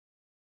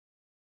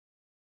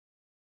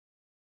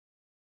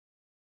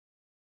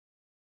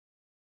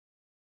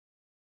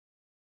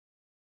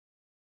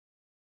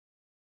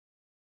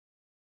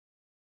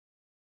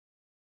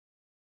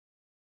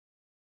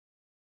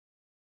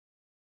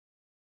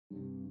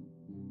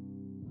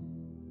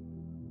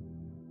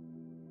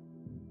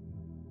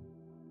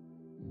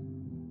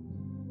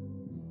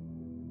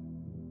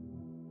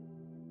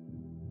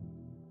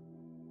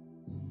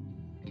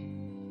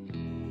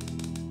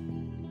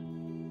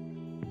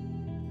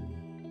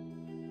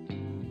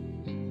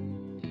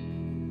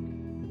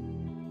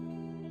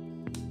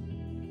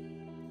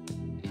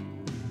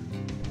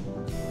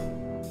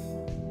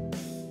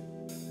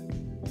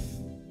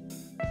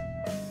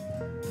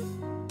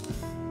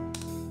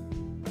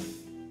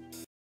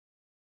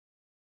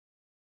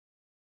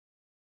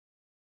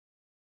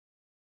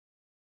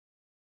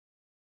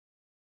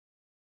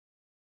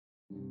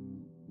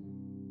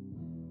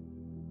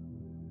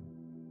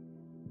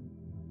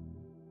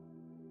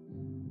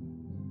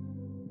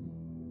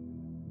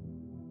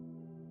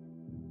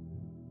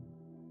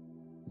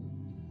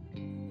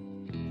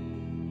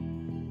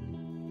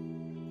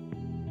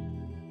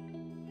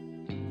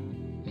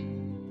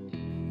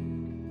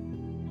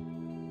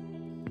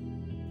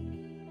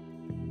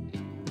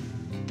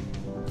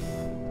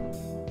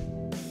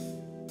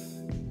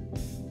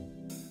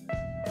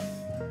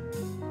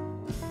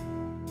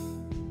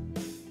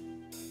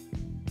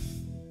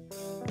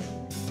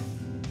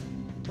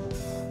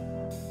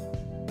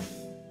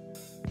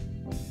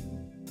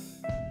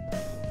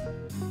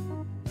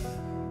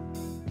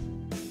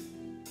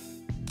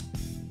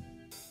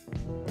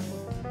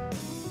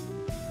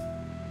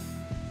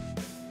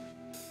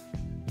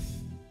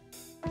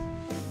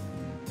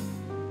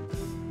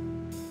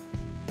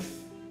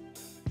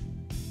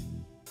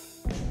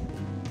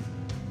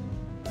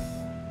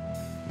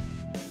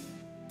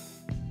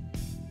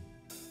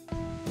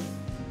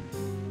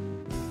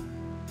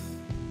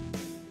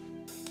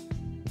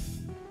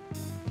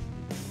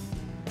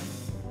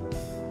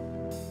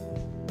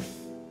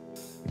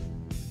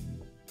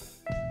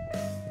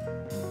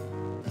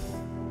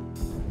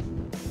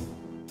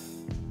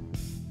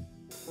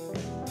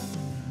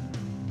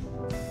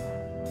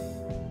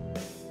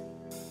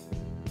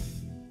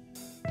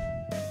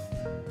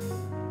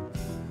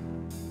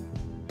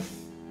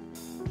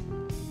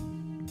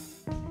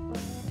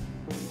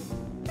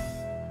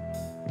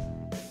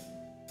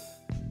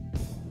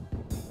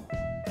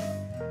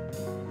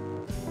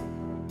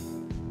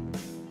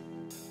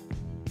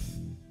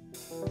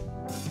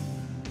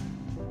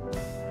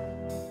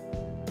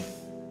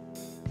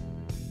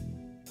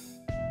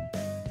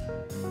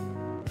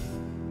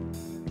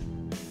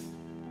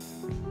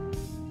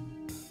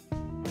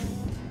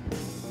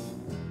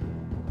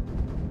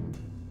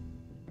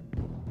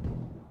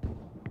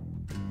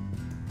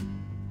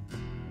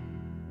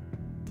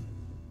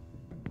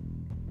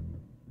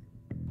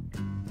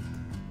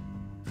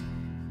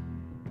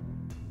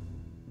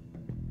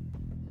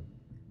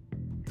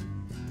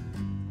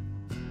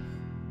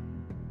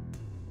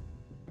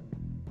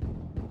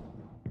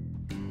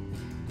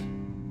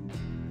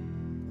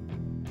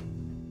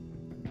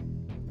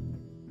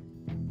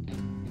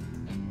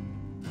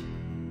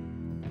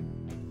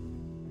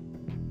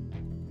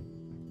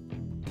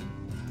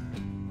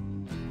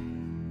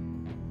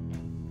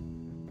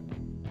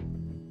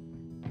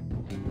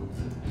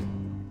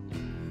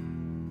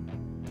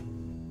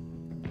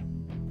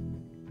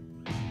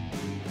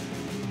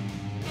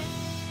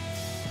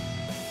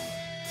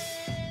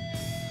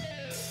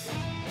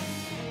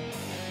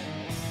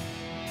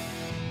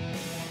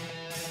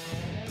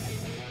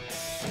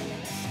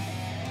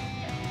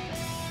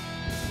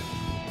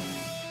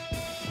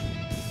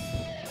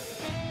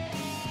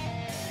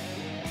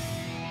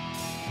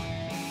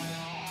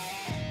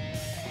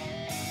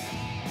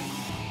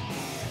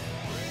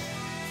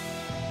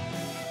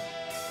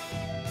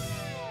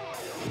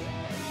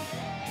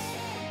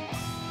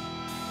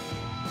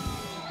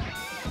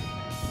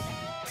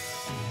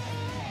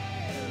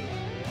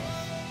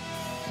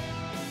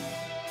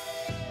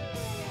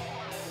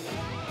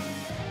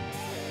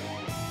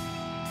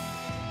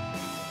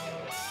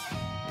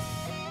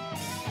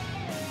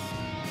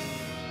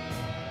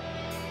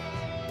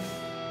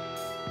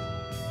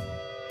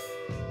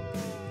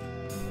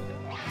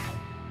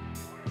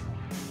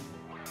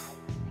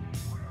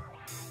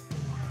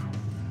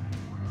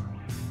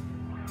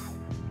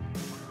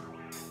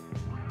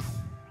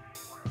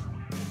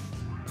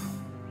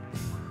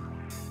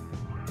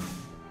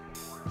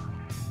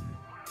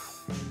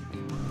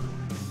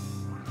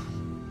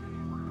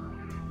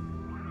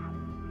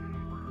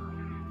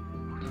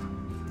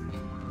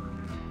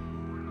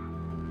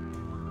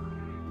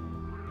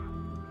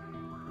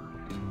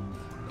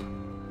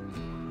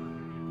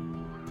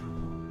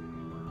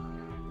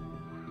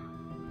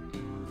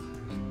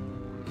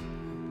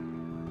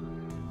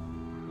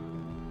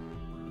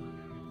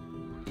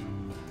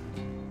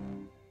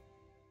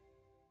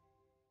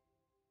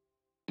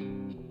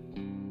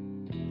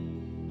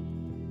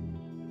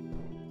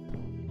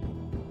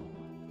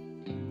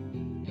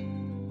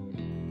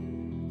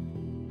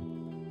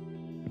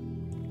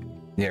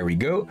There we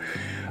go.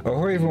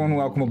 Ahoy everyone,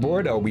 welcome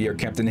aboard. I'll be your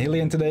Captain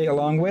Hillian today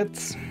along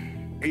with...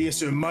 Yes,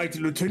 sir, Mighty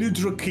Lieutenant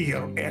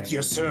Drakir at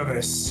your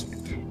service.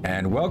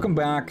 And welcome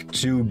back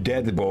to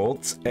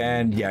Deadbolt.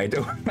 And yeah,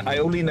 I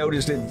only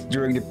noticed it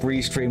during the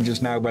pre-stream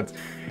just now, but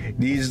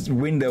these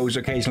windows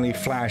occasionally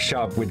flash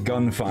up with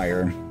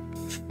gunfire.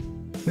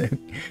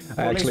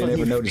 I actually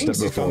never noticed that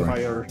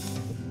before.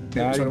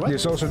 Yeah,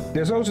 there's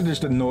also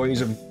just a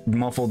noise of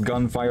muffled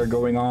gunfire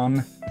going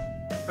on.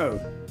 Oh.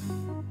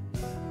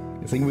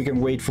 I think we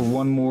can wait for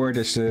one more.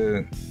 Just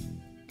it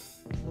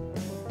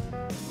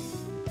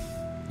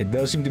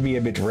does seem to be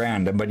a bit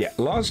random, but yeah,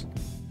 lost.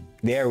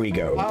 There we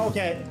go.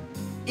 Okay.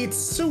 It's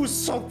so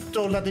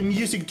subtle that the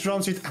music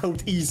drowns it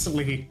out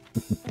easily.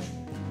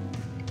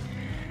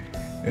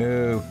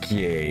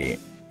 Okay.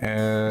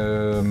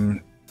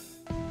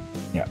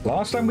 Yeah,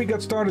 last time we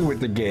got started with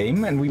the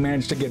game and we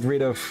managed to get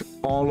rid of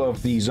all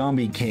of the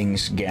Zombie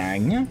Kings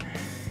gang.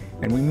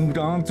 And we moved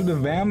on to the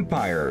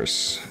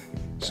vampires.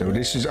 So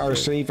this is our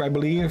save, I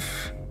believe.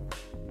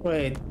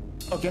 Wait.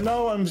 Okay,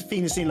 now I'm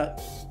finishing like...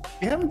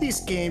 We have this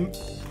game...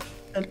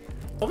 And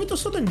are we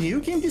also the new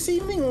game this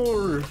evening,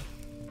 or...?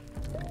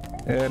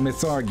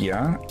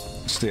 Mythargia,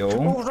 still.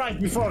 Oh, right,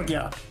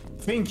 Mythargia.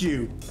 Thank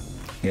you.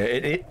 Yeah,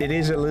 it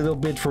is a little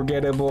bit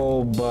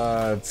forgettable,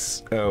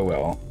 but... Oh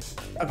well.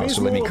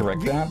 Also, let me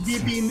correct that.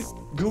 We've been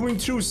going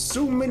through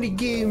so many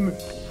games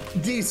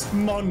this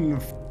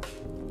month.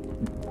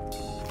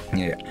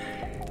 Yeah.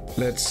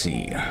 Let's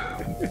see.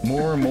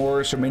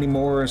 More, so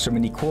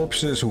many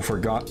corpses who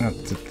forgot not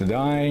to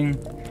die.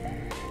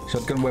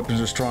 Shotgun weapons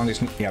are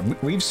strongest. Yeah,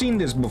 we've seen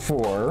this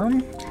before.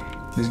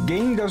 This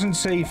game doesn't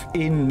save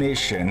in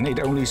mission. It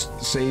only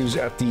saves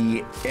at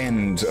the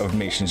end of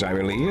missions, I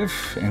believe.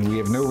 And we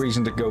have no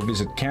reason to go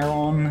visit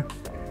Charon.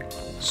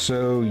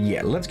 So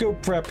yeah, let's go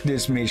prep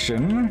this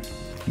mission.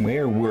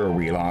 Where were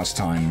we last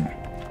time?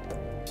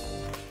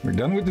 We're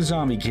done with the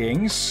Zombie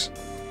Kings.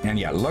 And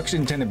yeah, Lux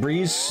in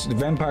Tenebris. The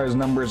vampires'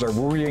 numbers are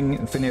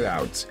worrying, thin it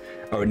out.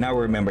 Oh, now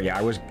remember,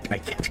 yeah, I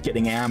kept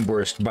getting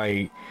ambushed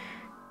by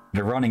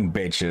the running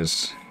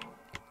bitches.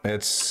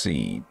 Let's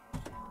see.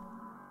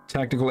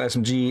 Tactical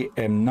SMG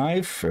and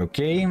knife,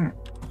 okay.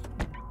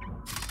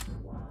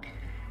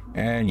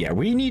 And yeah,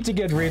 we need to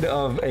get rid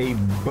of a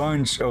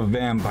bunch of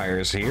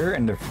vampires here.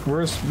 And the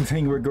first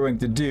thing we're going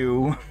to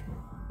do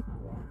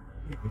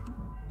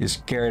is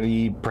scare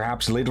the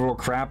perhaps literal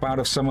crap out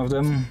of some of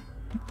them.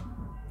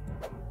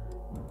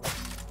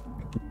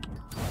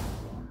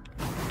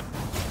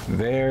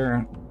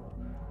 There.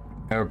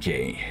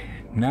 Okay.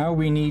 Now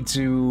we need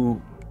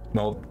to,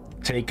 well,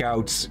 take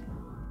out,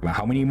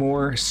 how many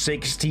more?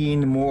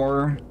 16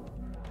 more.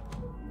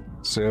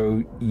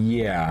 So,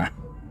 yeah.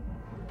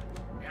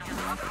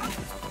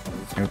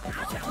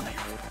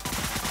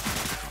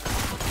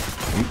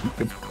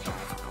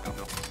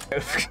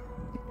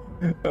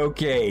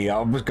 Okay, I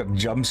almost got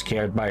jump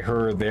scared by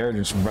her there,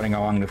 just running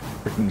along the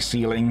freaking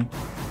ceiling.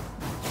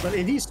 But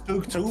it is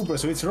October,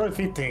 so it's really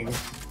fitting.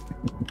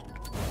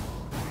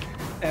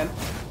 And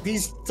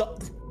these...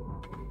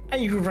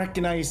 I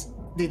recognize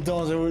the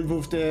dancer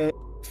with the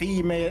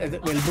female,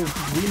 well,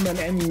 both women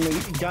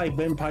and guy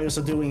vampires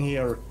are doing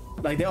here.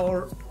 Like, they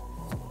are...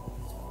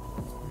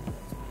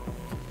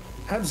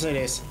 How to say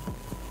this?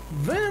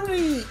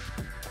 Very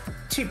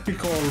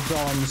typical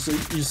dance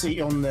you see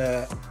on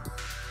the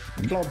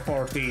club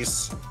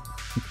parties.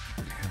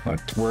 What,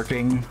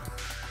 twerking?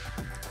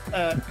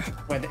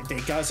 Well,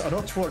 the guys are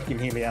not twerking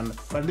here, Ian,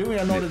 but doing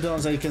another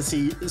dance that you can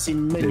see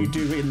many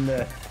do in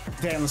the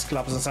dance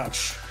clubs and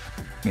such.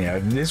 Yeah,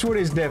 this one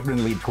is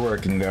definitely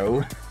twerking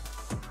though.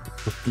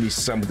 At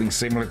least something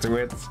similar to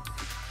it.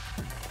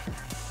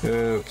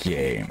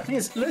 Okay. I think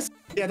it's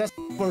yeah, that's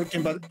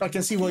working, but I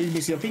can see what you're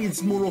missing. I think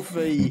it's more of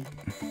a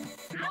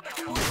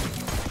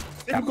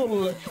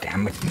typical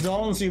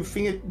dance.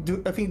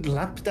 I think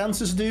lap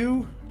dancers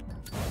do.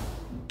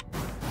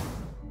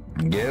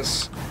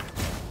 Yes.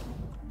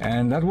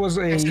 And that was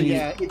a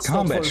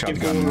combat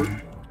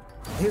shotgun.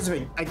 Here's the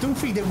thing. I don't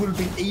think they will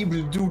be able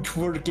to do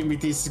twerking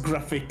with these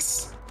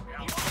graphics.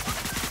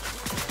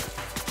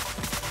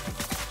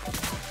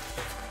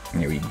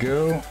 There we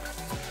go.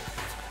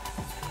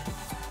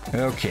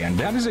 Okay, and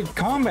that is a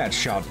combat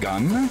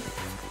shotgun.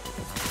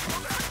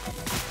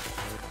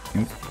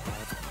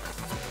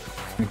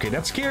 Okay,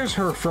 that scares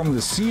her from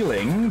the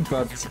ceiling,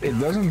 but it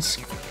doesn't...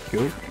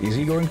 Is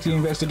he going to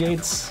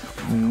investigate?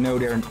 No,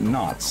 they're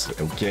not.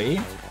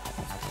 Okay.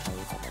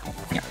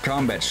 Yeah,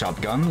 combat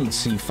shotgun. Let's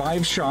see,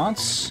 5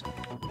 shots.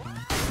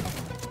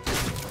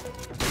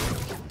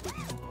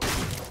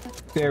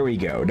 There we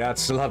go.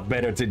 That's a lot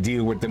better to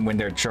deal with them when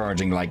they're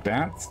charging like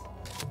that.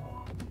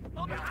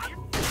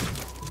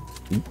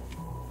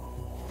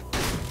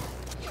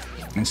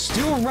 And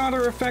still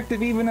rather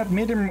effective even at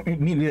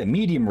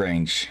medium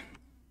range.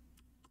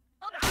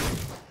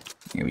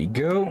 Here we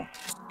go.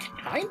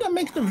 Kinda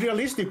makes them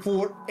realistic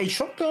for a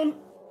shotgun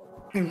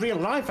in real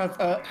life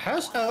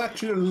has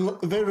actually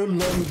a very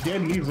long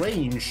deadly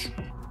range.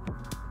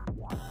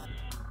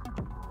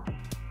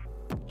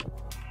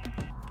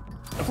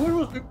 I thought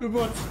it was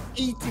about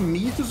 80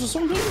 meters or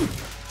something.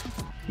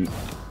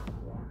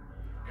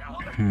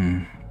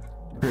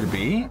 Could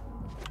be.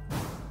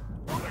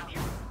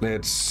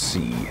 let's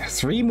see.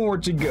 3 more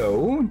to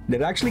go.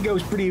 That actually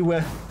goes pretty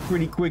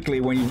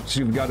quickly when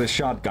you've got a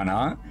shotgun,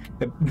 huh?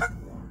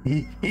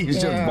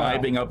 He's just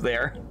vibing up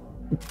there.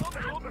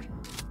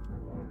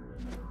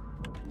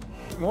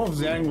 More of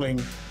the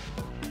angling.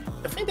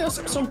 I think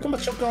there's some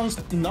combat shotguns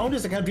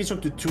nowadays that can reach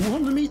up to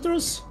 200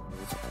 meters.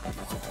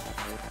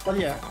 But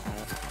yeah,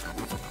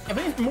 I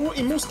think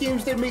in most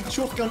games they make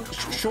shotgun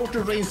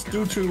shorter range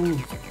due to,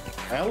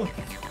 well,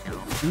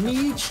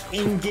 niche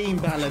in-game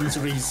balance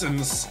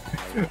reasons.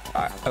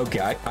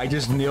 Okay, I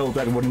just nailed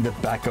that one in the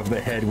back of the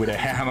head with a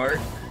hammer.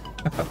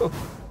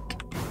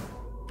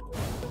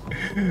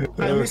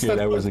 Okay,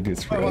 that was a good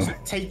throw. I was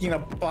taking a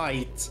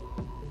bite.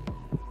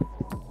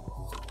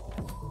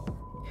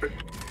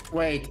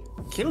 Wait,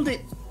 kill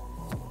the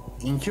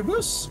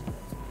incubus?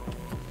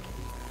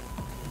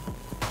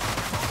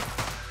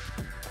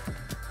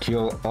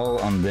 Kill all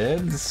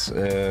undeads?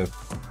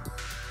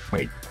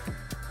 Wait.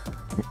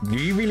 Do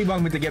you really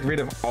want me to get rid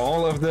of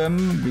all of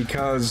them?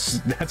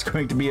 Because that's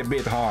going to be a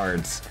bit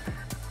hard.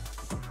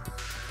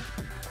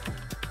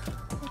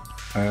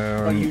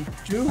 Well, you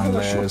do have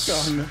a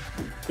shotgun.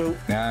 So...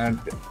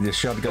 the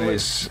shotgun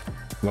is...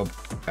 Well,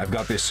 I've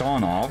got this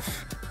on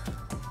off.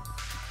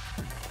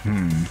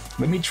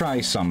 Let me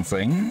try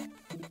something.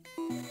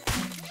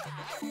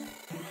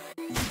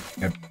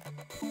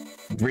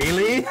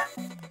 Really?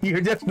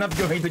 You're just not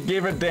going to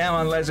give a damn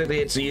unless it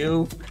hits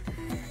you?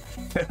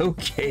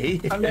 Okay.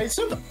 And they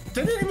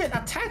didn't even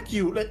attack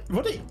you. Like,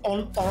 were they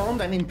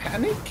unarmed and in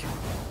panic?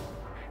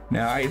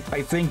 No, I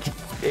think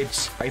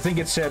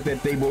it said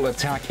that they will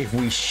attack if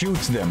we shoot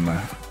them,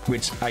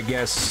 which I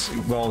guess,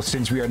 well,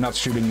 since we are not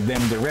shooting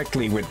them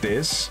directly with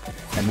this,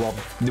 and well,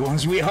 the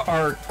ones we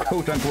are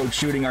quote-unquote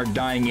shooting are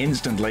dying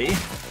instantly.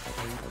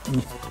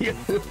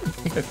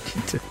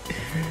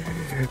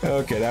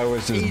 Okay, that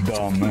was just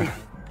dumb.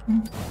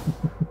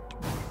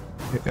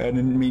 And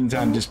in the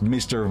meantime, just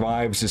Mr.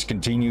 Vibes just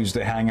continues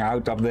to hang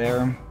out up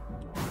there.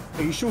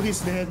 Are you sure he's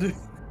dead?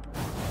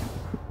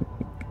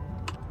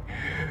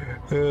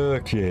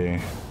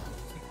 Okay.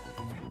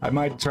 I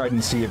might try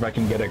and see if I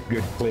can get a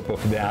good clip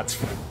of that.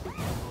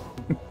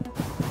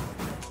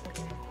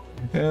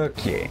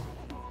 Okay.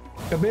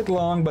 A bit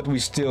long, but we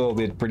still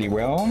did pretty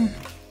well.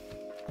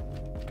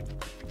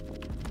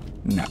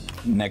 Now,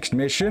 next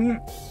mission.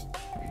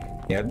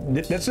 Yeah,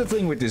 that's the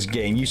thing with this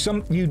game. You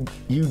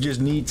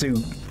just need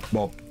to,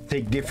 well,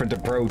 take different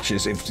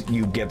approaches if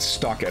you get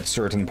stuck at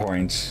certain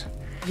points.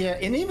 Yeah,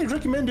 and even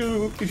recommend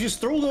you, if you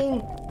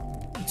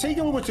stroll, take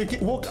a moment to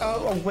walk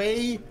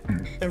away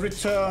and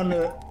return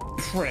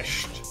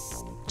refreshed.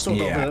 Sort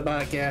of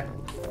like,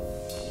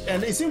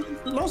 and it seemed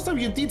last time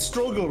you did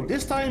struggle.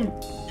 This time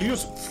you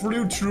just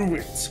flew through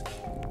it.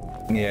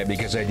 Yeah,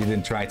 because I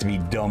didn't try to be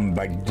dumb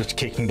by just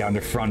kicking down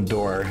the front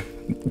door.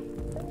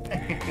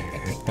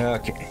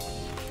 Okay.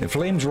 The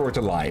flames roar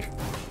to life.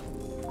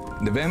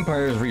 The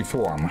vampires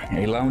reform.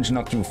 A lounge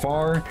not too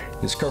far.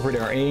 Discover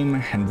their aim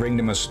and bring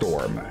them a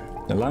storm.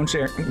 The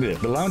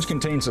lounge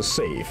contains a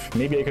safe.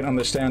 Maybe I can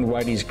understand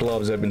why these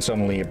gloves have been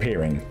suddenly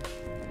appearing.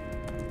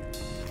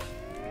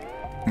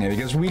 Yeah,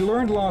 because we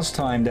learned last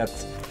time that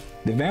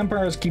the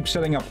vampires keep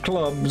setting up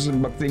clubs,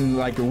 but in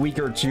like a week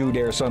or two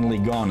they're suddenly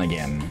gone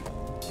again.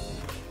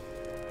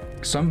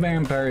 Some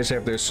vampires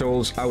have their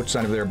souls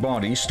outside of their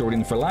bodies stored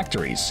in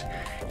phylacteries.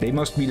 They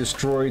must be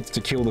destroyed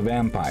to kill the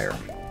vampire.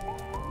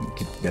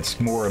 That's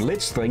more a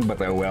Lich thing, but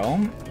oh well.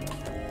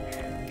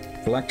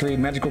 Phylactery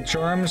magical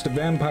charms. The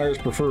vampires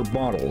prefer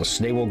bottles.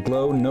 They will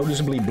glow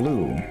noticeably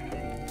blue.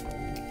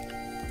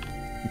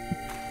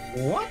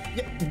 What?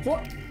 Yeah,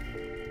 what?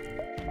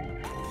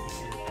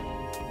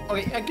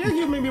 Okay, I guess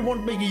you maybe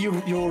want maybe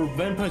your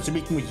vampires to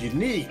be more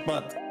unique,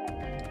 but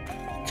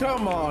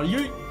come on,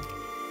 you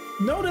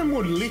know them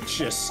more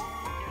liches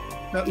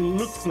that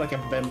looks like a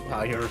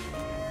vampire.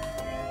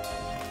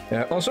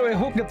 Also, I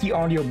hope that the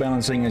audio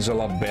balancing is a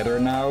lot better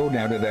now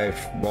that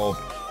I've, well,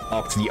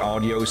 upped the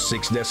audio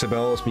 6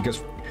 decibels,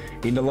 because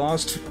in the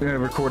last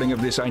recording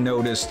of this I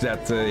noticed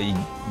that,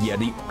 yeah,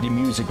 the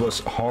music was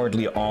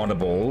hardly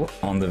audible,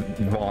 on the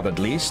VOD at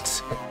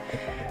least.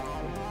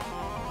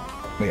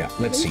 But yeah,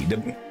 let's see,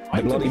 the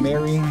Bloody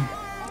Mary,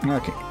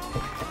 okay.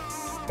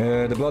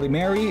 The Bloody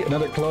Mary,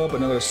 another club,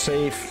 another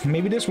safe,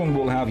 maybe this one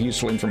will have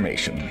useful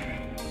information.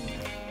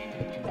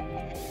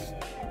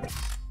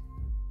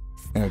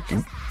 Okay.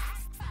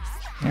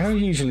 I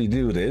don't usually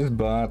do this,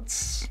 but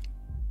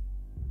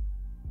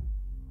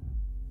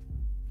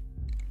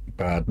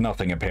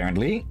nothing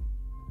apparently.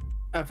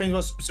 I think it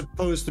was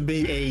supposed to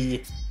be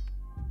a,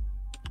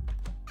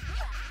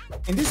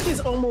 in this case,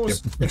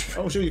 almost,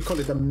 how should you call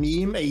it, a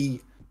meme, a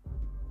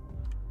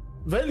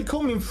very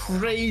common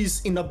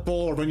phrase in a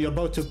bar when you're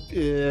about to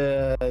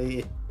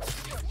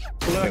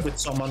flirt with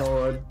someone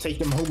or take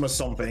them home or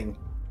something.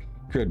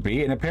 Could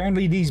be, and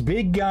apparently these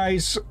big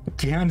guys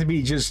can't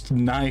be just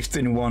knifed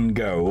in one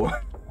go.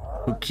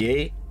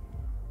 Okay.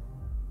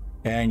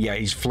 And yeah,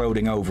 he's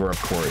floating over,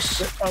 of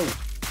course. Oh.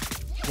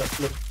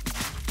 Look.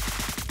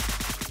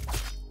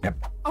 Yep.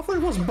 I thought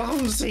it was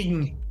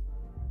bouncing.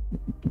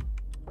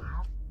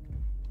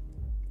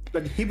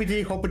 Like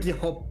hippity hoppity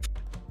hop.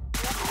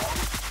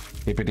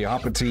 Hippity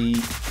hoppity.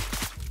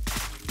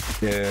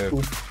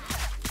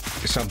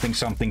 Something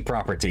something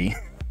property.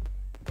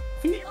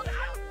 I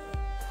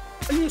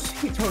just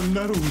hit her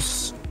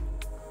nose.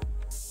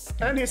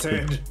 And his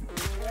head.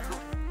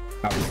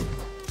 Oh.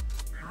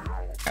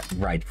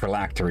 Right,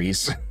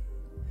 phylacteries.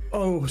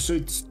 Oh, so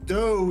it's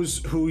those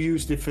who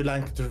use the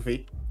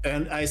philanthropy.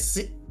 And I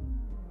see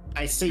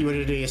what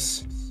it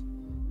is.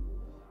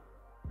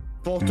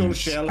 Bottle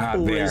shell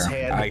over his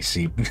head. I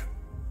see.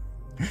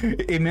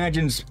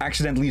 Imagine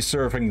accidentally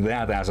serving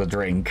that as a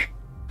drink.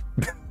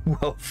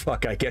 Well,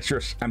 fuck, I guess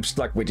I'm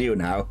stuck with you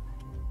now.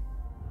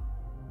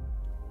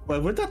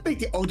 Well, would that make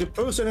the other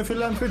person a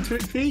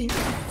philanthropy?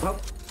 Well,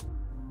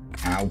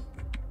 how?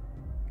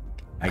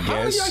 I guess.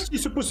 How are you actually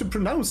supposed to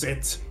pronounce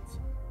it?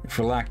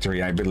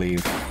 Phylactery, I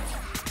believe.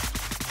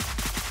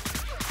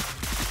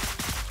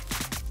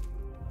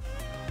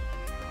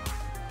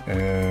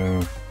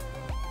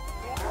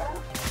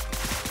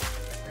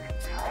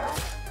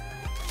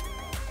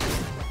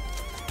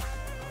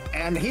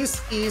 And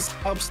his is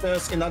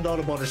upstairs in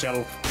another bottle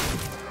shelf.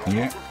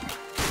 Yeah.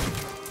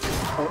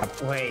 Oh,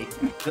 wait.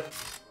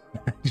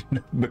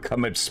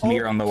 Become a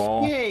smear on the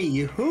wall. Hey,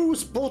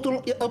 whose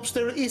bottle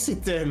upstairs is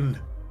it then?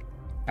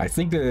 I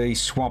think they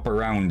swap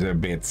around a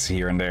bit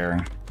here and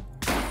there.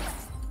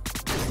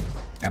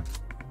 Yep.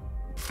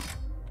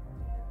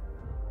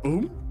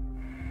 Boom.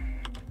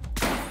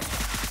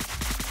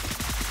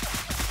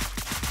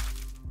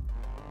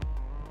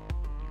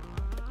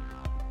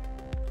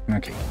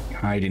 Okay,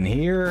 hide in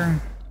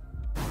here.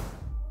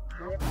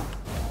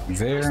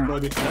 There.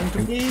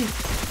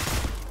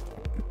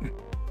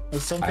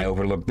 I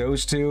overlooked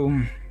those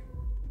two.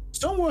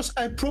 Some words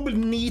I probably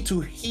need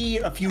to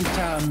hear a few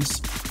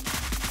times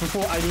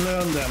before I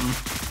learn them.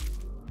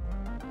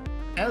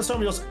 And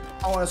some just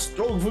are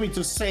strong for me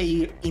to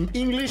say in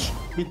English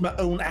with my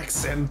own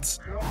accent.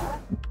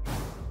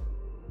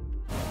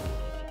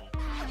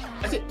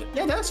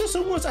 Yeah, that's just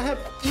some words I have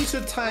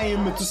easier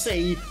time to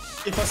say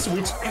if I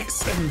switch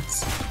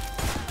accents.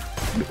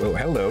 Oh,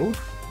 hello.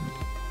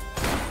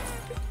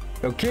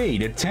 Okay,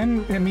 the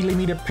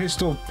 10mm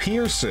pistol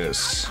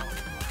pierces.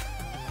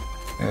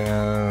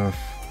 And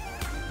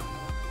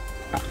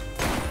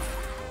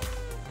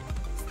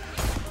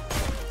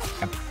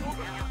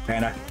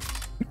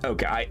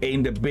okay, I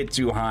aimed a bit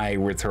too high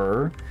with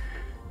her.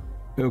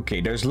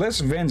 Okay, there's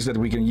less vents that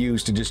we can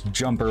use to just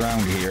jump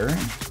around here.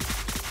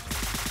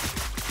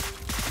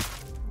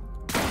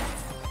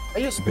 I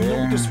just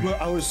noticed where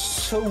our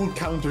soul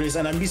counter is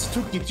and I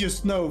mistook it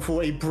just now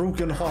for a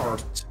broken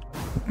heart.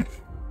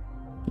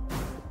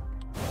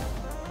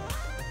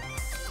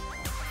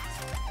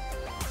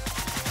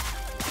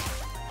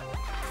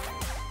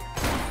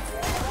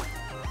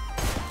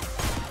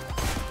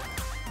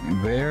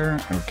 There,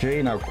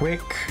 okay, now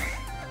quick.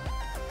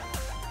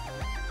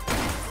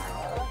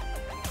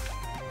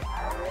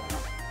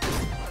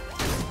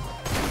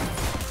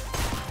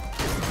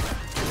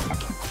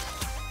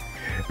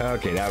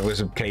 Okay, that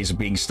was a case of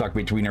being stuck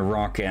between a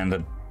rock and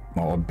a,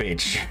 well, a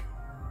bitch.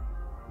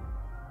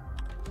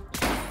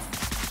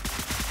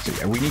 So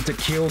yeah, we need to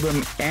kill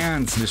them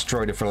and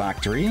destroy the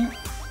phylactery.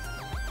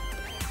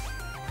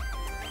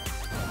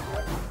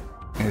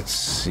 Let's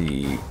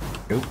see.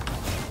 Oh,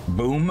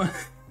 boom.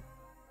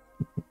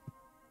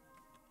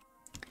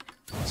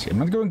 See, I'm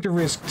not going to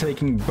risk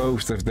taking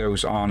both of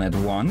those on at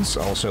once.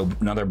 Also,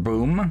 another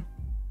boom.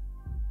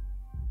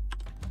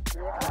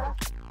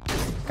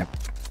 Yep.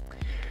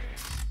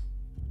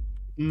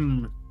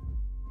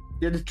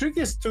 Yeah, the trick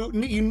is to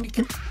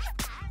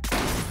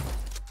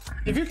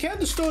if you can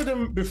destroy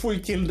them before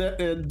you kill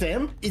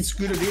them, it's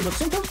good idea. But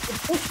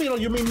sometimes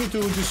you may need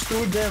to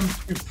destroy them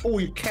before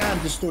you can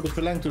destroy the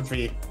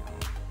philanthropy.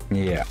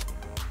 Yeah.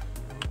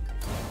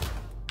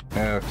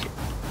 Okay.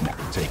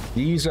 Now take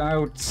these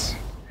out.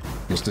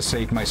 Just to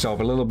save myself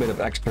a little bit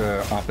of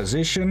extra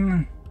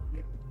opposition.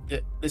 Yeah,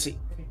 let's see.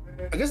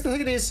 I guess the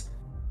thing is,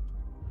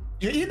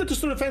 you either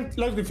destroy the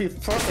phylactery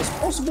first as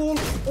possible,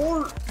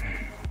 or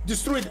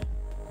destroy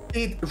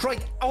it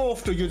right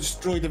after you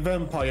destroy the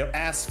vampire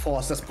as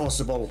fast as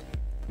possible.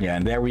 Yeah,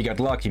 and there we got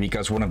lucky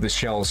because one of the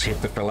shells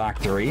hit the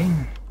phylactery.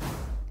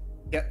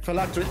 Yeah,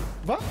 phylactery.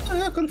 What?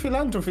 I call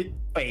philanthropy.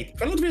 Wait,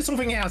 philanthropy is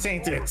something else,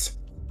 ain't it?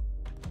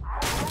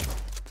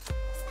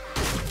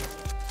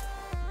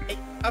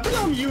 I think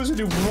I'm using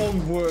the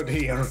wrong word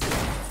here.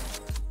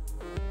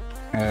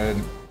 Yeah,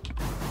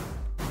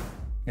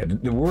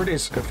 the word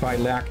is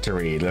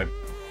phylactery. Like,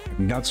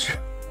 not sure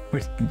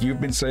what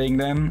you've been saying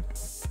then.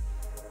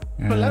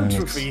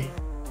 Philanthropy.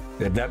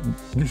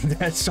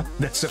 That's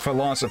a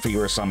philosophy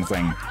or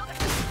something.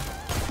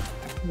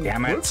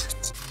 Damn it.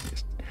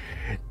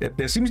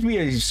 There seems to be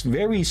a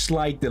very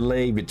slight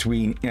delay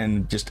between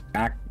and just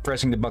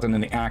pressing the button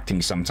and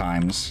acting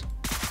sometimes.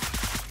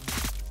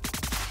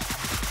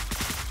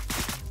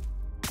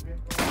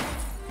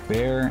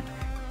 There.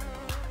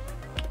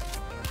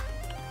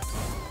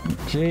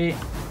 Okay.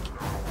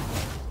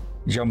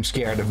 Jump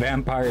scare the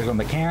vampires on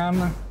the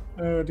can.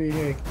 Oh, the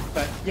heck.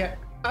 But yeah,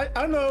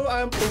 I know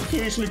I'm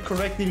occasionally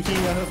correcting here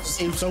and I have to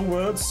say some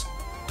words.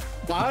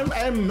 But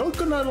I'm not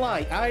gonna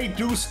lie, I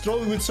do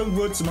struggle with some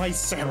words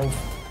myself.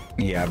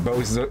 Yeah,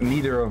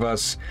 neither of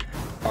us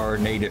are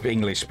native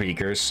English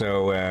speakers,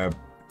 so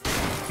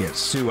yeah,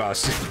 sue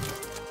us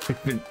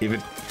if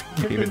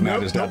it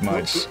matters that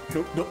much.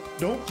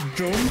 Don't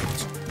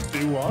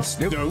sue us.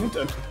 Nope.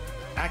 Don't.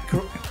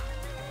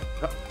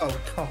 Oh,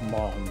 come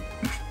on.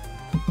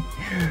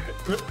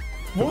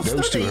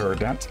 Those two heard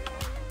that.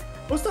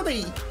 Was that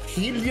a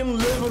Hillian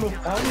level of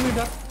honor,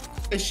 that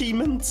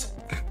achievement?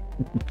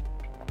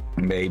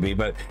 Maybe,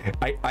 but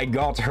I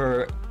got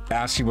her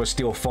as she was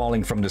still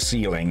falling from the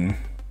ceiling.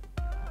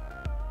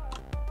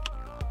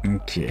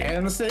 Okay.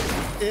 And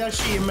the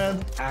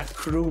achievement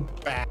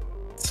acrobat.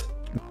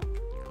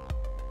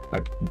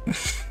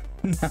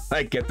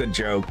 I get the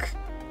joke.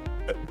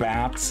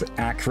 Bats,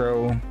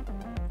 acro.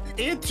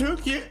 It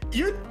took you.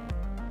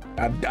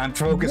 I'm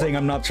focusing. What?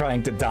 I'm not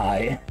trying to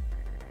die.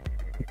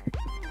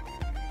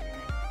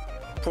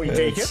 Point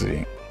taken. Let's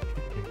see.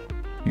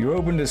 You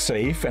open the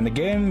safe, and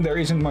again, there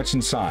isn't much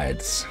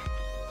inside.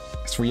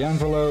 3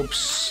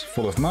 envelopes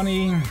full of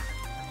money.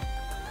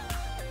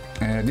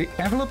 The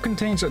envelope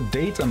contains a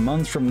date a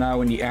month from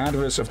now and the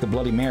address of the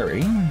Bloody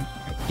Mary.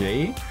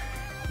 Okay.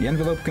 The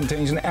envelope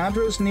contains an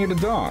address near the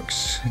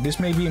docks. This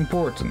may be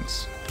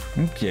important.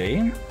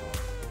 Okay.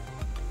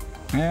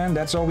 And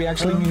that's all we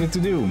actually needed to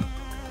do.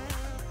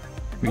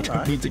 We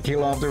don't need to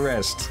kill off the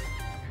rest.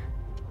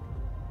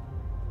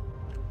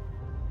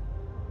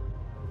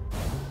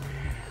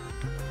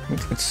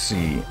 Let's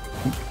see.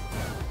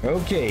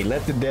 Okay,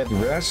 let the dead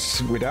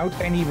rest without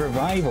any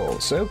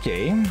revivals.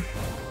 Okay.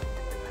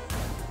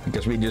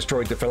 Because we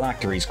destroyed the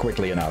phylacteries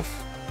quickly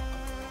enough.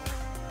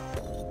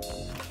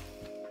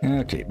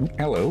 Okay,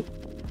 hello.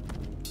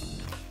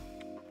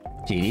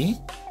 Kitty.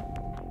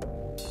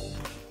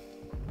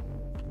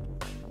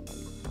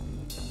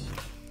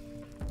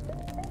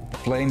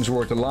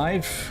 Flamesworth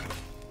alive.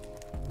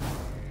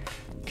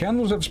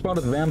 Candles have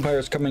spotted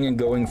vampires coming and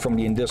going from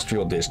the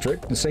industrial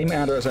district, the same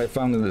address I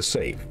found in the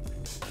safe.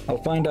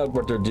 I'll find out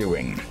what they're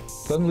doing.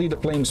 Suddenly the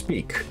flames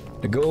speak.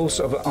 The goals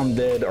of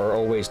undead are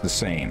always the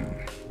same.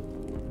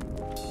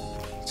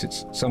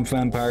 Some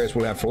vampires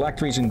will have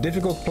phylacteries in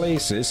difficult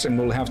places and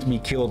will have to be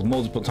killed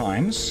multiple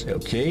times.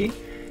 Okay.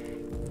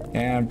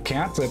 And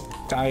Cat,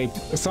 I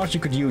thought you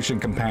could use some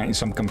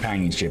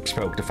companionship,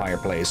 spoke the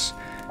fireplace.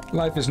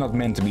 Life is not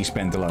meant to be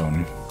spent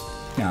alone.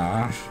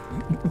 Ah.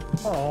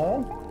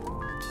 Aww.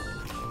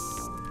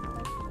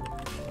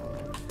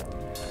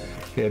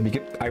 Yeah,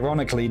 because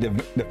ironically,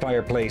 the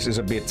fireplace is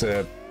a bit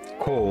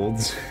cold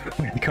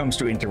when it comes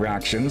to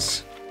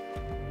interactions.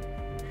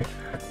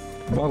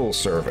 Bottle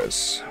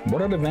service.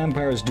 What are the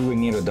vampires doing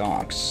near the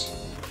docks?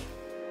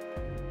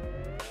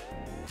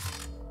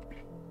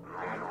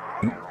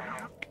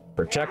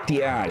 Protect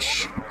the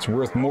ash. It's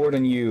worth more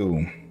than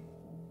you.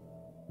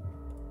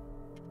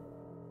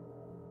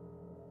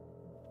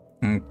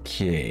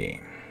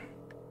 Okay.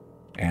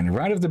 And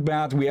right off the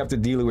bat, we have to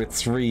deal with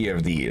 3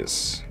 of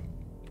these.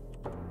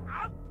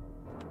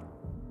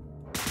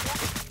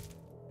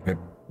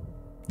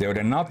 Though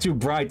they're not too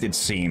bright, it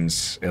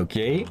seems.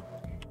 Okay.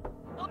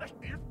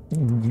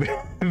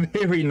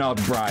 Very not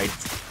bright.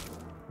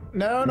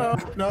 No,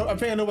 I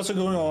think I know what's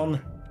going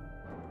on.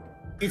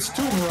 It's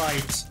too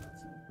bright.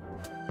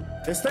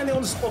 They're standing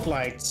on the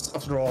spotlights,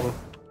 after all.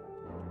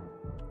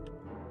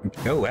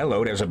 Oh,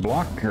 hello, there's a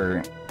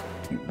blocker.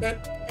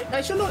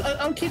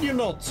 I'll kid you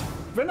not.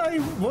 When I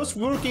was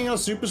working at a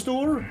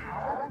superstore,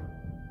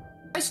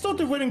 I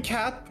started wearing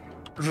cap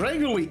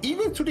regularly,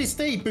 even to this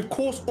day,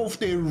 because of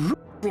the roof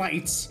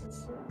lights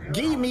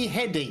gave me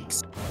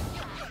headaches.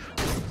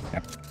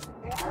 Yep.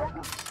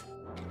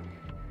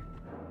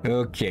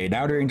 Okay,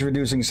 now they're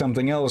introducing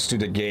something else to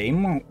the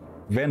game.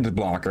 Vent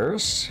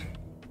blockers.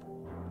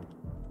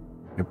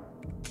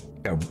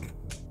 Oh.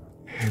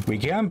 We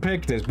can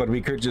pick this, but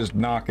we could just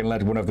knock and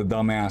let one of the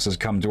dumbasses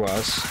come to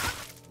us.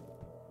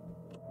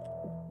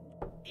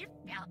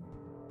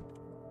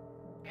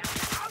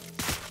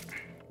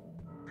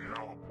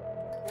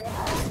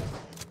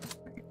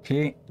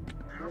 Okay.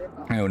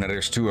 Oh, now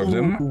there's 2 of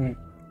them. Ooh.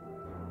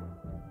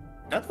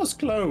 That was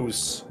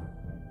close.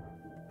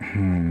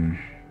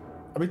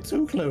 A bit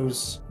too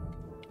close.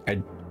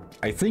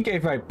 I think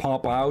if I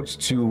pop out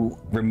to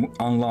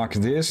unlock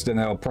this, then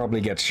I'll probably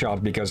get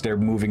shot because they're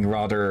moving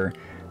rather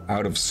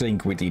out of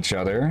sync with each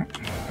other.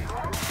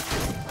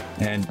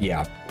 And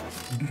yeah.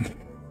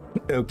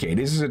 Okay,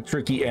 this is a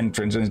tricky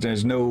entrance and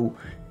there's no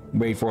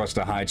way for us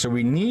to hide. So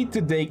we need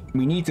to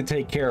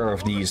take care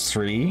of these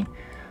 3,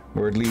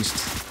 or at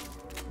least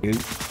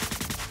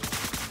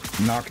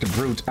knock the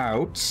brute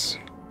out.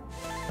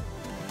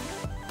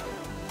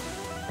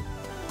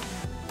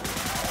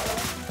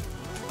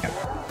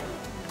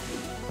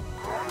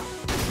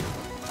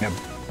 Yep.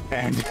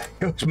 And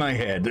goes my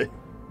head.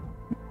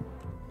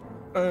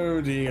 Oh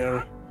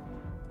dear.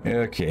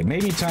 Okay,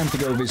 maybe time to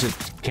go visit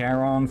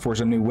Charon for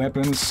some new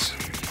weapons.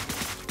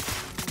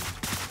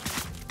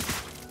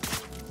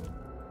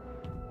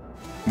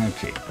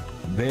 Okay.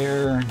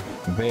 There.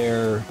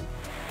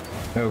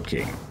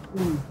 Okay.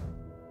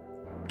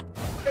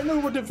 I know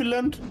what if we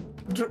land.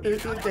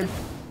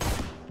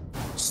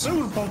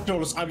 Soul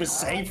bottles, are we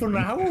safe for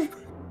now?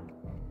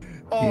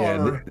 Or...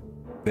 Yeah,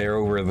 they're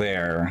over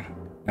there.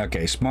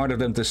 Okay, smart of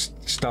them to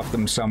stuff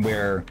them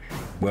somewhere,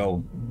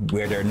 well,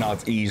 where they're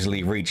not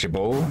easily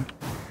reachable.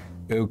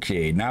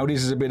 Okay, now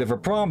this is a bit of a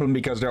problem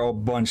because they're all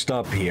bunched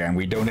up here and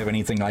we don't have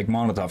anything like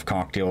Molotov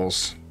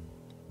cocktails.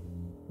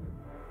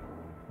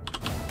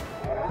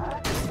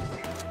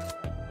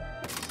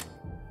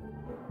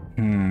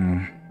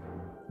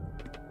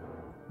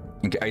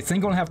 Okay, I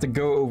think I'll have to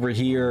go over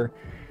here.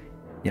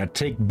 Yeah,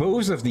 take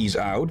both of these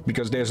out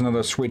because there's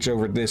another switch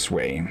over this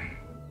way.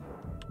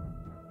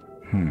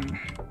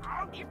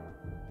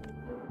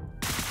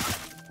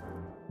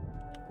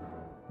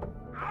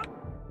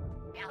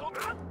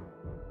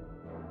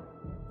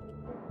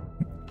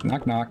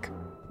 Knock, knock.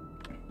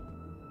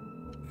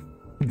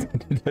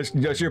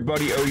 Does your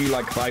buddy owe you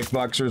like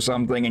 $5 or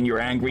something and you're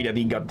angry that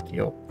he got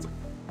killed?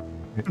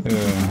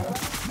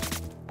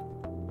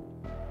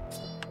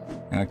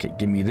 Okay,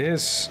 give me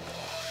this.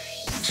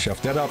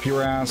 Shove that up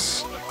your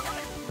ass.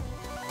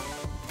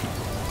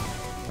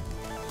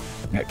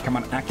 Yeah, come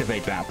on,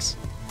 activate that.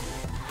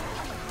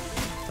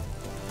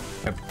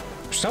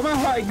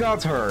 Somehow I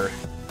got her.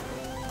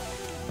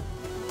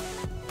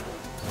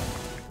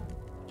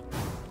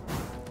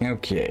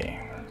 Okay,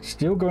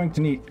 still going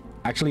to need...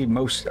 Actually,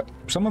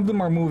 some of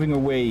them are moving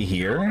away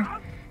here.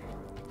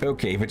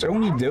 Okay, if it's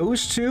only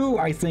those two,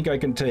 I think I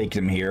can take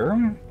them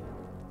here.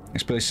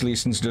 Especially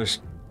since there's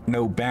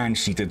no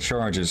band-seated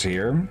charges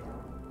here.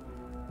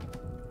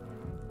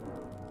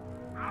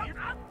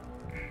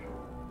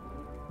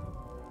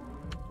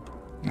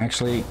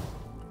 Actually,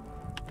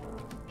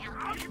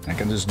 I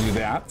can just do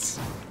that.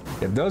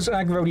 It does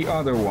aggro the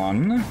other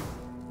one.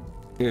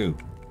 Ew,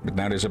 but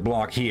now there's a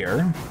block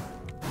here.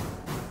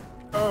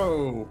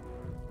 Oh.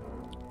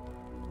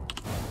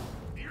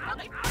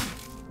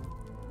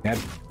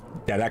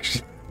 That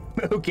actually...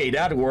 Okay,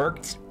 that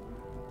worked.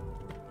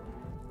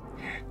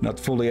 Not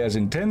fully as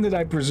intended,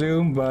 I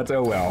presume, but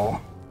oh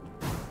well.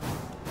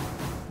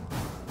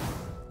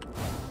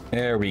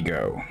 There we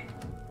go.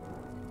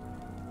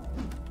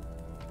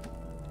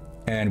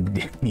 And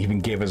we didn't even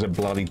give us a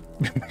bloody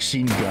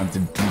machine gun to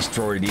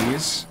destroy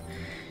these.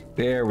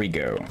 There we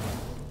go.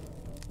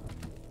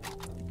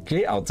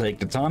 Okay, I'll take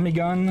the Tommy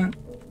gun.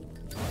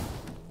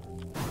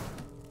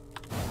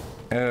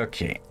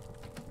 Okay.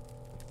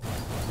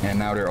 And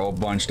now they're all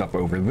bunched up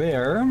over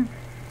there.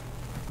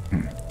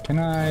 Can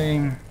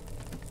I...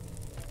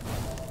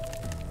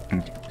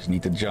 Okay, just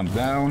need to jump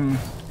down.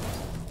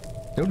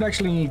 Don't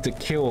actually need to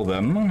kill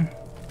them,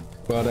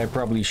 but I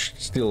probably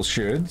still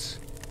should.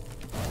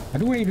 How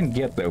do I even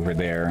get over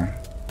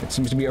there? It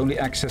seems to be only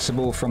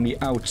accessible from the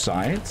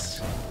outside.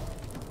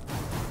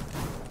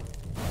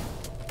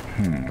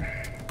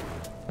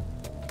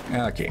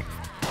 Okay.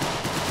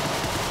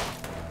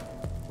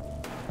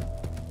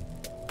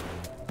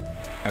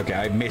 Okay,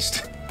 I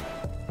missed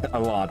a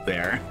lot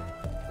there.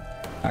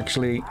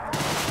 Actually...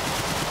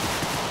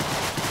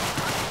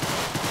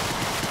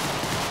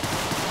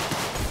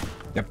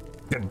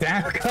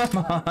 Damn, come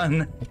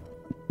on!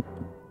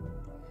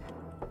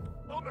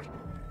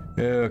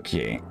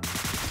 Okay.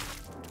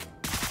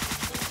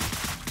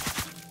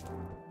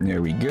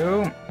 There we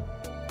go.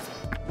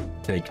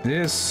 Take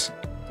this.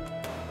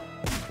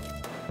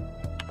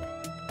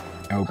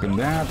 Open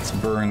that,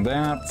 burn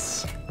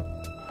that.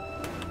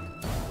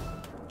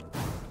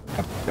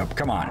 Up,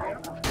 come on.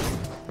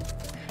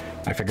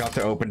 I forgot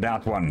to open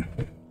that one.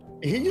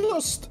 He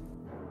just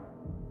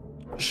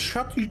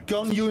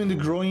shotgun you in the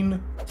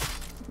groin.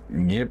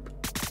 Yep.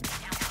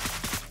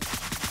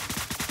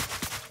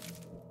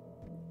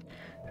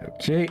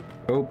 Okay,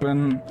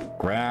 open,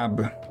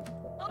 grab,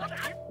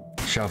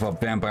 shove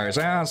up vampire's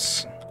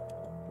ass,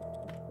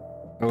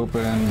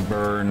 open,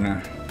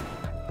 burn,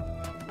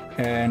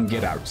 and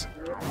get out.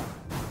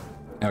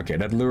 Okay,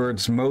 that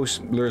lures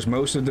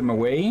most of them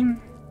away.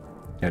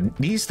 Yeah,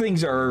 these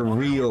things are a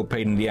real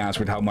pain in the ass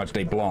with how much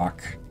they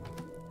block.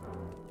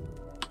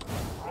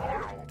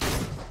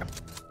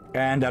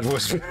 And that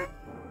was...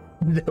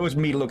 that was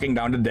me looking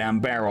down the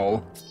damn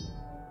barrel.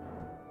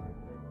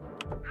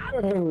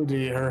 Oh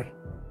dear.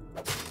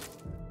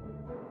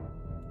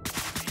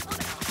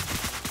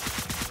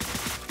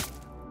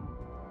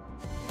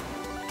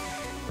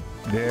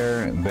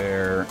 There, and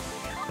there.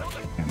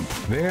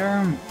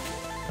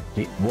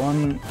 Okay,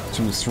 1,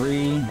 2,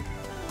 3.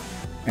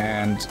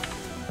 And...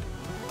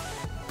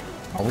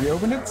 already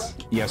opened it?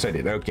 Yes, I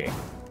did. Okay.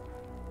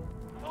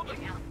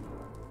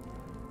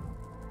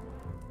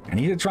 I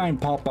need to try and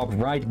pop up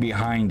right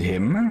behind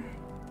him.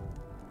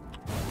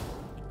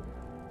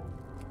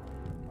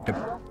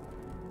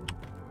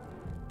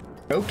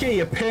 Okay,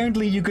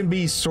 apparently you can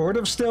be sort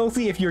of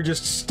stealthy if you're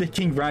just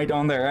sticking right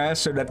on their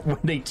ass so that when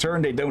they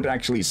turn, they don't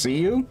actually see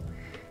you.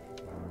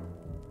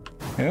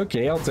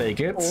 Okay, I'll take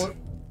it. Or...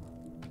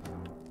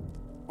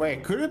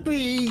 wait, could it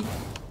be...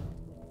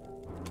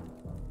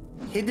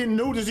 he didn't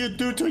notice you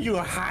due to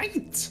your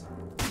height?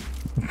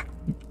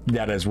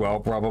 that as well,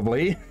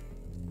 probably.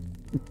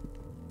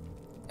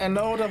 And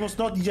no, that was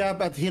not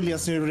jab at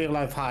Hillian's in real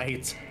life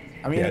height.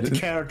 I mean, at the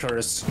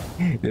characters.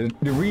 The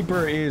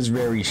Reaper is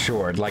very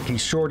short. Like,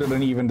 he's shorter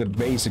than even the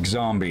basic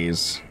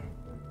zombies.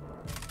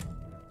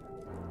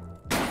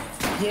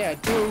 Yeah,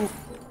 true.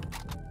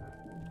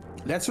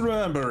 Let's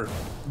remember,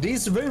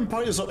 these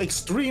vampires are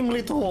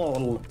extremely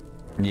tall.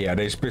 Yeah,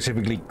 they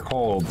specifically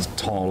called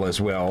tall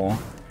as well.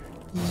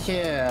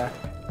 Yeah.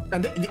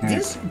 And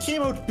this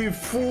came out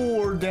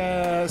before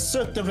the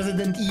certain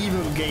Resident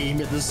Evil game,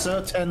 the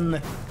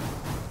certain...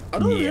 I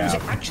don't know if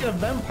it's actually a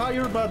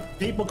vampire, but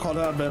people call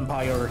her a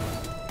vampire.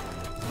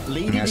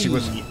 Lady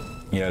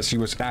yeah, she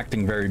was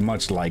acting very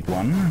much like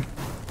one.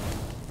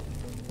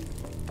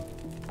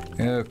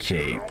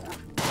 Okay.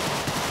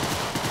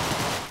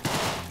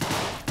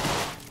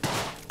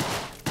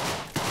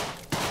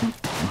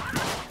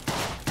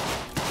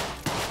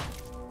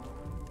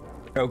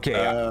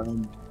 Okay,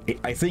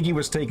 I think he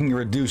was taking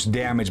reduced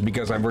damage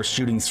because I was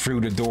shooting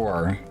through the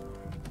door.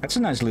 That's a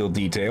nice little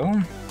detail.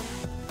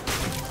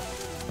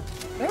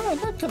 Yeah,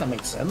 that kind of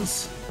makes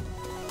sense.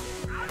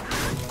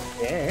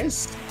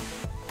 Yes.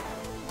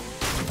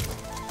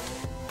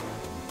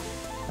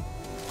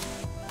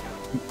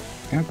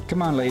 Yeah,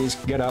 come on, ladies,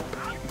 get up.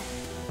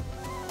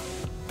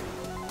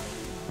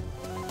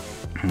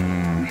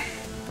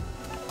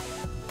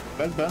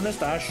 Well done,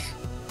 Mustache.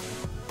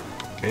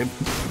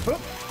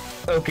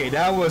 Okay,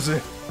 that was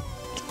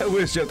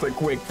just a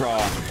quick draw.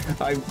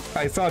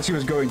 I thought she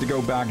was going to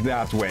go back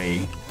that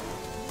way.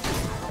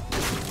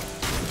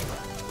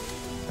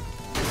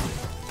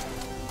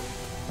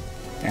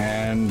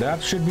 And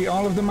that should be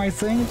all of them, I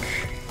think.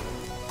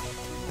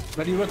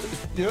 But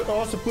you're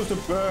also supposed to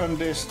burn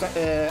this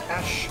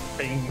ash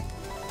thing.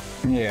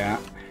 Yeah,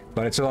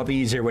 but it's a lot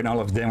easier when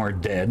all of them are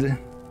dead.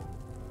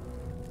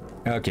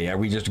 Okay,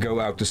 we just go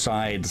out the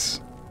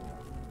sides.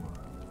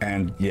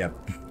 And yep,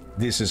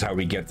 this is how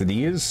we get to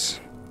these.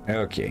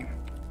 Okay.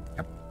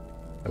 Yep.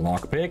 A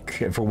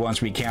lockpick. And for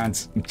once we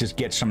can't just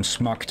get some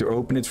smuck to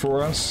open it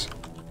for us.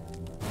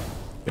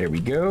 There we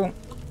go.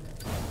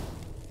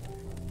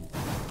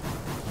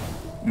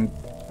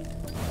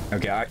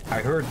 Okay,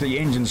 I heard the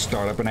engine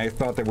start up and I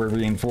thought there were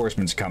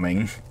reinforcements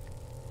coming.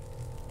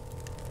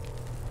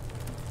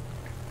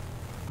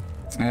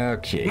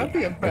 Okay. That'd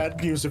be a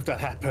bad news if that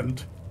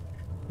happened.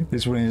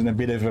 This one is in a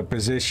bit of a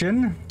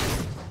position.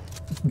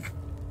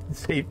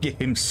 They give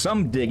him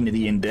some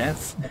dignity in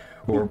death.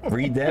 Or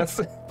re-death.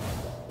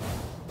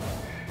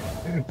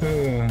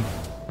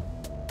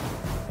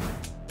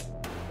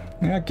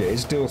 Okay,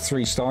 still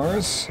 3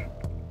 stars.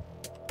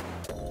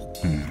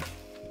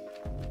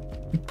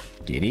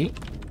 Giddy.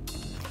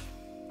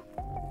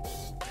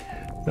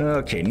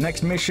 Okay,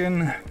 next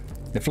mission.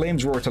 The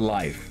flames roar to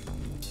life.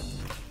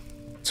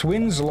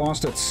 Twins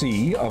lost at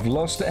sea, of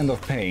lust and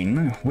of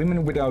pain.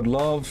 Women without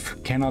love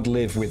cannot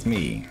live with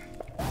me.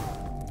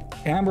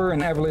 Amber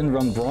and Evelyn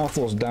run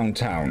brothels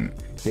downtown.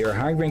 They are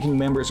high-ranking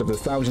members of the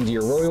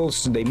Thousand-Year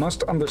Royals. They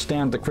must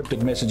understand the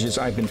cryptic messages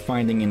I've been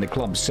finding in the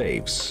club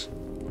safes.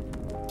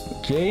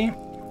 Okay.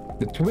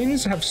 The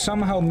twins have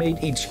somehow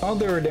made each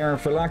other their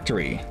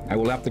phylactery. I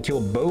will have to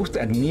kill both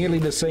at nearly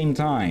the same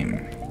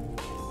time.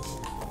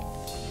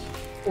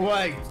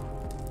 Wait.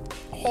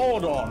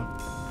 Hold on.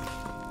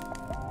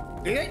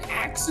 Did I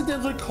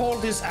accidentally call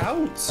this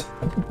out?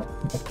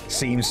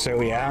 Seems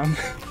so, yeah.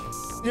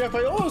 Yeah,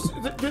 but also,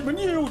 when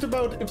you wrote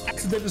about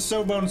accidentally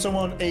someone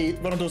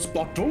one of those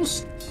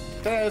bottles,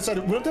 I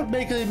said, will that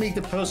make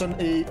the person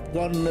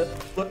one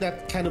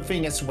that kind of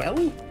thing as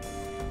well?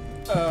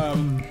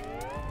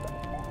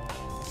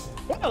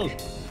 Well,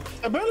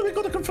 apparently we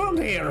got to confirm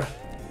here.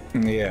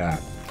 Yeah.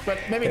 But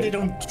maybe they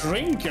don't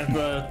drink it,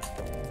 but...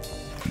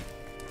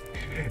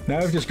 Now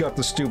I've just got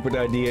the stupid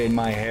idea in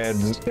my head.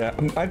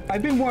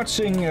 I've been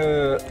watching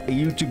a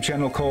YouTube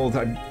channel called,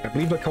 I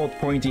believe they're called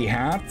Pointy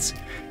Hat,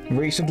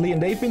 recently,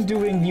 and they've been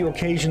doing the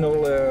occasional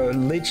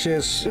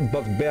liches,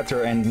 but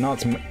better and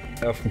not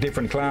of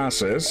different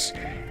classes.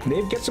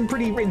 They've got some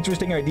pretty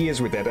interesting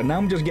ideas with that, and now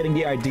I'm just getting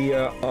the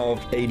idea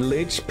of a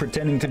lich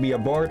pretending to be a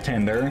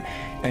bartender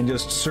and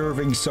just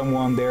serving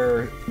someone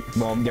their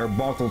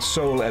bottled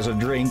soul as a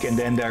drink, and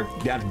then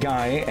that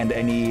guy and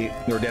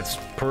that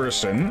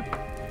person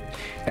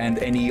and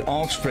any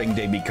offspring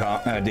they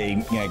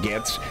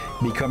get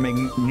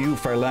becoming new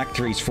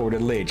phylacteries for the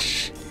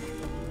lich.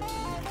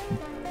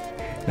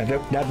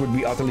 That would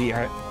be utterly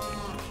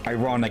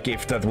ironic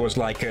if that was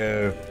like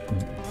a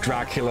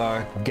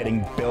Dracula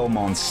getting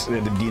Belmont's, the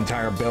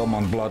entire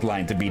Belmont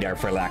bloodline to be their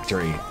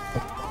phylactery.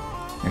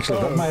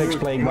 Actually, that might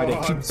explain why they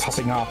keep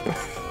popping up.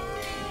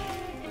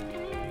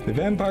 The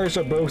vampires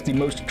are both the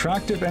most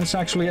attractive and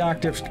sexually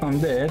active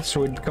undead,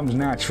 so it comes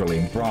naturally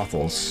in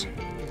brothels.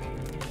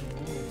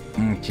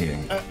 Okay.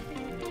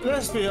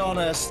 Let's be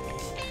honest.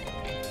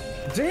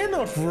 They're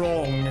not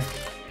wrong.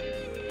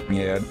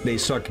 Yeah, they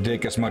suck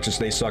dick as much as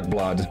they suck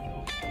blood.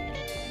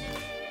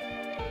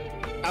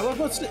 I was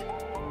about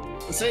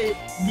to say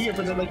here,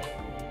 but like,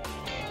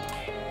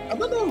 I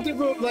don't know if they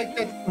were like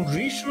that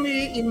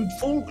originally in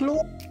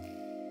folklore.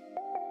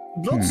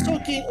 blood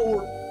sucking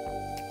or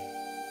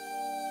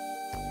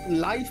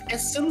life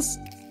essence.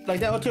 Like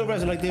there are two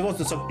versions, like the one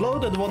that sucks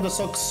blood and the one that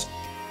sucks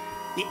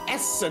the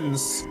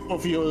essence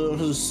of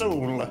your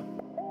soul.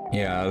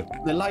 Yeah.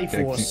 The life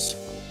force.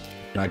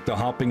 Like the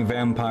hopping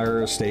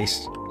vampires, they...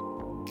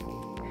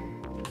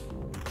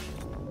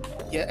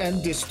 Yeah,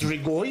 and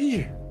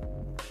Destroy.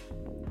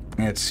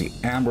 Let's see.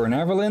 Amber and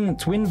Evelyn,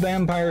 twin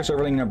vampires are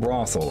running a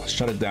brothel.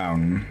 Shut it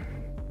down.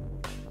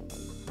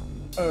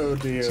 Oh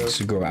dear.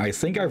 I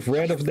think I've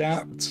read of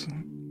that.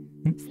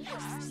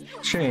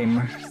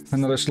 Shame.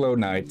 Another slow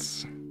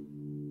night.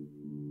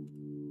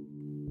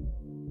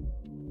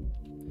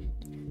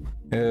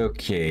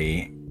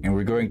 Okay. And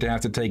we're going to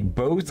have to take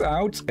both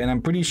out, and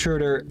I'm pretty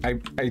sure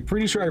I'm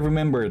pretty sure I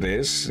remember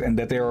this, and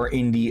that they are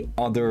in the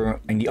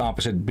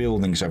opposite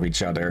buildings of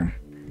each other.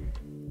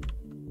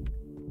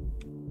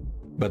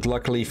 But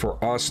luckily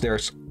for us,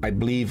 there's, I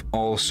believe,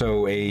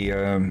 also a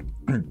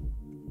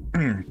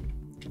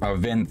a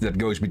vent that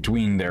goes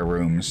between their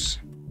rooms.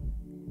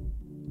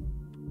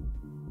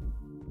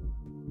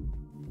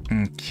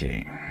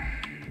 Okay.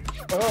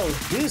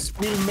 Oh, this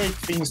will make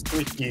things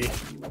tricky.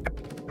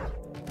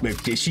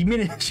 Okay, she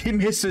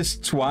misses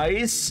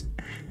twice,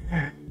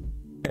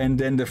 and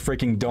then the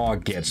freaking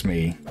dog gets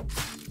me.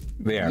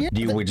 There, yeah,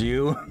 deal with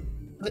you.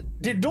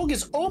 The dog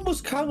is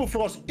almost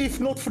camouflaged,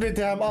 if not for the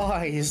damn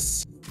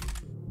eyes.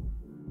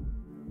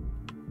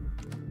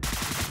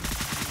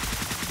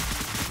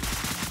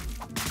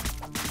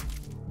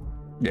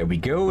 There we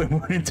go, and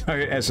one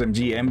entire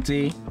SMG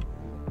empty.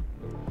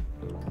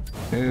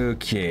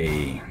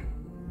 Okay.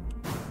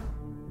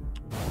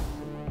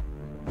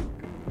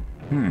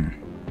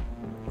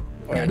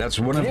 Yeah, that's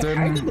one of them.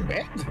 Hide in the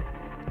bed?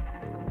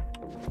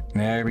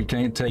 Yeah, we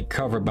can take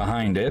cover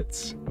behind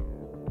it.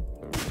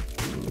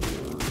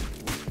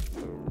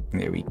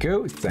 There we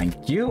go,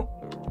 thank you.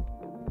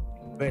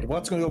 Wait,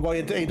 what's going on?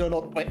 Why they do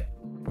not...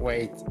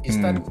 Wait, is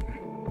that...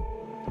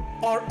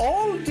 Are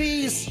all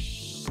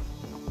these...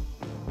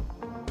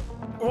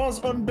 ones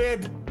on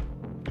bed...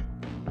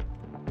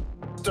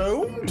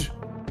 stoned?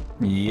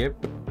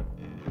 Yep.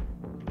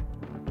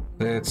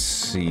 Let's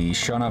see.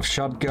 Shun off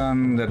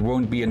shotgun. That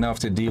won't be enough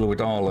to deal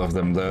with all of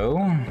them, though.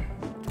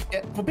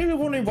 Yeah, for people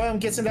wondering why I'm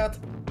guessing that,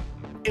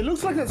 it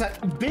looks like there's a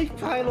big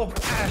pile of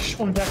ash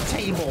on that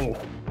table.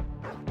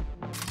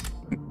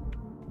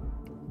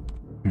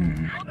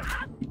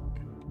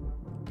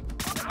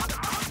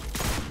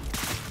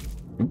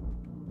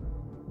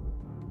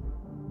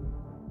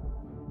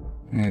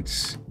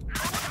 It's...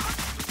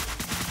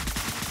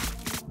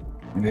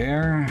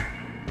 there.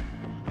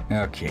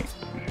 Okay.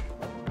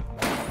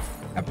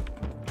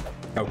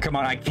 Oh, come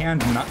on, I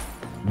can't not...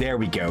 There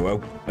we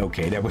go. Oh,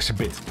 okay, that was a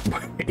bit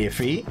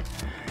iffy.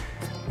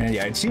 And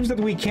yeah, it seems that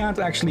we can't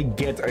actually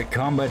get a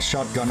combat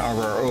shotgun of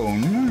our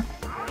own.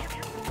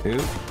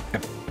 Ooh.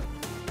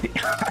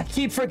 I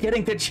keep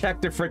forgetting to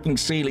check the freaking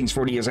ceilings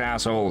for these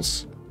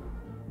assholes.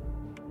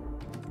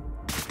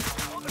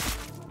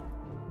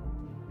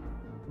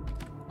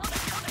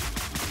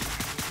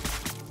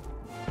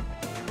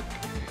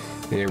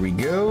 There we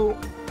go.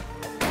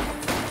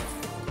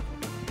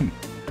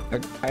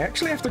 I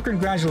actually have to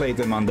congratulate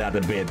them on that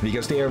a bit,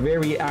 because they are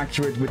very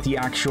accurate with the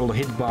actual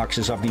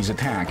hitboxes of these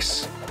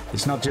attacks.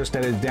 It's not just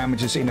that it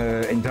damages in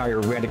an entire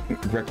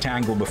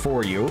rectangle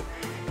before you,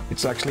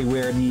 it's actually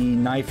where the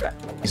knife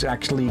is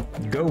actually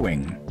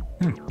going.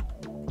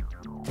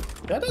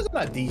 That is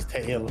a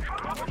detail.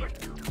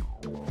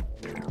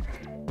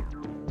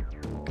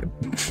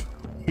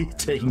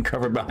 Taking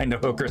cover behind the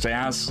hooker's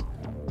ass.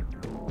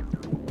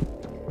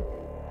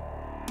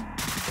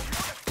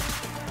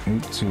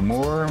 Two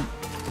more.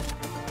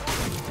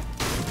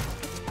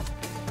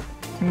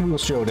 We'll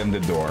show them the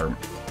door.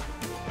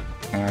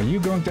 Are you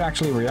going to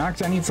actually react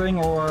to anything,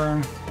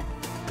 or...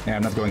 Yeah,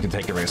 I'm not going to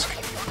take a risk.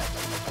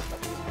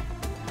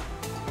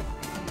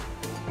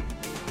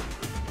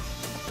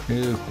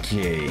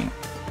 Okay.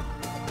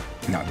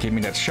 Now, give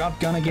me that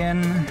shotgun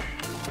again.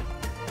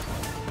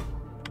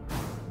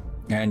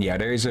 And yeah,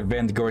 there is a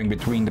vent going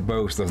between the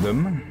both of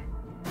them.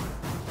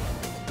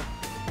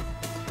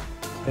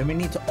 Then we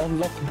need to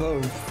unlock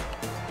both.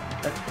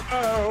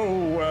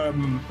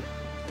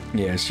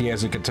 Yeah, she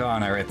has a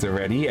katana at the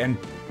ready, and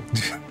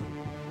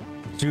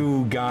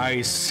two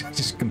guys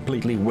just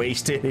completely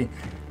wasted.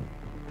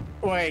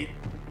 Wait,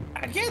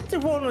 I get the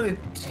one on the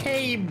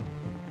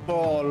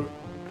table.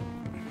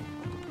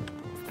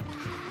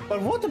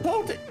 But what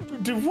about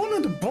the one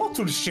on the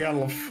bottle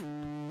shelf?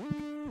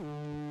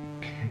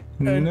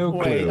 No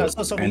wait, clue. I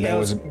saw something and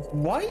else.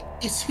 Why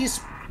is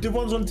the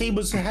ones on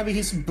tables having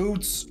his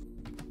boots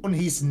on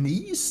his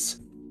knees?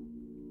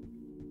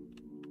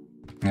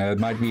 It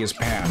might be his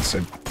pants.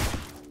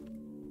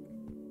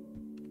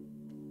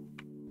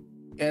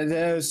 Yeah,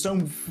 there's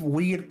some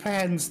weird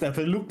pants that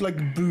look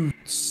like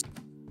boots.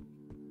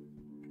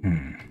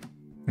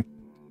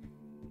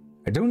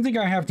 I don't think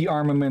I have the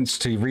armaments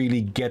to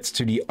really get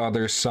to the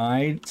other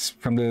side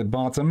from the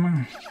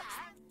bottom.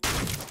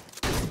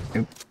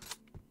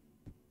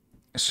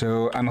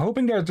 So I'm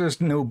hoping that there's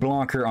no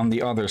blocker on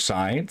the other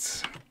side.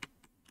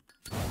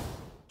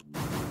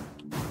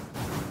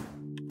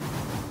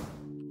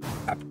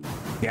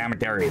 Damn it,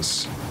 there it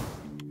is.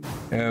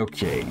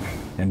 Okay,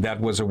 and that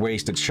was a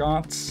wasted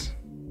shot.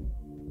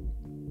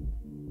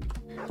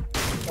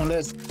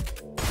 Unless...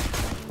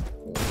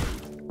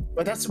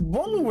 But that's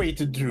one way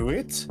to do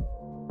it.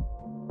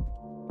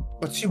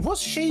 But she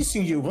was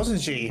chasing you,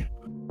 wasn't she?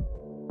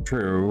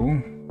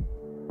 True.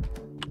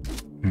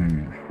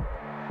 Hmm.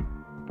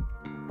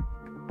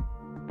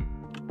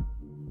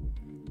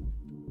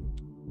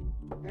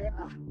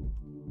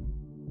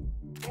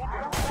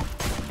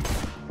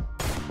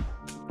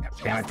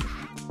 Damn it.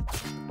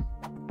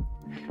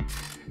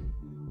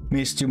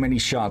 Missed too many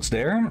shots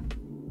there.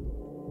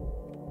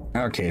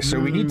 Okay, so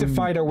we need to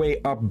fight our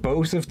way up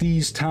both of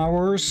these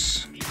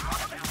towers.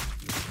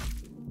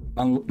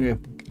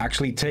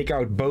 Actually take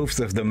out both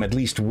of them at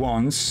least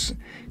once,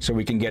 so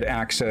we can get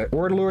access,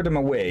 or lure them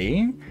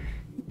away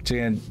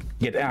to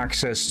get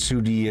access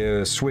to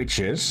the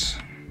switches.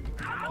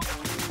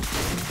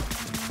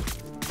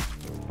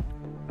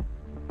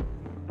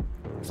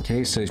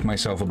 Okay, save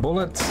myself a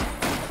bullet.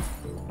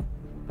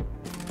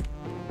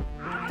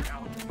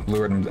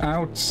 Lure them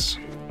out.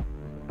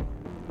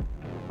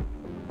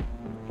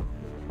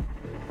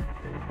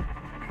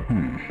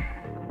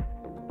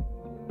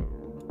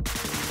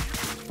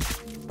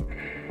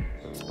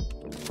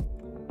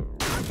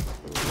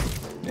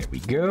 There we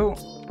go.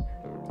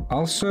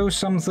 Also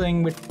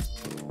something with...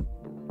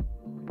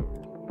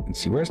 Let's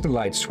see, where's the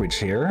light switch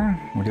here?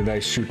 Or did I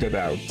shoot that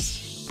out?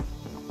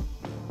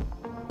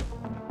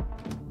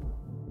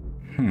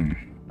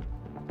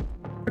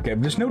 Okay,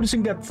 I'm just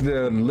noticing that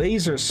the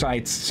laser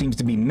sight seems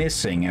to be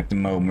missing at the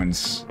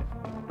moment.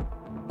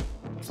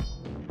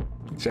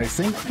 Which I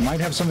think might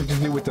have something to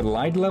do with the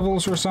light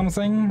levels or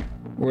something.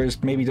 Or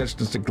is maybe that's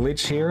just a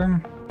glitch here?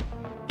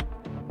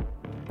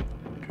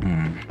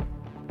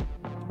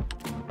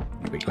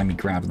 Wait, let me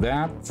grab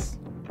that.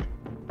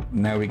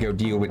 Now we go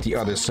deal with the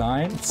other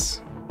side.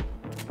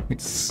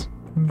 It's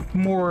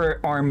more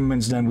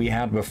armaments than we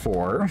had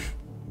before.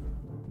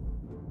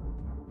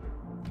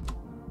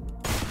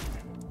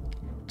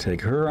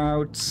 Take her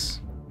out.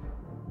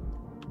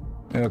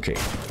 Okay.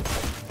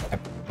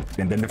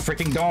 And then the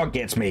freaking dog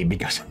gets me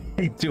because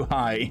I'm too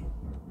high.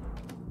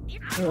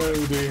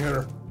 Oh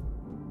dear.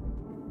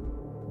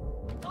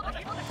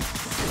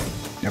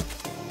 Yep.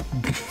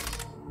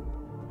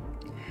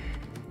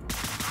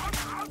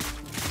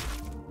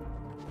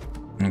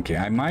 Okay,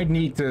 I might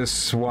need to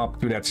swap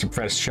to that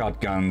suppressed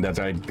shotgun that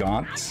I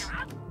got.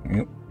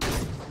 Yep.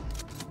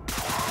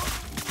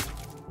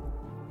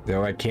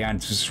 Though I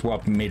can't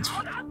swap mid.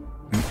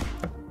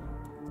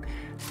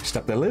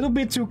 Stepped a little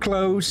bit too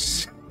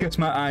close because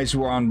my eyes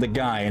were on the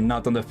guy and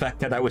not on the fact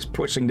that I was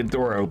pushing the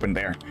door open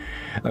there.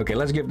 Okay,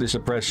 let's give the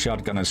suppressed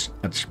shotgun a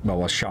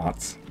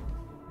shot.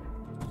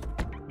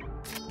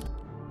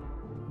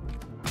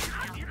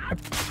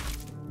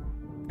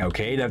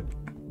 Okay, that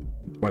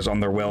was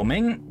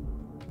underwhelming.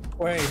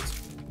 Wait.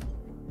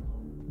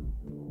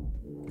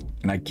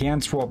 And I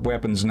can't swap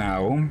weapons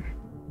now.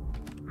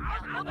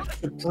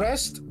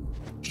 Suppressed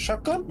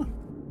shotgun?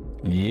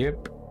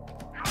 Yep.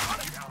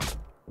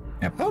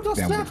 Yep. How does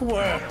that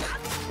work?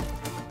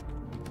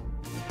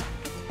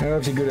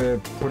 If you're gonna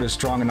put a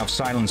strong enough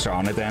silencer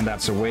on it, then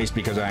that's a waste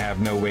because I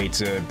have no way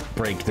to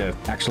break the...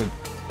 Actually...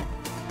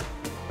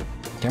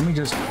 Can we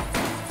just...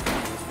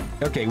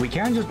 Okay, we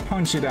can just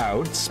punch it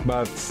out,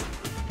 but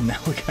now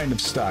we're kind of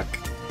stuck.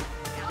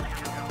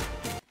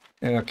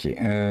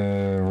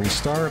 Okay,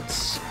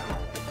 restart.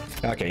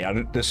 Okay,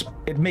 yeah,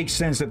 it makes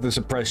sense that the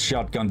suppressed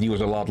shotgun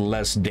deals a lot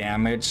less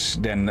damage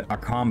than a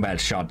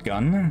combat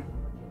shotgun.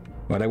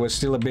 But I was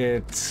still a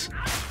bit...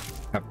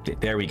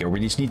 There we go. We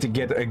just need to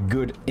get a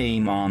good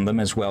aim on them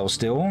as well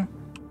still.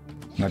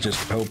 Not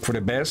just hope for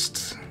the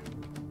best.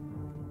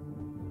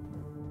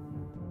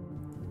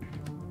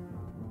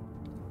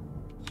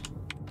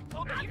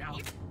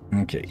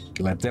 Okay,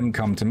 let them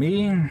come to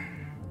me.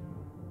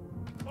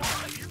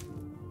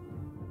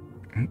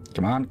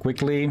 Come on,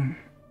 quickly,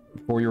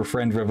 before your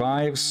friend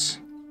revives.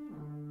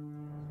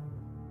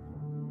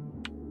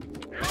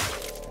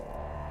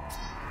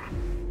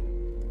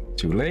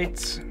 Too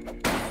late.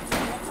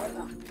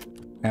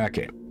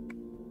 Okay.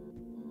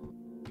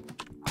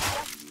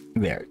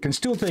 There. Can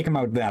still take him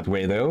out that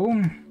way,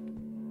 though.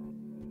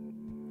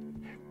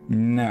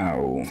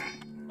 No.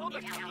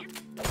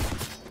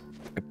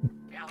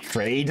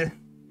 Afraid.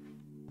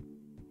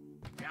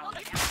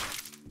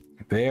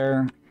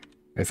 There.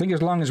 I think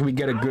as long as we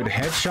get a good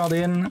headshot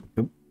in...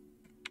 Oop.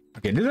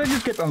 Okay, did I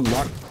just get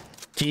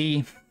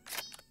unlucky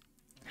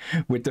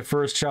with the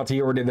first shot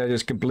here, or did I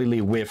just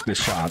completely whiff the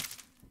shot?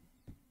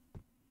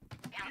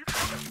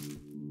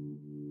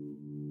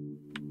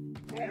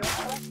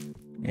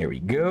 There we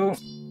go.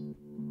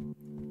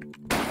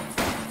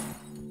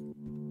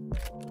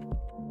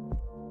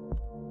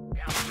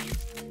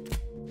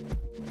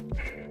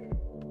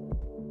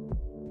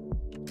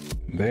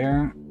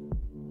 There.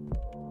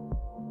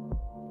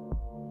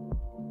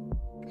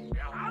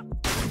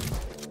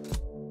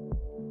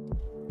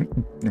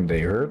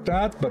 They heard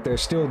that, but they're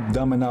still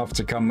dumb enough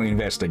to come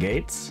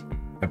investigate.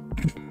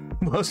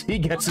 Plus he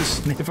gets a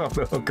sniff of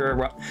the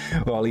hooker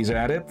while he's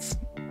at it.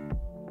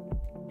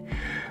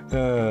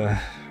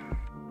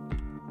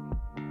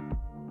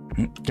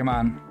 Come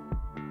on.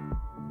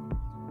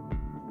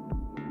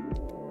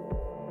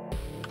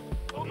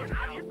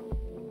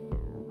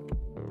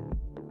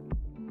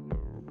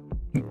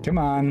 Come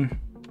on.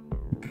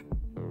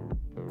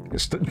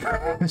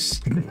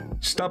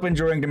 Stop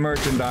enjoying the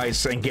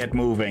merchandise and get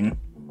moving.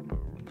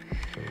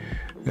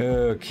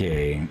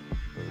 Okay.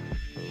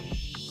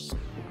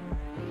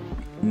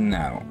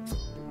 Now.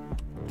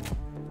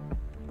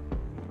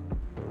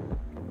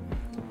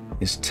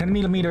 This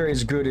 10mm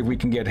is good if we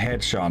can get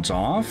headshots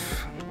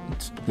off.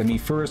 Let me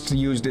first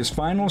use this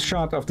final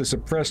shot of the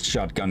suppressed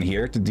shotgun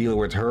here to deal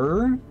with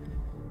her.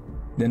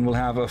 Then we'll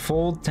have a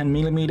full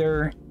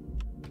 10mm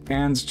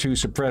and 2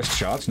 suppressed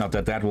shots. Not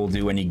that that will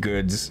do any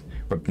good,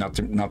 but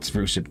not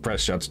through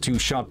suppressed shots. 2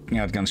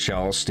 shotgun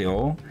shells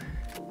still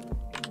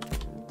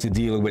to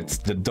deal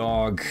with the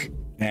dog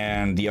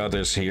and the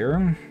others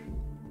here.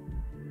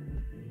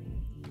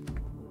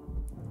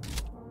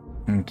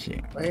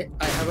 Okay. Wait,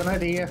 I have an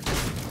idea.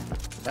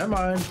 Never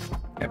mind.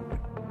 Yep.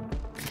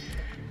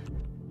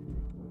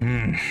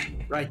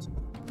 Right.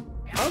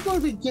 How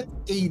about we get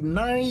a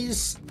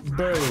nice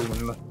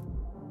bone?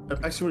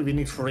 Actually, we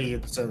need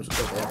 3, so we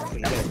have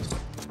 3 days.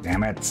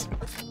 Damn it.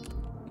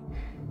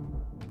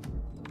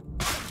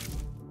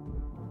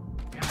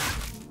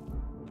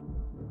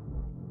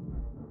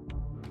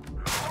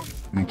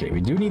 Okay, we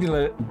do need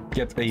to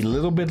get a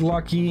little bit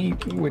lucky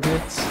with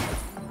it.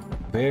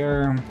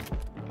 There.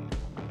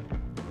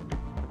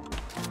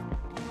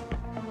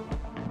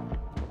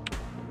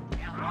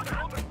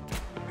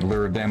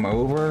 Lure them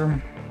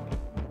over.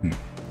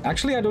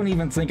 Actually, I don't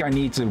even think I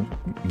need to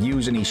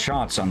use any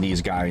shots on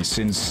these guys,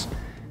 since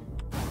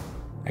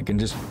I can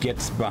just get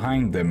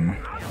behind them.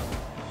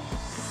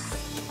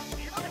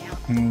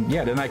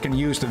 Yeah, then I can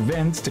use the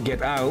vent to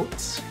get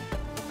out.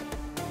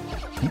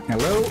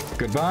 Hello,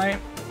 goodbye.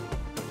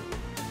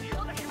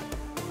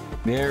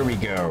 There we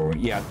go.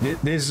 Yeah,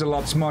 this is a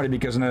lot smarter,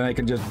 because then I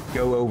can just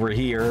go over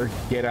here,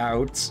 get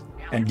out,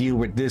 and deal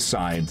with this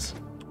side.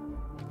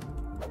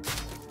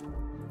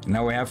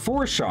 Now we have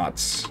 4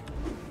 shots.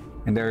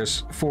 And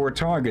there's 4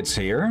 targets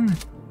here.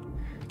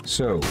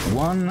 So,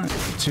 1,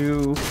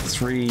 2,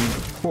 3,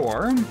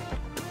 4.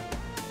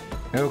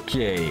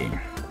 Okay.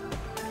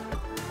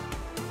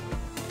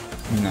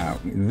 Now,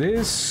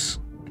 this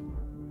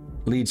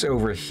leads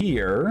over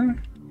here.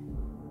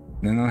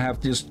 Then I'll have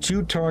just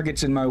 2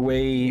 targets in my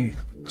way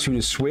to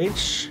the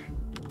switch.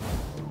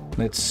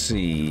 Let's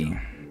see.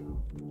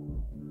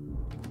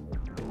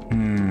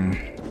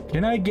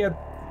 Can I get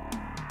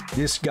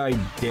this guy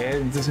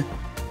dead?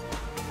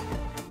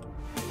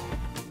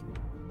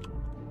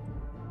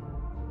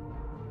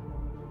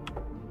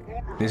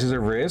 This is a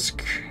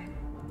risk.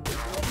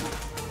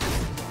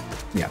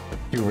 Yeah,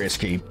 too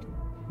risky.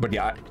 But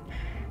yeah,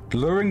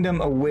 luring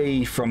them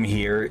away from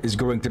here is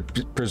going to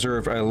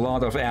preserve a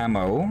lot of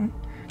ammo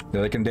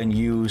that I can then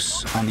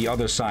use on the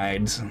other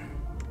side.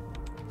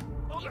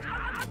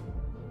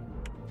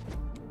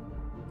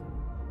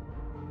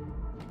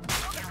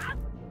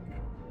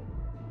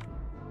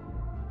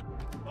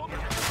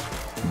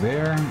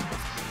 There.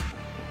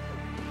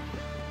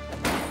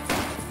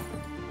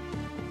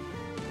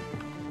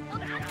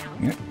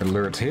 Yeah,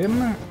 alert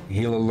him.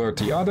 He'll alert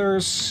the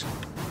others.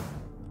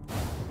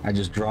 I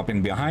just drop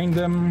in behind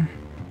them.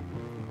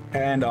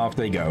 And off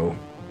they go.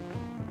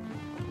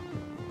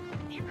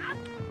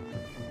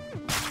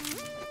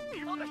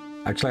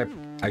 Actually,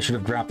 I should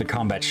have grabbed the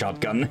combat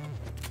shotgun.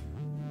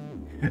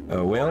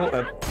 Oh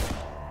well,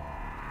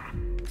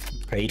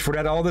 paid for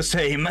that all the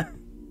same.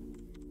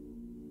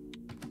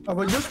 I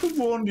was just to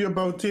warn you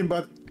about him,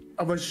 but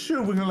I was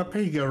showing on a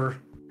pear.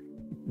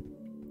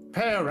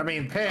 Pear,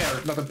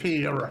 not a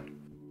pear.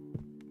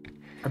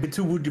 A bit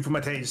too woody for my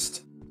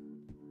taste.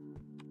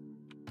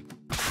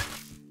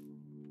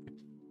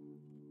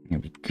 Here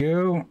we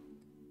go.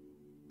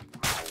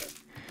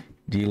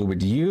 Deal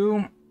with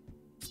you.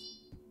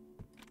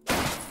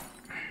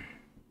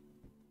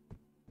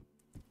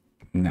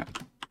 No.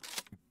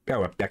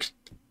 Oh, I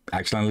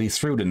accidentally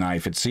threw the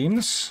knife, it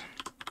seems.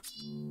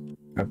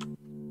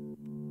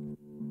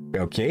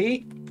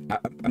 Okay.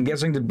 I'm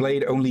guessing the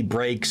blade only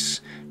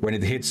breaks when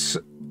it hits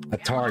a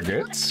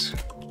target.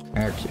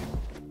 Okay.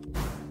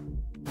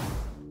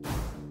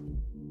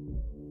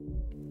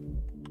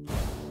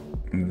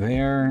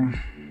 There.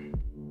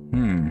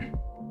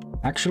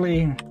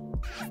 Actually...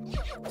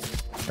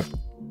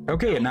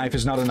 Okay, a knife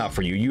is not enough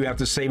for you. You have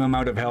the same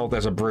amount of health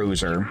as a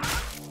bruiser.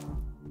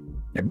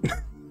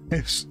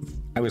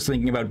 I was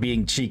thinking about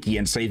being cheeky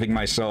and saving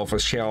myself a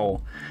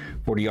shell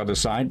for the other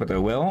side, but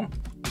oh well.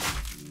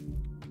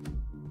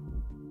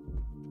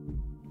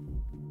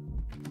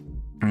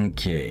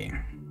 Okay.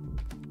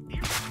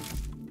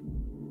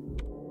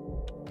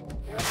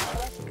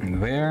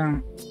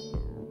 There.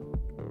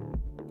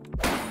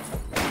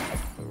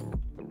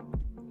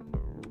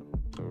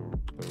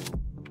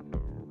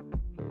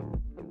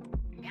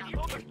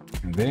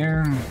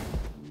 There.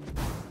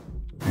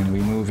 And we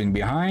move in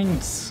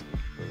behind.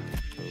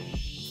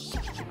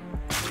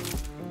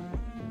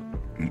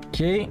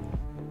 Okay.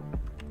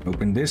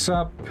 Open this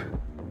up.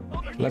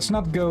 Let's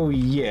not go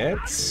yet.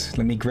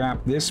 Let me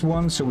grab this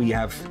one so we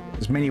have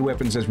as many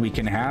weapons as we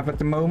can have at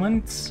the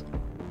moment.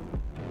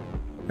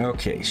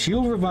 Okay,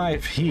 shield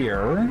revive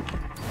here.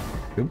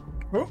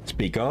 Oop,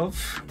 speak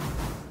of.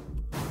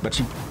 But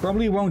she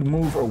probably won't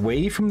move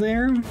away from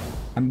there,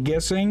 I'm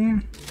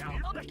guessing.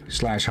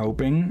 Slash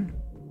hoping.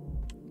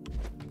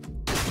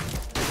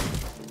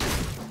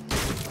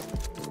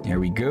 There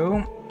we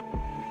go.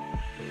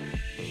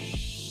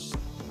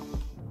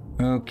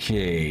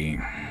 Okay.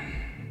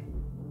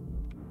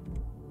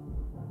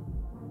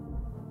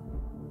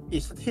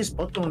 Is that his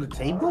spot on the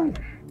table?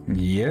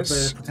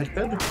 Yes.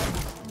 Protected?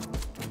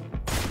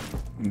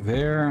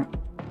 There.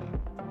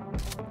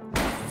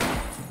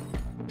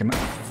 Come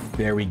on.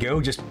 There we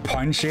go. Just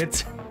punch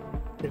it.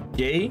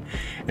 Okay.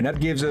 And that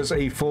gives us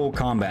a full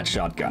combat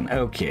shotgun.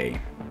 Okay.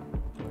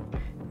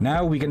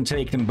 Now we can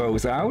take them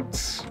both out.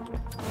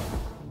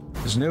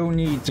 There's no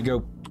need to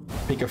go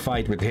pick a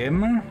fight with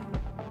him.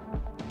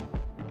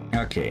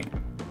 Okay.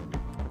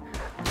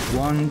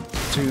 1,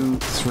 2,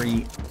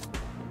 3.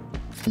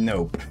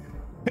 Nope.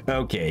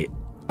 Okay.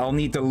 I'll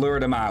need to lure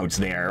them out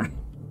there.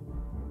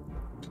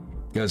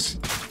 Because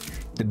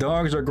the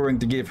dogs are going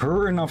to give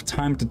her enough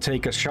time to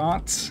take a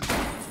shot.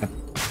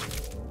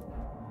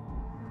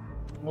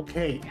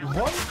 Okay.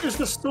 One is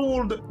the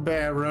sword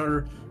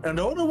bearer, and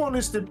the other one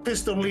is the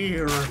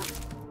pistolier.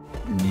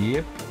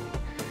 Yep.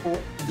 Or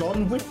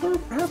gun whipper,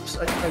 perhaps?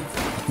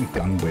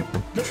 Gun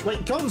whipper.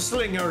 Wait,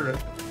 gunslinger.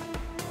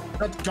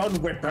 Not gun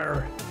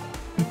whipper.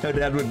 No,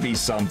 that would be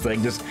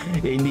something. Just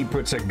Indy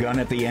puts a gun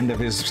at the end of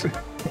his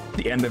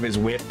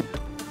whip.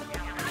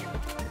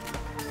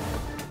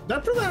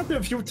 That probably happened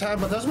a few times,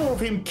 but that's more of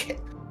him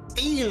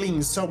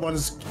stealing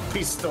someone's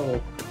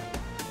pistol.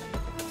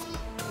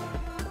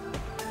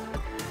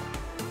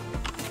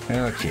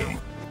 Okay.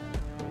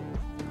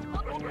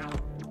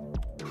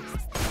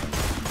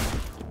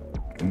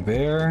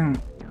 There.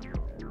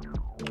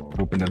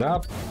 Open it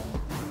up.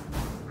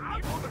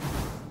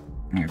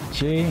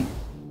 Okay.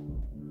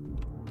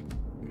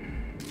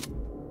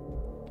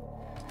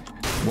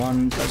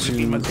 1,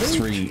 2,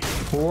 3,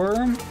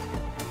 4.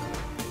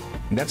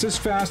 That's as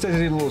fast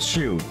as it will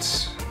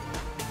shoot.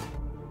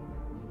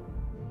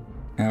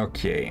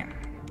 Okay.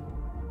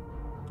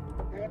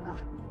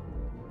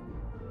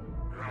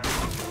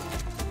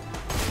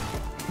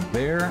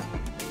 There.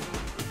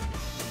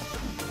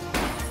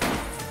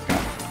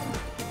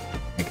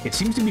 It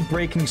seems to be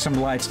breaking some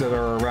lights that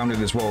are around it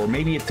as well, or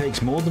maybe it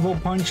takes multiple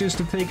punches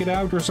to take it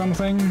out or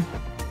something.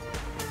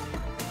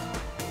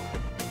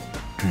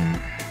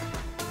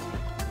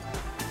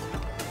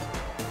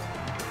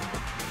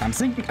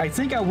 I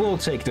think I will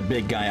take the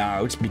big guy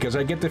out, because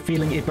I get the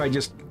feeling if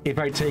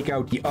I take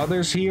out the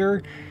others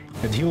here,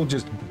 that he'll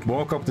just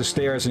walk up the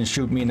stairs and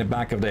shoot me in the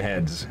back of the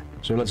head.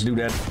 So let's do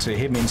that to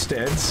him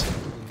instead.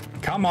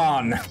 Come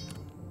on!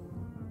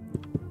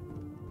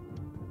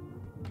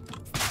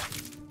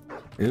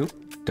 Ooh,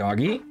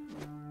 doggy.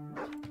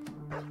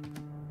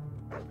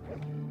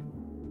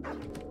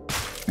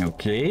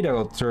 Okay,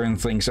 that'll turn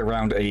things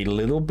around a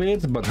little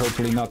bit, but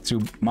hopefully not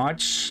too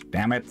much.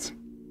 Damn it.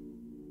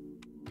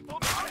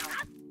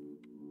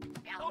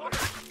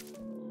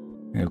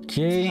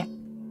 Okay.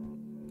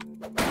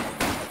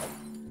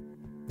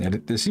 Yeah,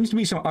 there seems to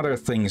be some other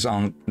things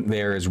on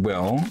there as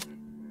well.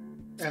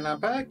 And I'm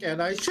back,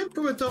 and I should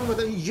put it on with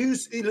a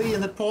usually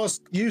in the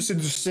past usage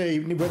to say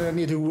when I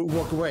need to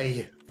walk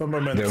away for a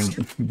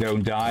moment.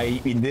 Don't die.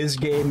 In this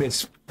game,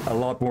 it's a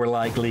lot more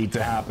likely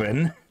to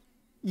happen.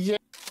 Yeah.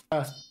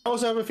 I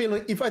also have a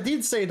feeling if I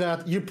did say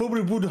that, you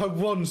probably would have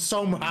won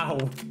somehow.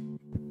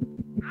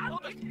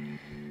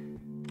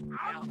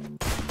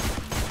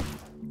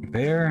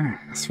 There.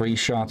 3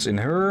 shots in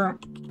her.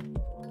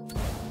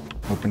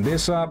 Open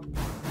this up.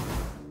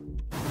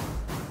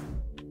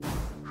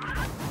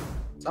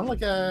 Sound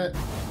like a...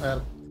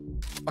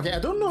 okay, I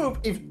don't know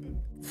if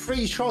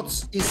 3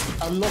 shots is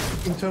a lot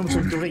in terms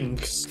of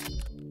drinks.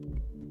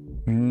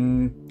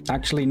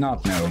 Actually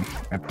not, no.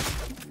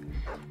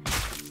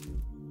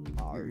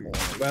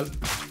 Well,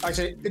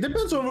 actually, it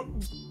depends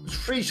on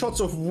 3 shots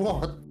of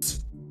what.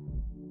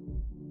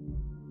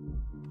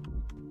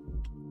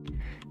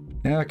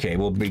 Okay,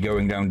 we'll be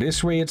going down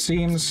this way, it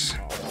seems.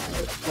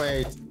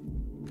 Wait.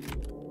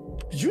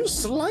 You're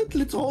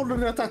slightly taller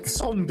than that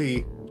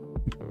zombie.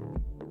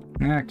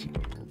 Okay.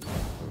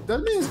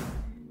 That means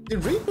the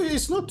Reaper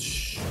is not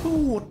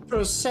short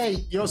per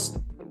se, just...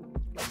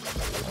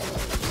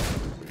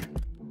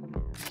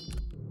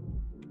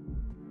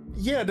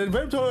 Yeah, the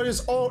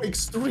Vampires are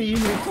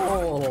extremely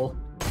tall.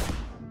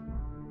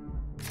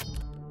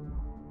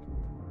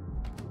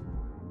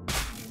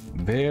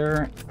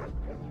 There.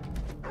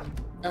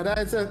 And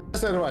that's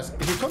otherwise.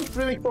 If you come to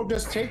Mimic Frog,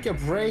 just take a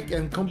break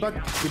and come back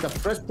with a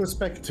fresh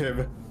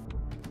perspective.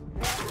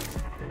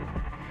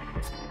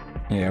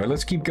 Yeah, well,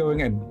 let's keep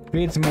going a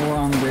bit more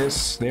on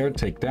this. There,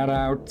 take that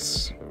out.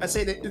 I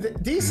say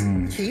that these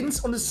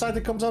hints on the side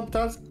that comes up,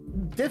 that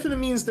definitely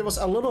means there was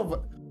a lot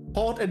of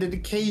heart and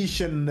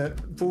dedication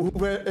for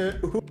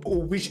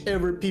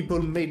whichever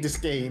people made this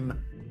game.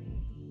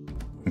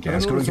 Okay,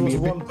 that's going to be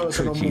a one bit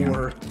person tricky. or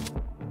more.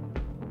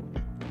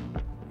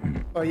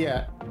 But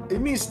yeah, it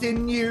means they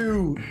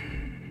knew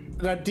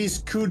that this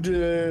could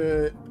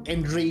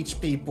enrage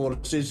people,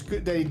 so it's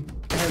good.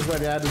 That's why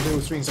they added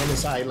those things on the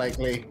side,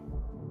 likely.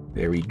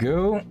 There we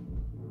go.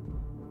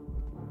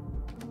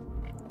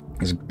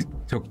 Just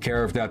took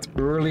care of that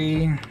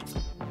early.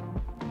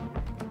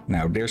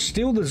 Now, there's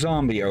still the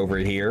zombie over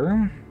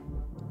here.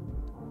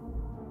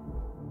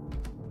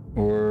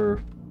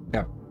 Or...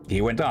 yeah,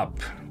 he went up.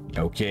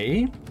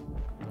 Okay.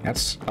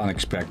 That's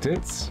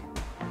unexpected.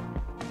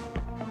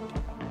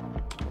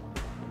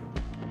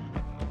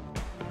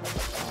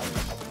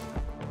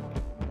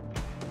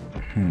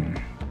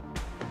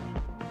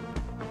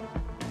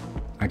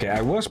 Okay,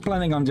 I was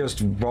planning on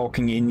just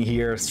walking in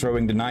here,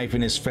 throwing the knife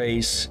in his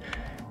face.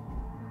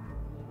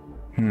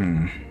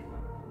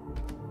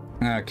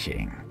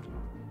 Okay.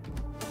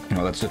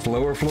 Well, that's the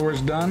lower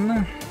floors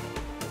done.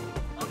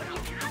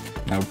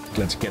 Now,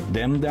 let's get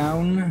them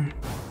down.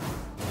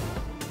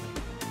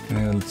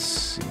 Let's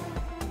see.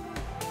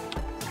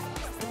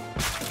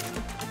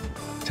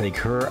 Take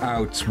her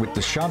out with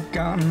the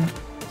shotgun.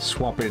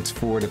 Swap it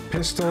for the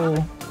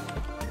pistol.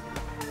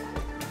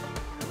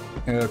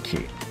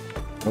 Okay.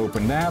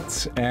 Open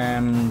that,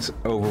 and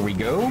over we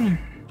go.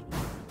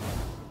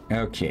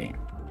 Okay.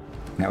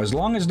 Now, as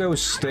long as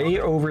those stay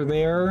over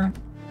there,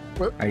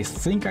 I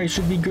think I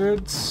should be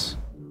good.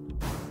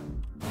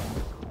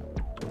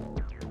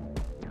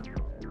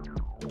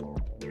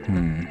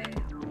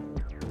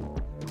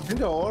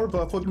 They are,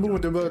 but I put more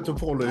to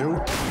follow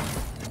you.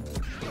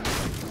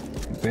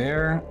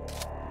 There.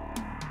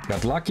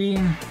 Got lucky.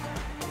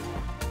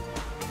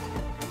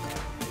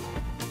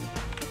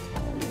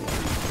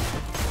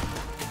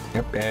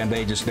 Yep, and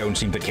they just don't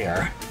seem to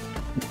care.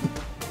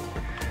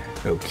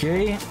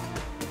 Okay.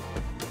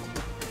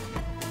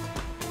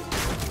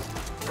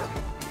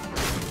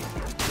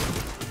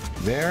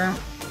 There.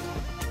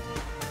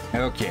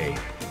 Okay.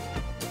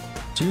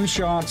 2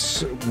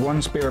 shots,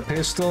 1 spare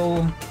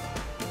pistol.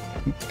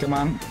 Come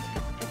on.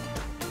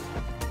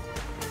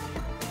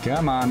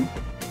 Come on.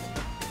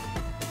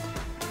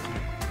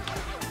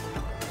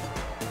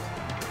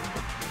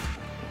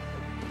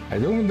 I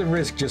don't want to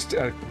risk just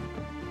a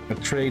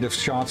trade of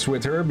shots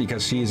with her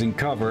because she's in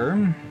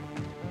cover.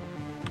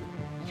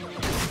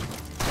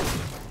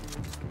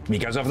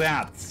 Because of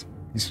that.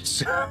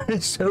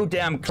 It's so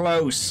damn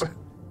close.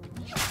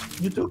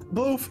 You took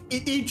both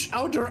each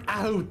other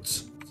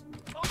out.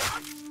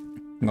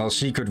 Well,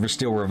 she could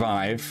still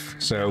revive,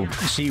 so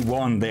she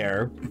won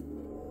there.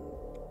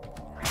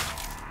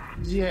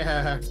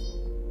 Yeah.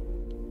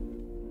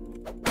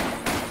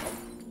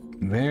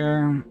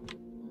 There.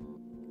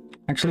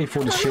 Actually,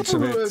 for the shits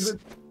of it...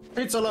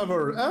 Pizza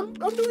lover, I'm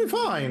doing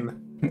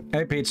fine.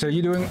 Hey, Pizza,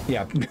 you doing...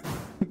 yeah.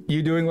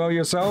 You doing well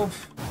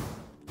yourself?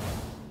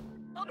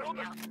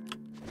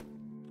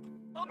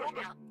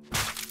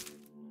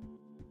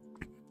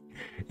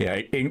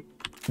 Yeah, in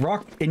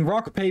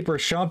rock, paper,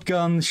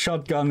 shotgun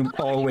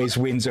always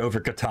wins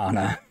over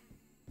katana.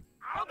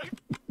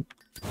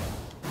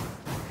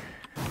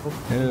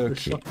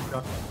 Okay.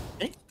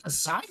 A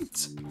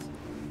sight.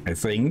 I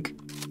think.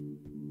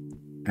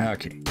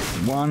 Okay.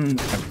 1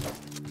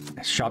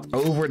 shot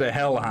over the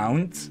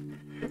hellhound.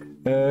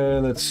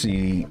 Let's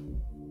see.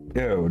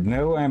 Oh,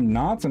 no, I'm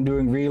not. I'm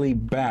doing really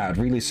bad.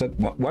 Really set.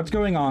 What's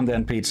going on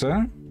then,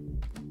 Pizza?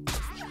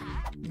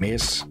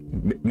 Miss.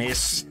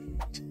 Miss.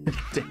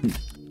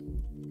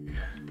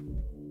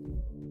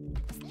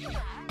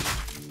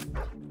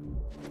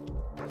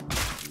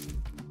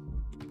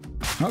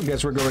 I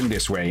guess we're going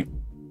this way.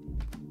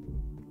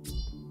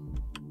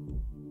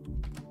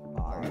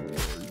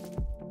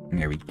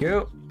 There we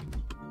go.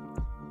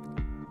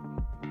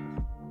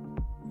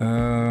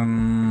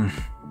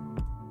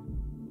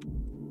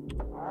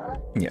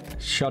 Yeah,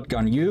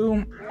 shotgun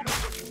you.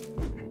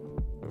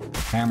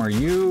 Hammer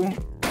you.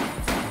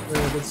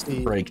 Let's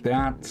see. Break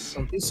that.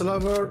 Some pizza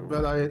lover,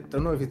 but I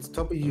don't know if it's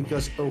topic you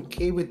guys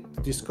okay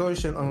with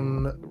discussion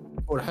on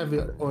or have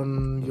it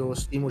on your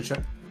Steam or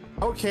chat.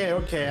 Okay,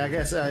 I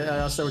guess I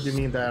understand what you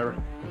mean there.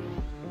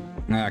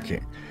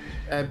 Okay.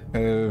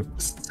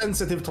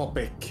 Sensitive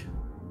topic.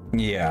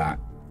 Yeah.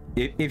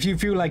 If you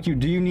feel like you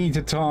do need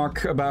to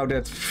talk about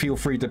it, feel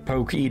free to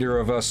poke either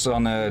of us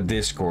on a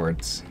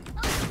Discord.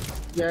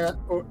 Yeah.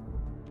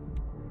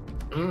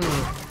 You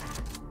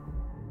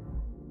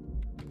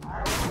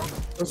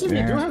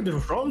do have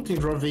the fronting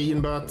ravine,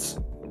 but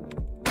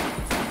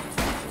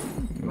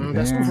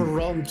that's not for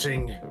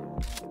fronting.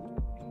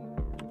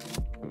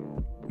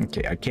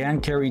 Okay, I can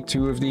carry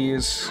 2 of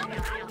these.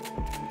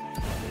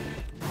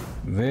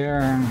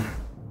 There.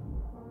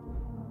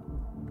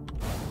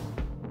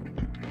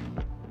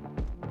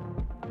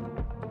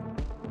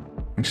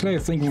 Actually, I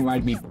think we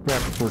might be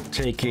prepped for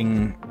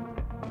taking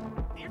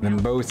them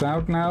both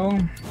out now.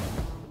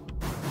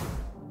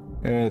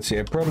 Let's see,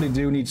 I probably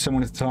do need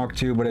someone to talk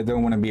to, but I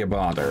don't want to be a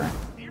bother.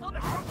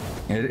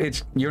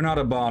 You're not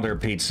a bother,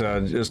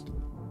 Pizza. Just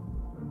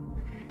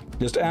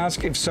Just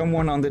ask if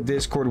someone on the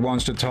Discord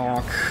wants to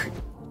talk,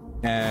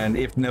 and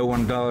if no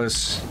one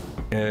does,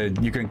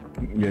 you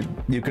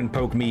can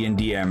poke me in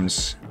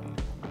DMs.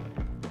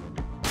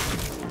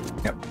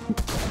 Yep.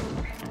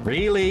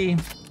 Really?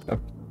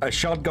 A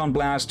shotgun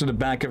blast to the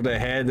back of the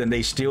head and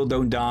they still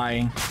don't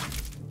die?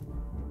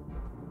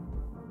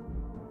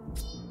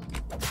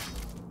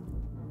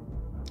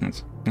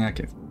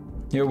 Okay.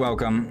 You're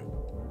welcome.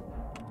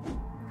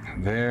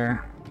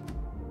 There.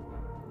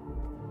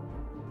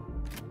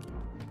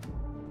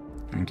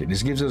 Okay,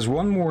 this gives us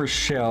one more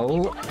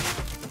shell.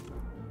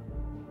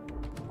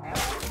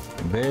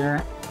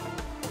 There.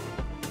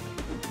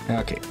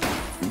 Okay.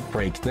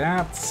 Break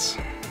that.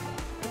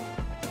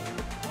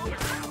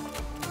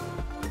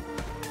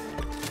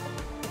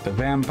 The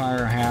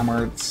vampire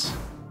hammered.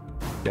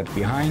 Get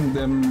behind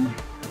them.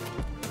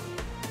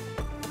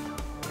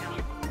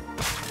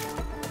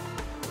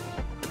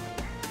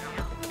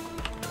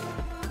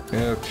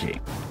 Okay.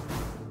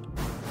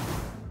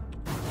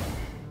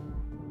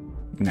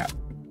 Now,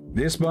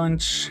 this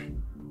bunch.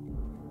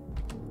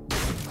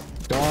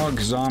 Dog,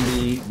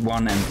 zombie,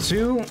 1 and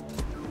 2.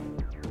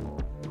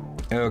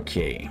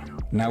 Okay.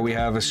 Now we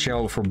have a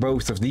shell for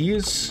both of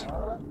these.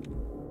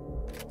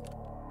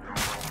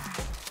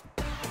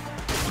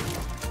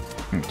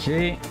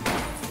 Okay.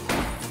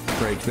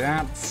 Break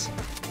that.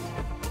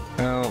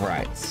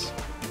 Alright.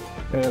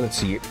 Let's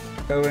see.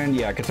 Oh, and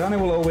yeah, Katana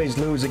will always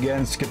lose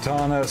against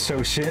Katana,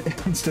 so shit.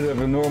 Instead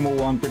of a normal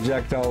one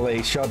projectile,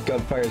 a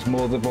shotgun fires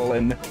multiple,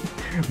 and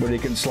where you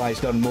can slice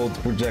down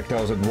multiple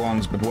projectiles at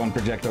once, but one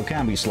projectile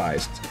can be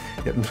sliced.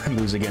 It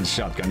lose against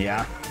shotgun,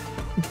 yeah.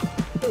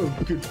 Oh,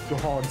 good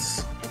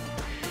gods.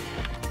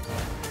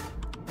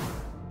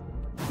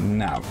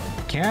 Now,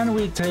 can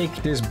we take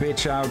this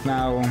bitch out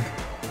now?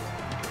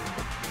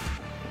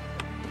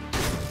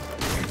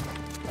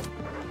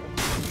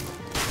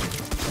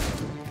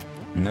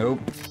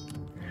 Nope.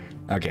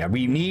 Okay,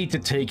 we need to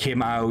take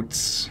him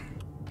out.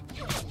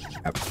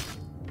 Yep.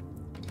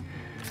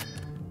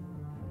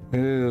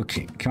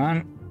 Okay, come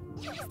on.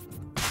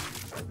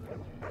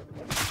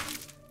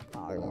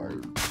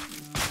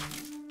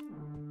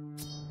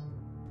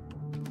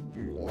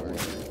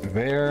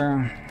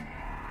 There.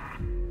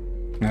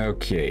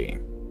 Okay.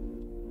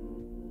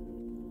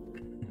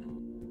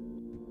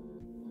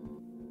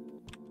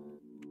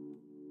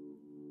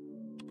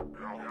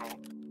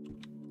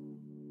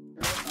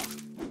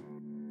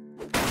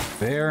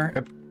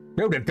 There.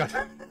 Oh, they've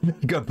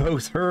got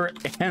both her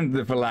and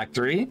the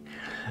phylactery.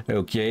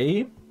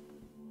 Okay.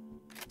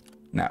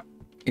 Now,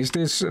 is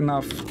this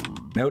enough?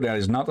 No, that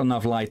is not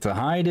enough light to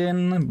hide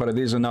in, but it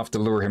is enough to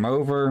lure him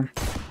over.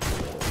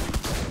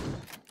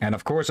 And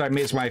of course, I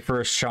missed my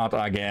first shot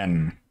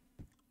again.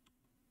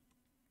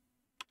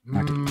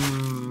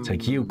 Okay.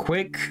 Take you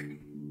quick.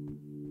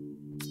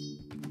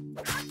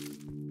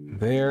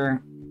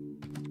 There.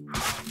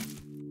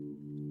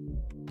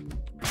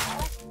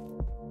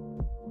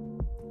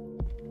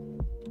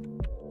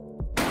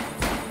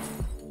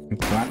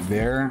 Right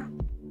there.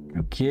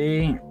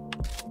 Okay.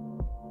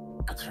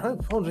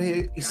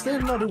 Is there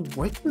another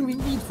weapon we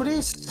need for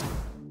this?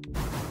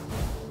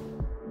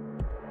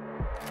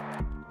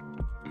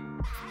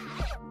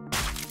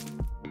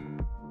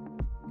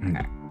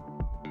 No.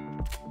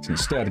 Let's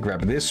instead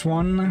grab this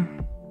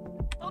one.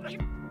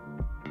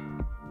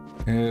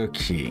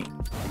 Okay.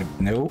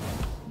 No.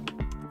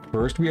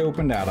 First we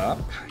open that up.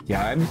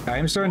 Yeah,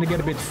 I'm starting to get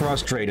a bit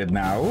frustrated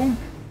now.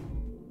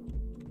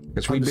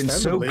 Because we've been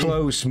so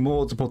close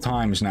multiple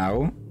times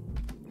now.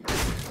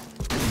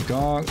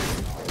 Dog.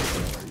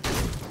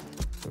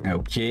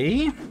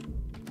 Okay.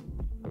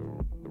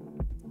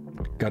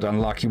 Got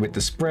unlucky with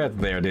the spread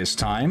there this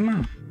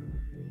time.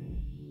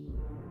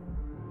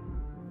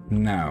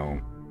 No.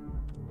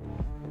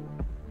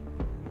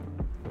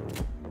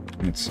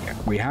 Let's see.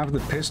 We have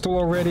the pistol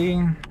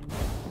already.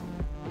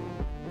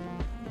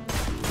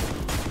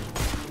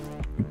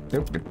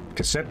 Nope,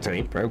 cassette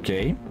tape.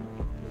 Okay.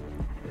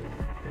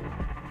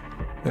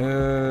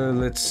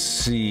 Let's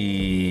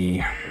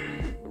see.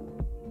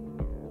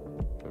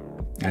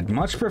 I'd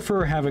much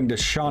prefer having the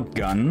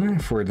shotgun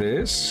for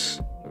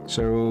this.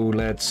 So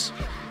let's...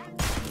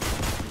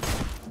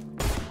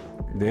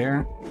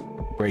 There.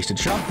 Wasted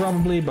shot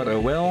probably, but oh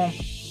well.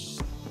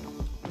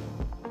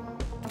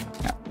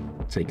 Yeah,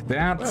 take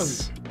that. Well.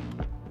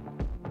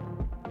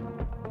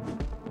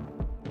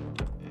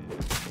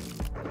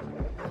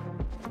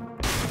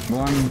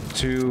 1,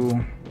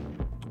 2...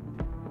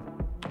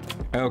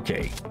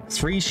 Okay,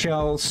 3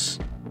 shells,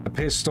 a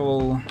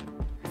pistol.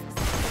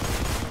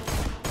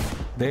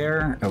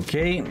 There,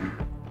 okay.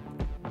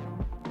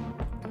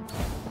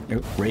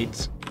 Oh,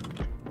 great.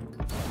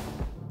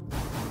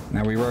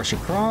 Now we rush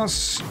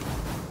across.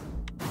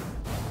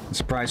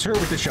 Surprise her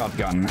with the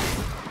shotgun.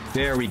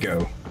 There we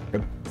go.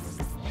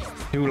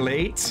 Too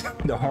late.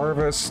 The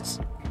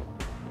harvest.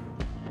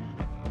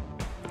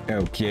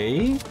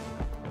 Okay.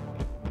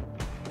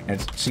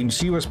 It seems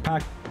she was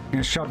packing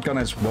a shotgun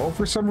as well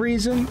for some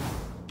reason.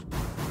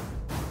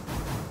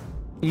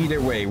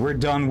 Either way, we're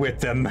done with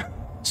them.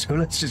 So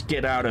let's just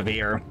get out of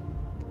here.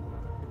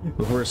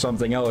 before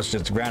something else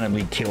just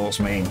randomly kills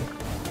me.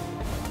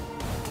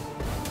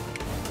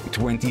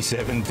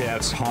 27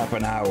 deaths, half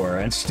an hour,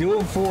 and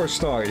still 4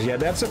 stars. Yeah,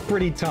 that's a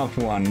pretty tough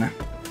one.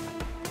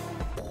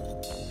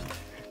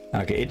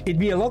 Okay, it'd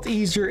be a lot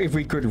easier if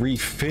we could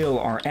refill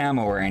our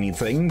ammo or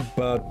anything,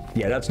 but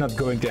yeah, that's not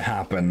going to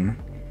happen.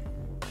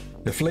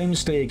 The flames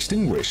stay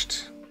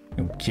extinguished.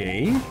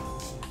 Okay.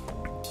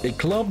 A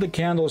club the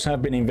candles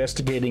have been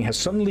investigating has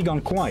suddenly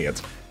gone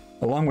quiet,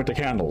 along with the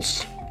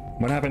candles.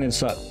 What happened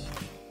inside?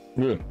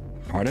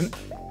 Pardon?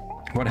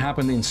 What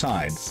happened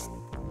inside?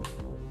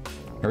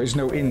 There is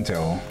no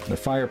intel. The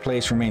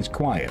fireplace remains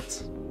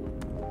quiet.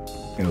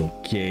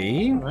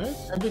 Okay. Right.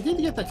 And we did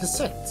get a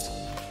cassette.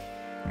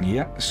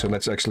 Yeah, so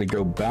let's actually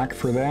go back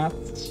for that.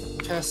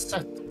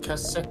 Cassette.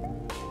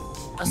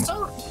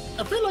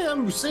 I feel like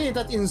I'm saying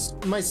that in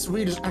my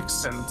Swedish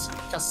accent.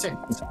 Cassette.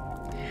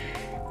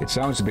 It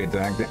sounds a bit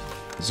like that.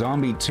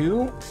 Zombie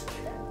 2.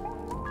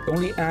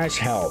 Only Ash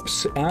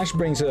helps. Ash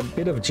brings a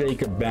bit of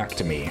Jacob back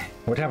to me.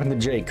 What happened to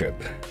Jacob?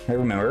 I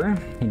remember.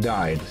 He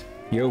died.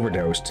 He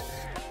overdosed.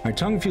 My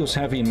tongue feels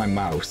heavy in my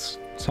mouth.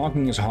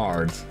 Talking is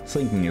hard.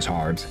 Thinking is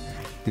hard.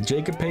 Did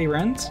Jacob pay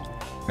rent?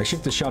 I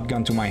shift the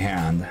shotgun to my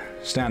hand.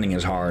 Standing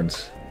is hard.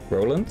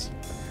 Roland?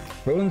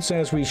 Roland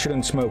says we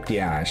shouldn't smoke the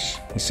ash.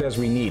 He says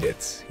we need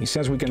it. He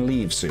says we can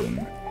leave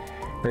soon.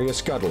 There is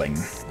scuttling.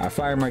 I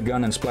fire my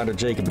gun and splatter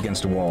Jacob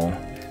against the wall.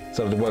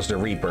 Thought it was the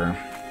Reaper.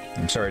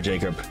 I'm sorry,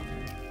 Jacob.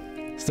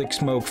 Thick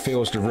smoke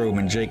fills the room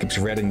and Jacob's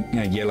red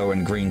and yellow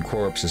and green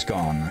corpse is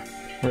gone.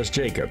 Where's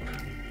Jacob?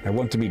 I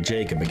want to be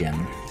Jacob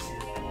again.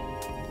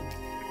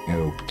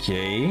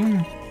 Okay.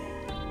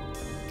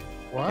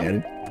 What?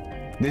 And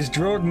this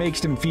drug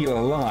makes them feel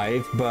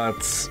alive,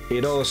 but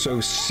it also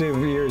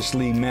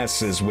seriously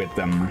messes with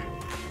them.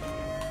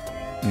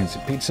 It's a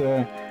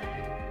pizza.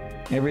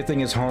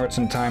 Everything is hard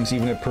sometimes,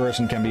 even a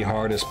person can be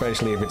hard,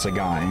 especially if it's a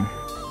guy.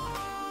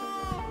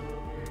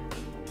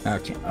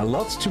 Okay, a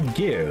lot to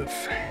give.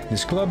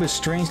 This club is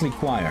strangely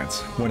quiet.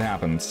 What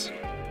happens?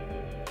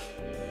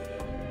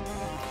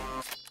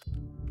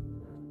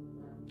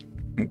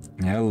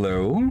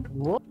 Hello?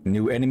 What?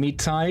 New enemy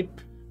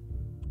type?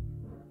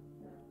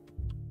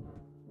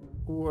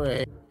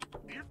 Wait.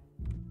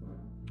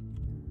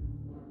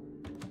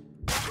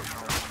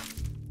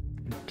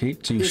 Okay,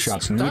 2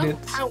 shots Is needed.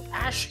 that how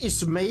ash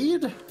is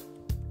made?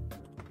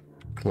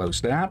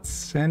 Close that,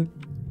 and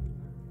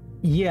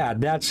yeah,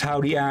 that's how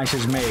the ash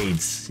is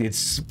made.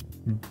 It's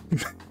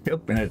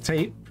open a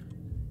tape.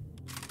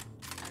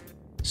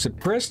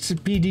 Suppressed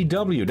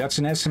PDW, that's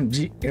an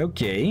SMG.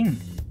 Okay.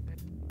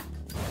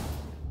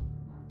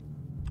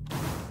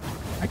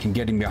 I can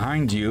get him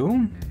behind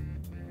you.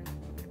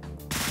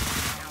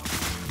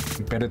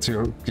 Better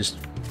to just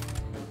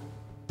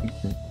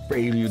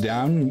rail you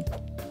down.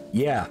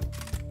 Yeah.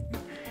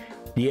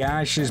 The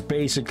ash is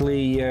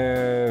basically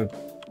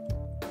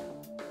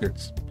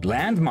it's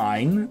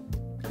landmine.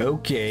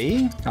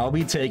 Okay, I'll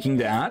be taking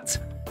that.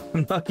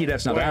 I'm lucky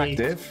that's not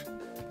active.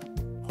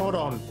 Hold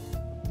on.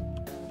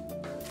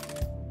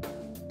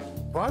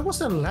 Why was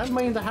there a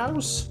landmine in the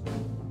house?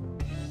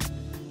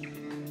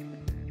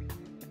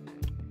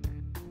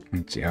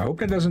 Let's see, I hope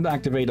that doesn't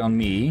activate on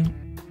me.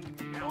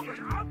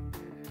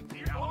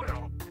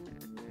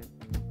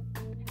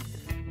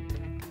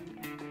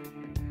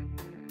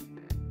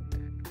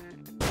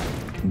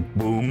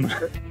 Boom.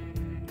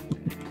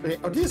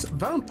 Are these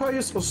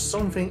vampires or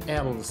something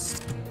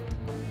else?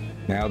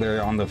 Now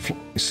they're on the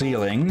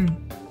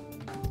ceiling.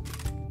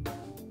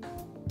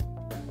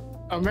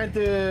 I meant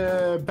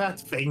the bat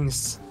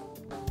things.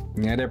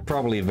 Yeah, they're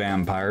probably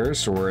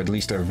vampires, or at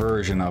least a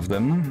version of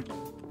them.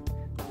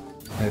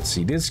 Let's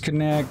see, this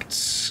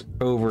connects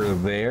over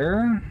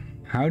there.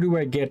 How do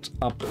I get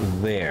up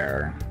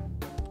there?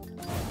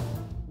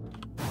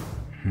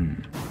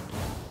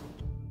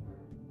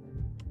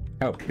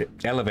 Oh,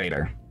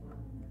 elevator.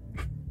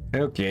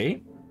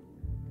 Okay.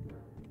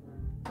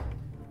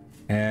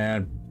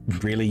 And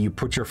really, you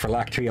put your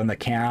phylactery on the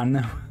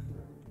can?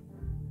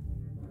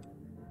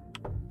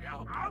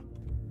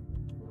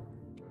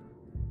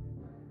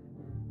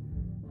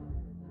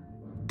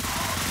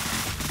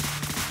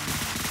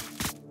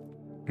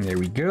 There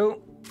we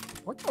go.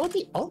 What are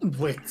the armed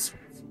with?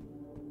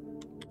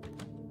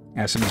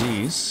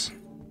 SMGs.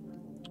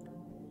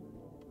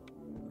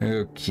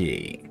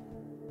 Okay.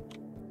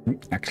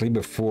 Actually,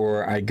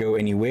 before I go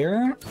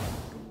anywhere,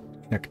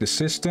 check the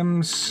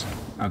systems.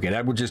 Okay,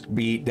 that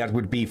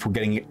would be for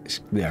getting,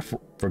 yeah,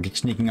 for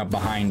sneaking up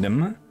behind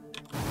them.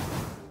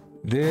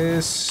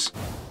 This,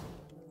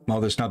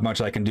 well, there's not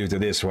much I can do to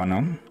this one,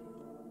 huh?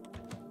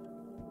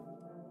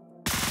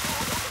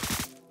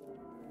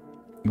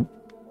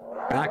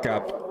 Back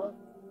up.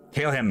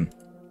 Kill him.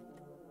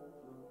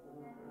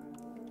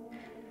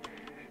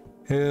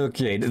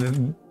 Okay,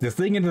 the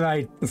thing that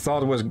I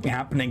thought was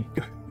happening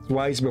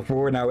twice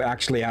before now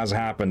actually has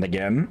happened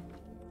again.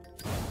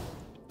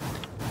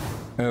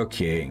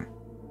 Okay.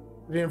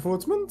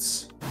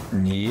 Reinforcements?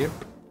 Yep.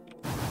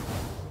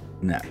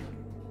 No.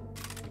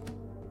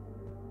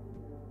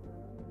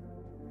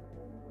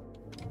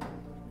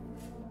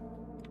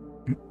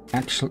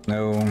 Actually,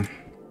 no.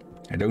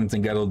 I don't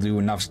think that'll do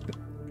enough.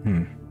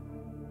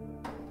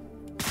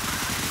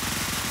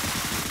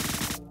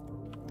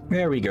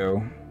 There we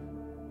go.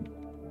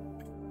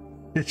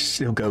 It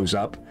still goes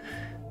up.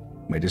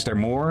 Wait, is there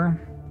more?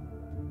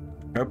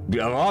 Oh,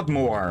 a lot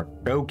more.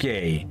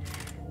 Okay.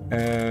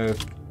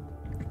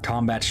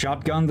 Combat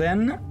shotgun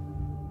then.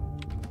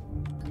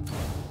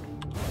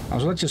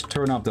 Also, let's just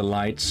turn off the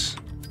lights.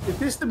 Is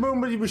this the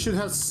moment we should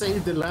have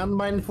saved the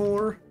landmine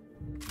for?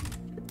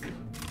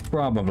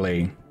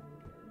 Probably.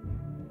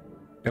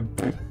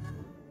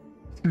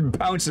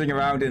 Bouncing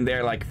around in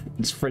there like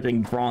it's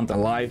freaking Grant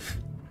alive.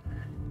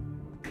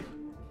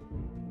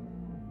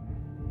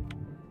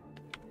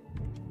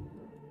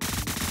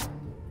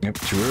 Yep,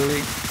 too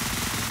early.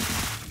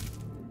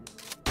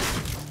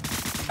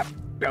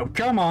 Oh,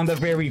 come on, the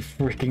very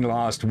freaking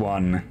last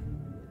one.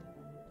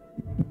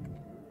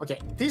 Okay,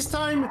 this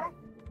time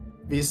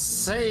we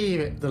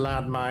save the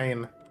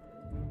landmine.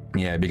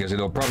 Yeah, because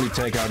it'll probably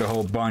take out a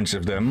whole bunch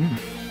of them.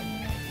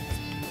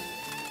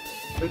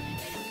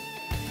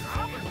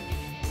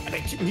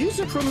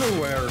 Music from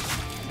nowhere.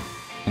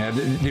 Yeah,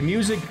 the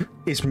music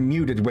is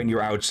muted when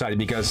you're outside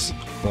because,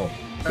 well,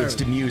 it's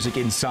the music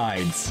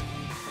inside.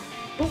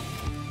 Oh,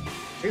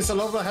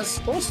 Isalova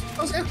has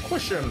asked a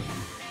question.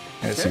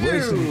 That's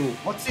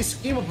what's this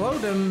game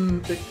about?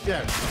 And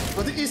yeah,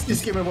 what is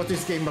this game and what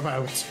is this game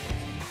about?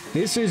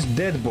 This is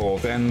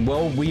Deadbolt, and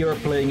well, we are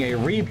playing a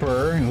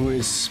Reaper who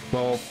is,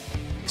 well,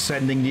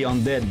 sending the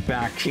undead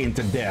back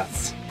into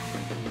death.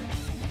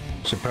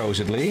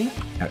 Supposedly.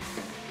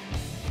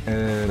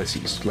 Let's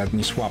see, let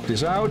me swap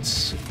this out,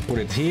 put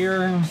it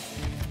here.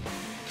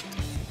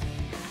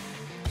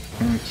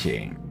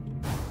 Okay.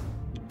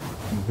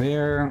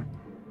 There.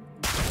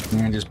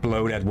 And just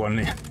blow that one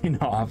in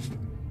off.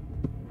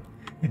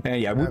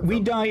 Yeah, we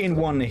die in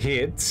one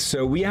hit,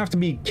 so we have to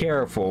be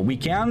careful. We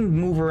can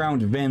move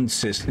around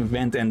vent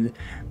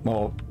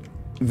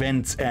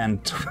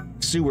and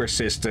sewer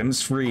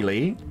systems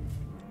freely.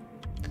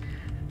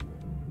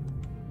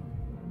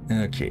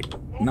 Okay,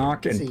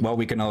 knock, and well,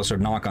 we can also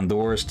knock on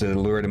doors to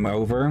lure them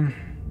over.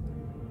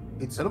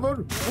 It's about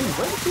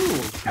very cool.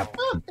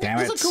 Damn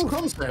it! It's a cool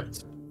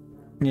concept.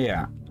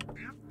 Yeah.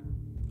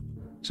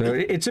 So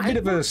it's a bit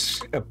of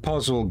a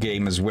puzzle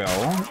game as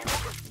well.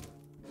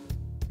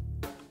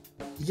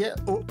 Yeah,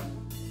 a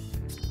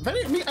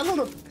lot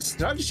of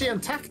strategy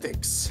and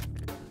tactics.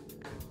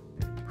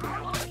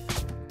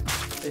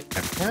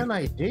 Can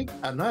I dig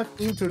enough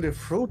into the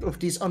throat of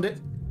these undead?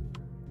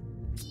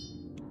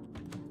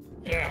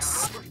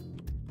 Yes.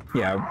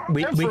 Yeah,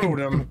 we can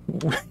them.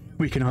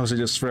 We can also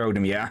just throw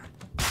them. Yeah.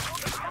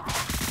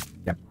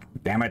 Yep.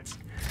 Damn it.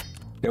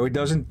 Though it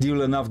doesn't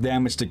deal enough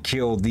damage to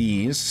kill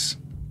these,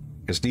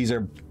 because these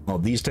are, well,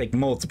 these take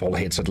multiple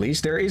hits at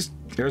least.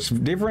 There's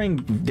differing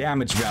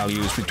damage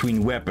values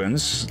between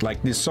weapons.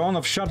 Like the sawn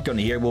off shotgun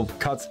here will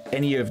cut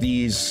any of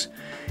these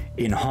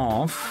in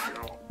half.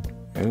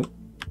 Oh.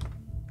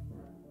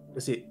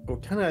 Let's see. Or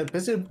can I?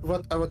 Basically,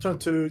 what I was trying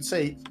to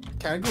say.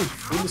 Can I go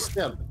full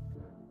stealth?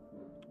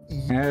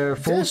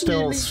 Full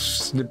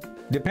stealth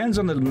depends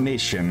on the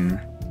mission.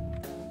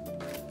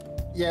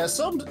 Yeah,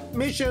 some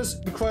missions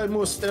require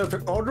more stealth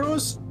than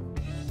others,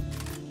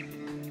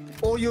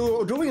 or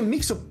you're doing a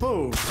mix of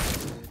both.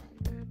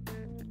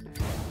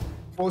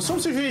 For some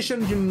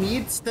situations, you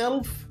need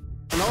stealth,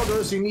 and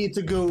others you need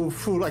to go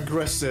full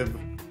aggressive.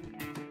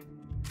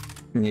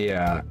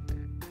 Yeah.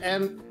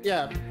 And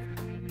yeah,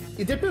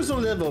 it depends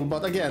on level,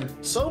 but again,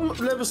 some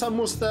levels have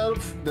more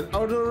stealth than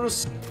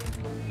others.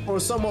 Or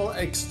some are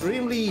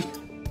extremely,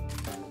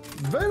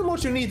 very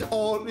much you need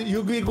all,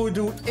 you go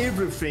do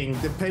everything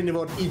depending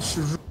on what each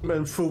room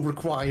and food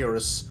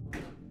requires.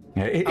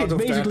 Yeah, it's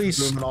basically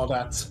room and all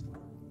that.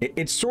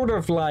 It's sort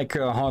of like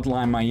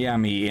Hotline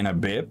Miami in a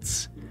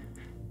bit,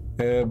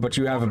 but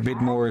you have a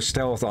bit more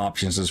stealth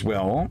options as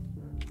well.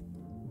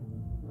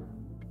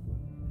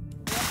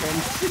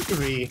 And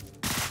trickery.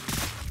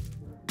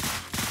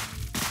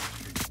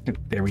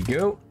 There we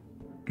go.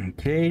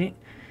 Okay.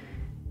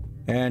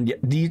 And yeah,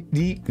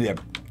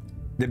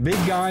 the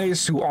big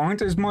guys who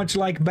aren't as much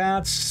like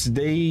bats,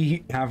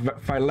 they have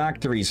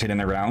phylacteries hidden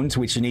around,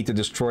 which you need to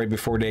destroy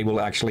before they will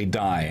actually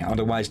die.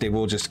 Otherwise, they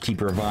will just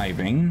keep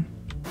reviving.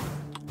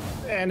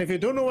 And if you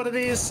don't know what it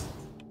is,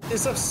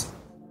 it's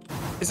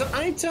an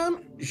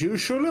item,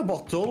 usually a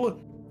bottle,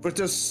 with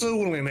a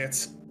soul in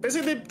it.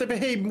 Basically, they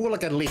behave more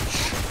like a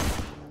leech.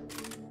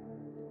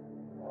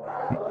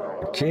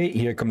 Okay,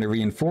 here come the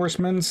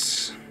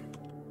reinforcements.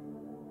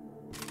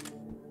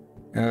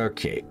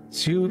 Okay,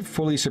 2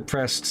 fully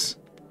suppressed.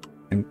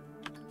 And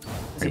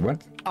wait,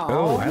 what?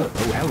 Oh,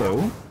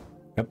 hello.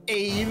 Yep.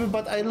 Ave,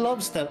 but I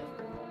love stealth.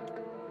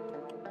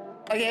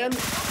 Again,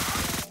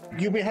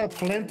 you may have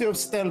plenty of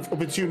stealth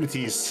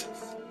opportunities.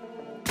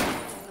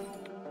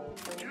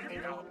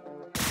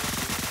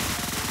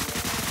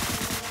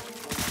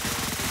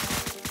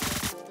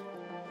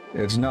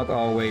 It's not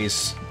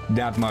always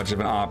that much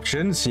of an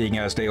option, seeing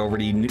as they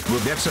already knew. Well,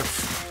 that's a.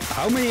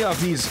 How many of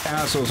these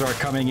assholes are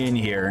coming in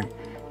here?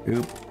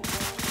 Oop.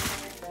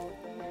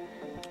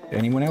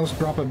 Anyone else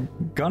drop a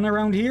gun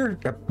around here?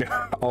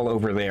 All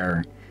over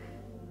there.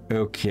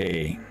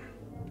 Okay.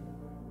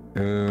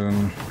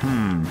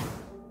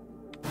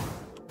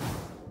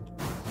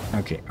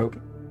 Okay, oh.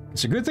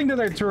 It's a good thing that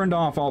I turned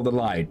off all the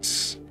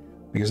lights.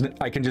 Because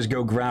I can just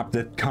go grab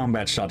the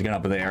combat shotgun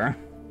up there.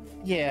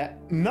 Yeah,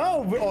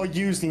 now we are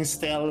using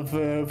stealth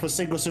for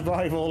single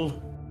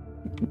survival.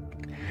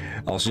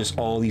 Also, just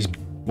all these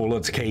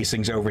bullet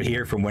casings over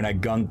here from when I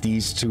gunned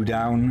these two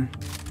down.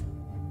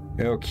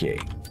 Okay.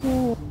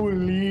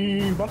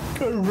 Holy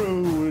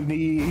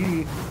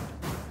macaroni.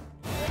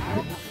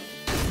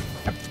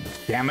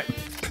 Damn it.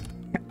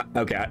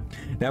 Okay,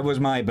 that was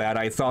my bad.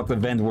 I thought the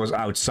vent was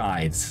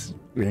outside.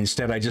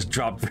 Instead, I just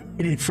dropped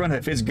it in front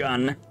of his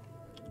gun.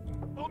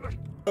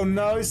 Oh,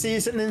 now he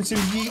sees an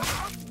SMG.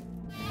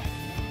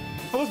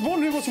 I was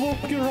wondering what's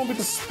walking around with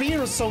a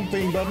spear or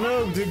something, but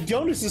no, the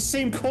gun is the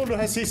same color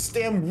as his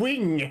damn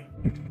wing.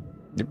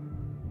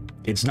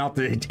 It's not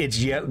the.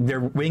 It's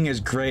their wing is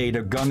gray.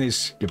 The gun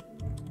is.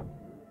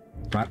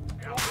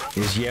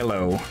 Is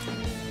yellow.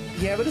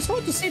 Yeah, but it's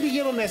hard to see the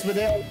yellowness when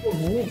they're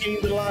walking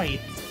in the light.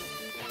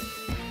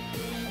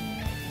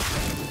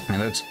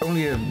 And that's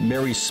only a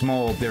very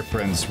small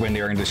difference when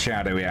they're in the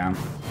shadow, yeah.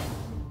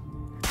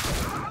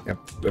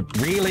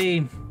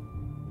 Really?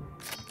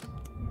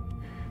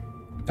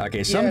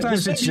 Okay,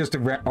 sometimes it's just a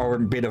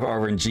bit of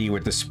RNG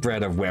with the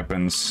spread of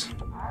weapons.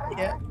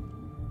 Yeah.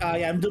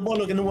 Yeah, I'm the one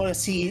looking want to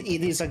see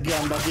it is a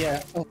gun, but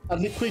yeah,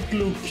 a quick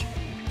look.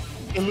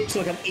 It looks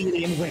like an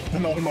alien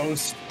weapon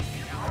almost.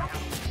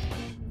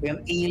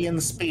 An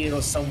alien spear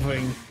or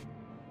something.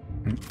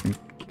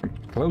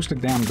 Close the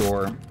damn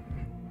door.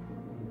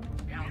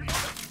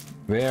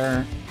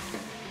 There.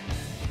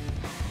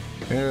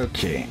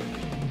 Okay.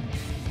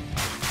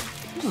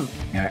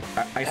 Yeah,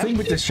 I think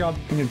with the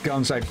shotgun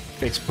guns,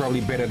 it's probably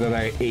better that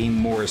I aim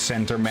more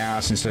center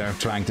mass instead of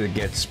trying to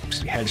get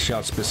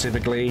headshots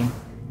specifically.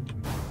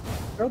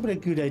 Probably a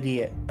good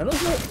idea. And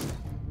also,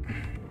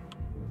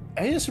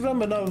 I just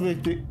remember now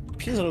with the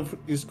piece of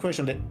this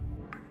question that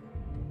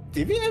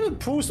did we ever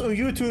post on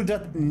YouTube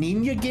that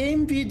ninja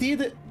game we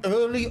did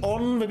early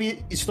on when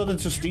we started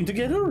to stream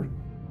together?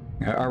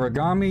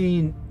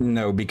 Origami?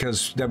 No,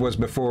 because that was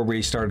before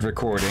we started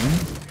recording.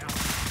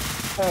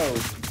 Oh.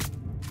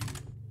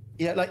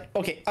 Yeah, like,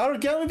 okay,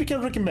 Origami we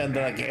can recommend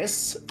that, I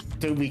guess.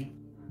 Do we?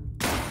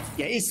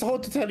 Yeah, it's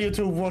hard to tell you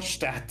to watch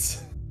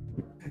that.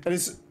 And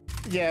it's,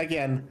 yeah,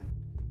 again.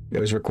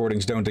 Those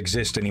recordings don't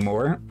exist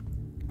anymore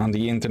on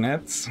the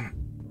internet.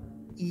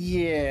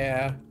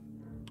 Yeah.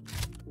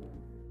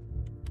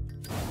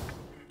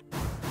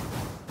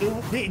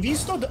 We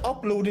started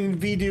uploading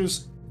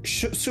videos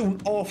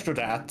soon after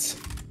that.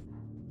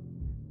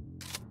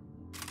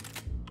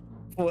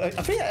 Well, I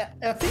think I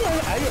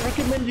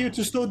recommend you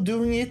to start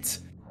doing it.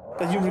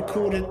 That you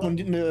record it on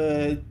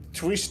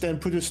Twitch, then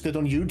put it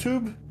on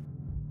YouTube.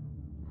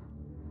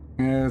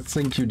 I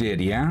think you did,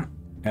 yeah.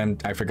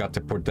 And I forgot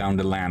to put down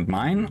the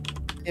landmine.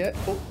 Yeah,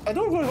 I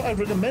don't know if I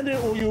recommended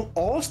it or you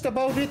asked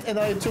about it, and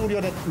I told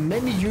you that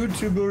many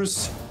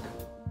YouTubers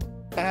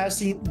I have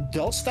seen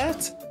does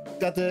that.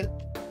 That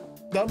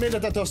means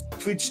that does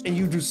Twitch and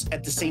YouTube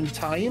at the same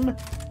time.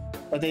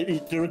 But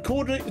they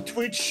record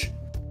Twitch,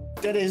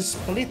 that is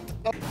split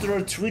up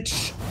their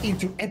Twitch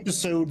into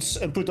episodes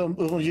and put on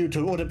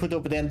YouTube, or they put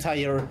up the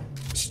entire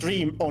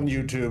stream on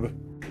YouTube.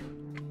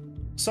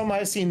 Some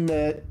I've seen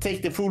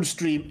take the full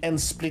stream and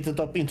split it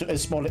up into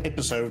smaller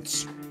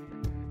episodes.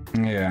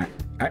 Yeah,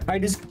 I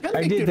did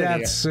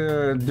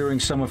that during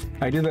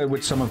I did that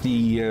with some of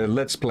the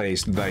Let's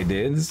Plays that I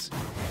did.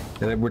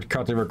 That I would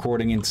cut the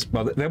recording into.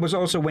 Well, that was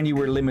also when you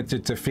were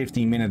limited to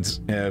 15 minutes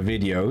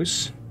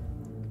videos.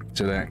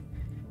 So that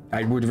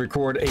I would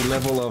record a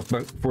level of,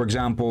 for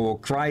example,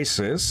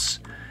 Crisis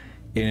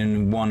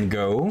in one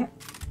go,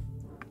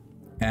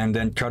 and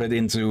then cut it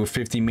into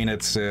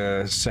 50-minute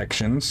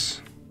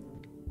sections.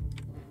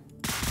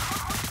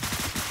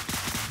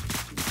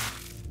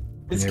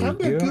 It's kind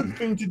of a good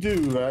thing to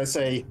do, I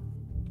say.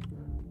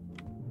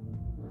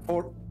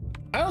 For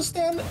I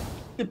understand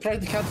the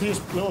practicality is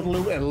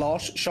load a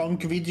large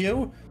chunk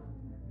video,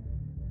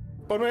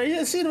 but when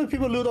I see when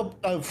people load up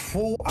a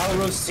 4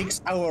 hour,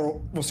 6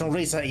 hour, or some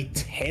reason a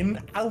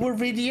 10-hour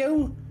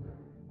video,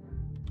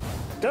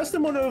 does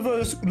the one of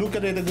us look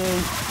at it and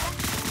go,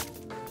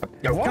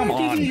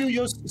 why didn't you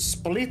just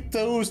split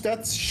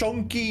that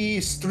chunky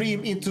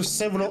stream into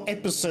several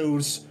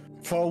episodes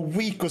for a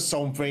week or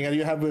something, and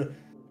you have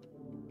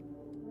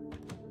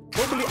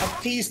probably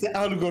appease the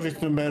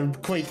algorithm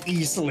quite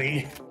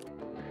easily.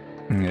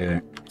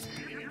 Yeah.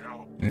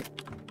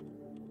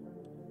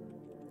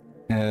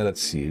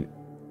 Let's see.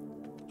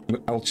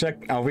 I'll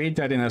check. I'll read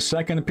that in a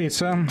second,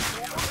 Pizza.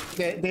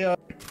 They're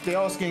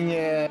asking.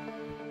 They're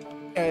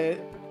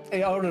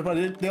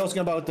asking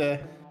about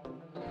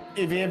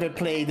if you ever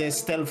play the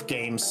stealth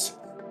games.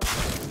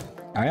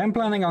 I am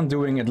planning on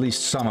doing at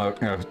least some of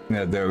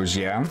those.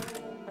 Yeah.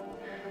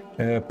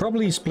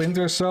 Probably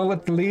Splinter Cell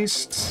at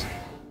least.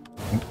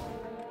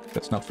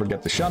 Let's not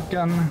forget the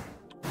shotgun.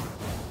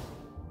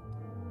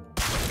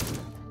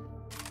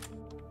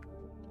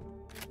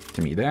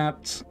 Give me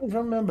that. I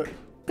don't remember.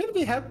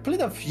 We have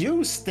played a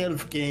few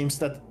stealth games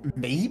that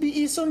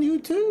maybe is on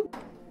YouTube,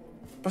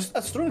 but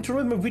I'm struggling to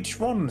remember which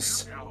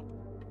ones.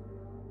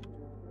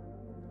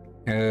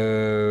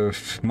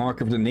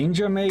 Mark of the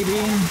Ninja, maybe?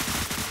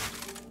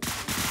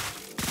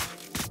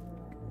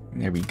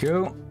 There we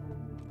go.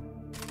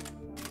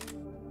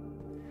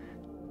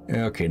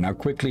 Okay, now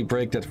quickly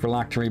break that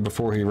phylactery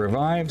before he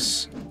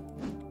revives.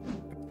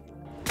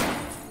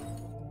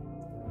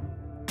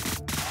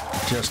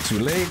 Just too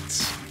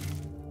late.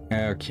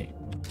 Okay.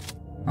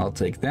 I'll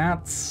take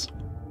that.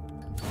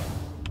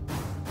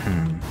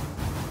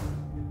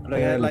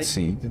 Let's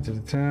see.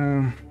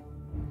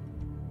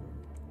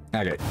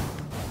 Okay.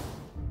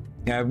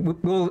 Yeah,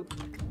 we'll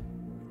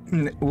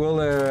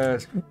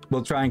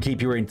try and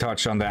keep you in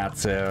touch on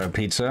that,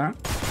 Pizza.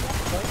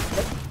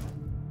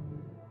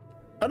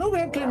 I know we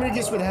have played many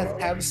games that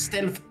have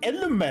stealth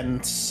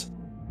elements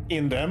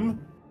in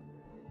them,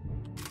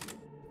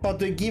 but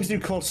the games you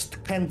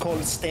can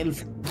call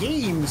stealth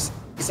games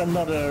is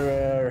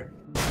another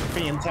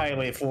thing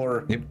entirely.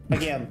 For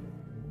again,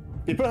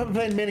 people have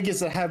played many games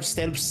that have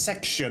stealth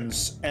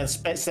sections and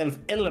stealth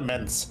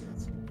elements,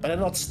 but they're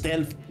not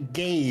stealth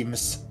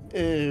games.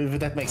 If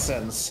that makes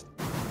sense.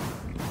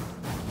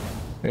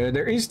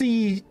 There is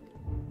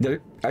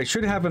I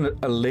should have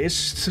a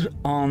list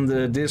on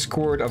the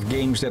Discord of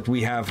games that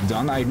we have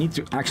done. I need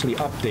to actually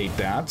update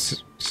that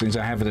since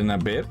I have it in a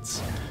bit.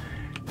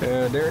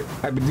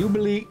 I do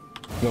believe,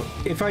 well,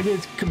 if I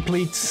did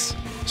complete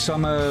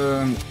some,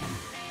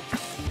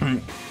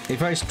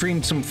 if I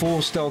streamed some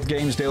full stealth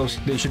games,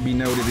 they should be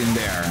noted in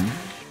there.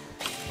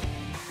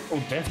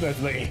 Oh,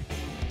 definitely.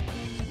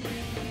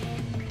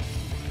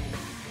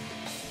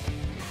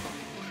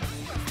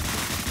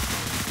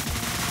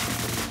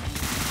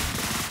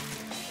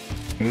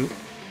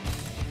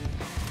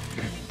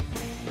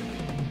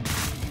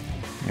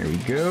 There we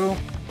go.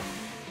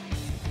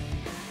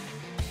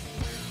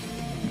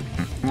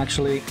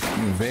 Actually,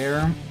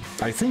 there.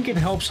 I think it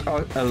helps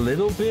a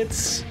little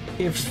bit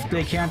if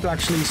they can't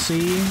actually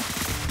see.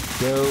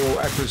 Though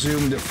I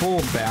presume the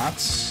full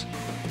bats,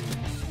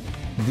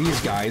 these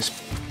guys,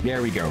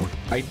 there we go.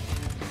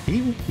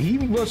 He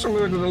was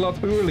alerted a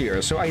lot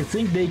earlier, so I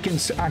think they can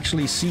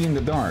actually see in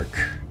the dark.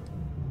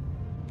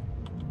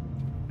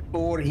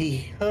 Or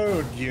he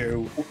heard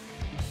you.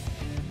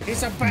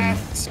 It's a bat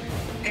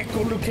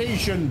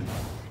echolocation.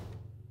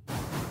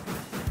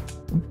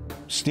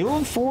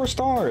 Still 4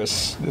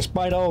 stars,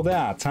 despite all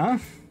that, huh?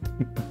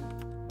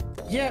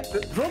 Yeah,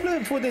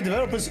 probably for the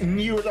developers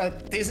knew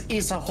that this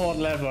is a hard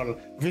level.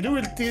 If you do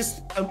it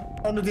this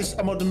under this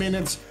amount of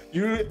minutes,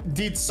 you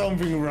did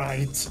something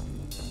right.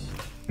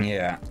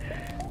 Yeah,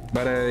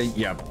 but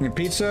yeah,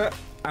 Pizza.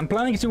 I'm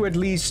planning to at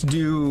least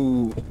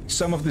do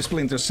some of the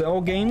Splinter Cell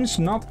games,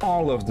 not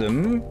all of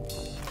them.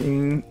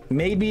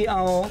 Maybe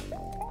I'm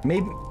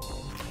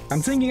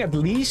thinking at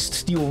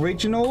least the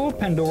original,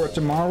 Pandora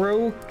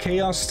Tomorrow,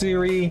 Chaos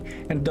Theory,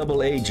 and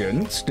Double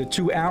Agent. The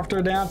 2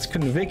 after that,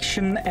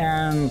 Conviction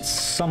and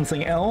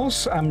something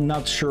else I'm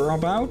not sure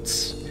about.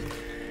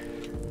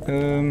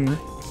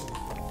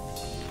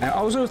 I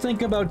also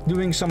think about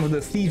doing some of the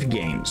Thief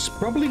games.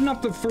 Probably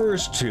not the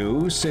first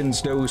 2,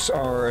 since those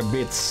are a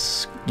bit,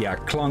 yeah,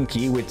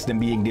 clunky with them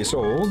being this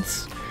old.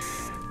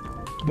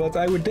 But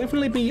I would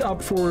definitely be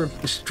up for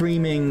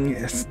streaming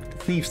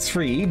Thief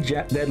 3,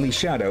 Deadly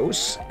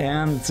Shadows,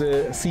 and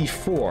Thief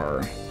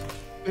 4.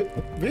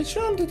 Which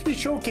one did we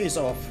showcase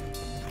off?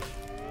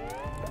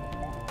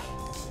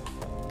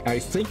 I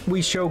think we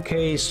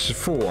showcased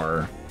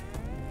 4.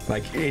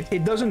 Like,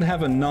 it doesn't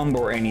have a number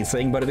or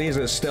anything, but it is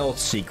a stealth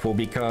sequel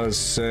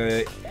because,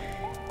 yeah,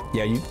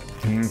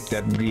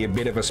 that would be a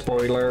bit of a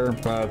spoiler,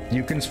 but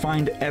you can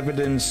find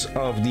evidence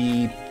of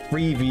the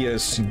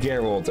previous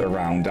Geralt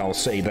around, I'll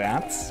say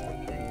that.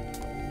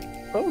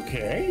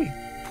 Okay.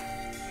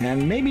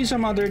 And maybe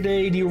some other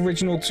day the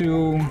original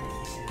 2,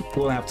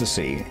 we'll have to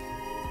see.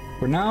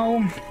 For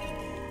now,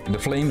 the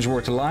flames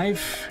were to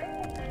life.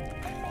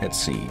 Let's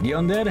see. The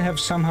undead have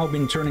somehow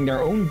been turning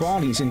their own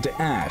bodies into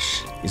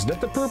ash. Is that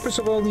the purpose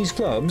of all these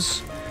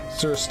clubs?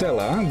 Sir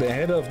Stella, the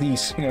head of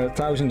these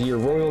 1,000-year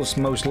royals,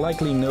 most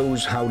likely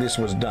knows how this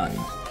was done.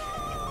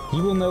 He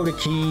will know the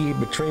key.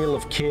 Betrayal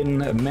of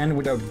kin. A man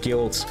without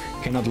guilt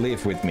cannot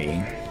live with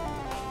me.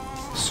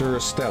 Sir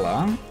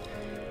Stella.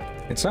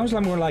 It sounds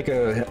like more like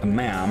a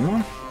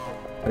ma'am.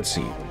 Let's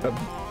see.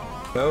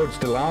 Oh, it's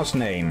the last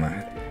name.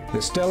 The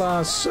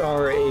Stellas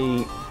are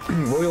a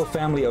royal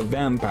family of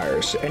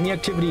vampires. Any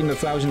activity in the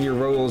 1,000-year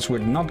royals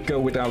would not go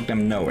without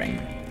them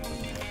knowing.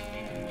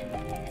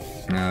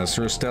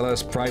 Sir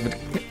Stella's private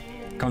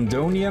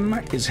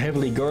condominium is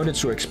heavily guarded,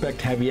 so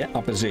expect heavy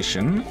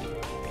opposition.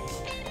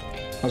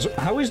 Also,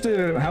 how is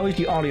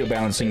the audio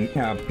balancing,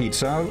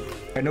 Pizza?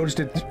 I noticed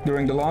that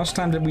during the last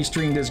time that we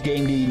streamed this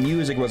game, the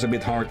music was a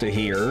bit hard to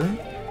hear.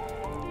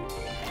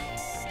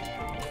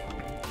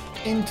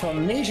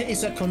 Intonation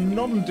is a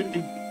conundrum.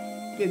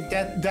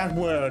 That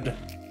word.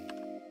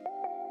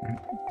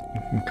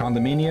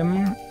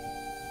 Condominium.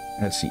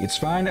 Let's see, it's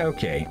fine,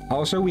 okay.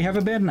 Also, we have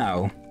a bed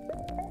now.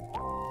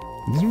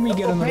 Didn't we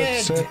get another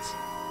Bed. set?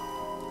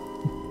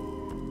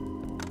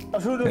 I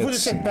would have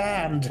said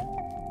band.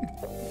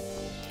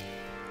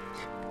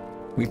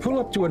 We pull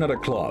up to another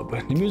club.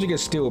 The music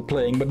is still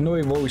playing, but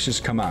no voices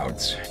come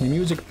out. The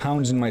music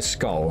pounds in my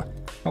skull.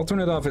 I'll turn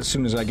it off as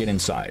soon as I get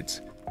inside.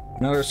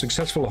 Another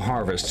successful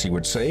harvest, he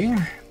would say.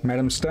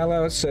 Madame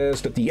Stella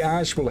says that the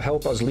ash will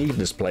help us leave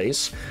this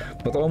place,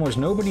 but almost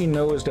nobody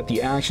knows that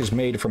the ash is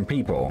made from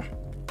people.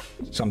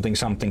 Something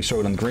something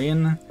Soylent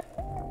Green.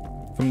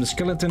 From the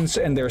skeletons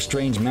and their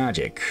strange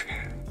magic.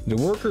 The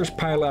workers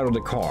pile out of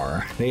the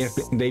car.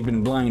 They've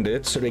been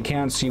blinded, so they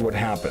can't see what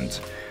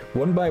happened.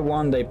 One by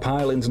one, they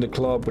pile into the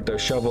club with their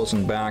shovels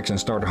and bags and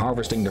start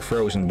harvesting the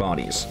frozen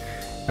bodies.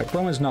 I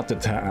promised not to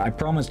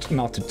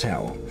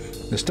tell.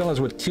 The Stellas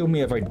would kill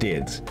me if I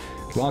did.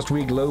 Last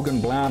week, Logan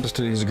blabs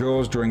to his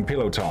girls during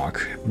pillow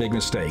talk. Big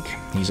mistake.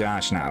 He's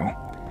Ash now.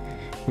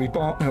 We've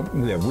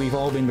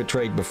all been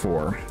betrayed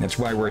before. That's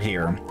why we're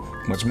here.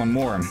 What's one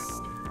more?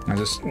 I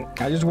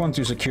just want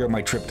to secure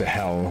my trip to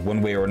hell,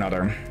 one way or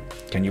another.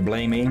 Can you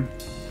blame me?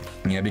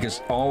 Yeah,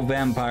 because all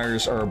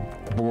vampires are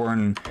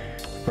born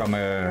from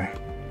a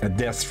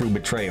death through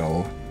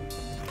betrayal.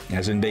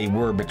 As in they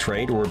were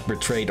betrayed or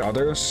betrayed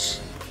others.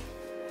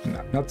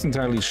 Not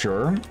entirely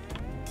sure.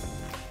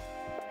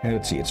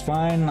 Let's see, it's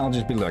fine. I'll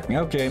just be looking.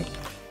 Okay.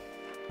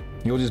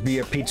 You'll just be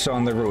a pizza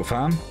on the roof,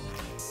 huh?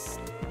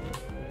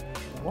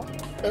 What?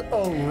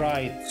 Oh,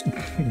 right.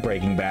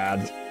 Breaking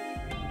Bad.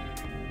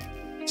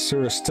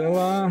 Sir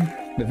Stella,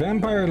 the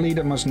vampire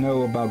leader must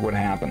know about what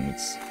happened.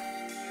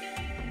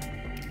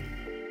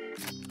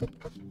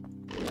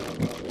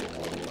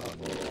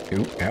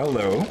 Ooh,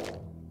 hello.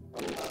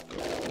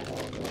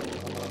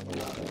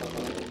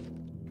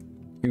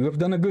 You have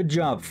done a good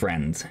job,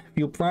 friend.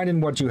 Feel pride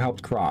in what you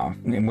helped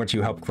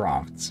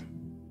craft.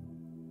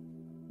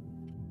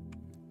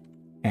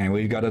 And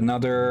we've got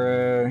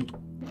another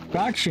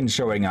faction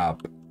showing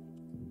up.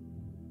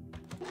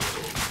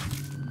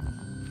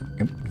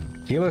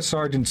 Kill a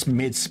sergeant's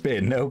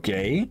mid-spin,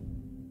 okay.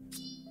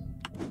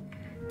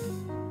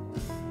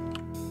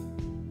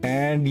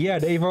 And yeah,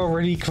 they've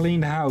already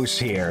cleaned house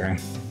here.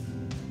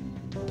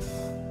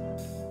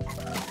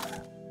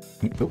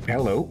 Oh,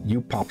 hello,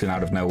 you popped in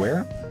out of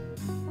nowhere.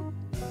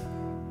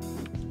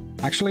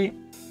 Actually,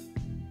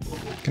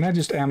 can I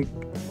just are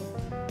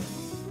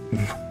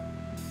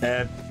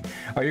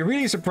you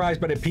really surprised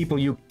by the people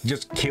you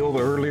just killed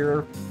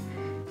earlier?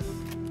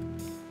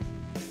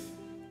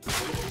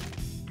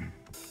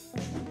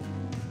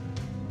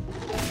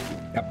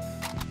 Yep.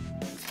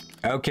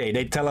 Okay,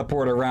 they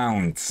teleport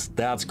around.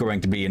 That's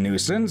going to be a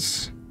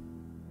nuisance.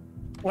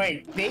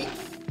 Wait, they...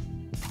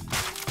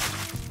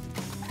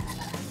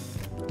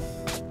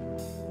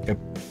 Yep.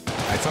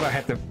 I thought I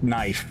had the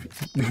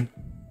knife.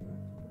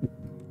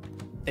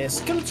 They're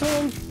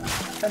skeleton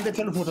and they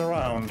teleport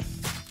around.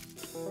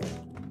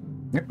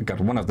 Yep, we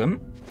got one of them.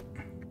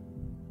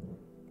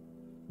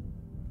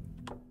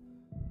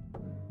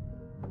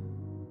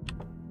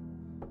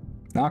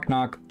 Knock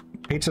knock.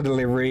 Pizza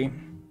delivery.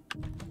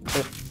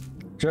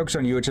 Joke's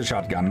on you, it's a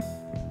shotgun.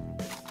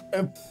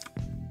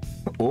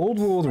 Old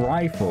world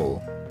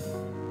rifle.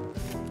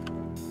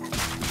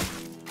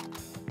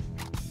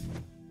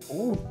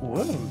 Old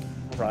world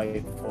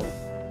rifle.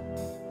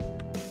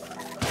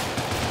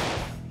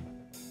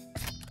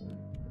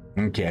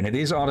 Okay, and it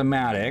is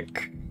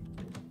automatic.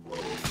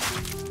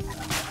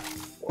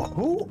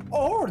 Who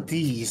are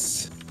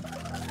these?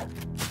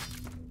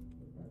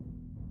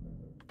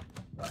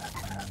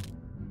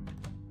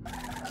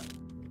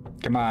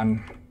 Come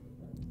on.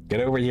 Get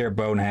over here,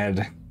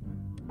 bonehead.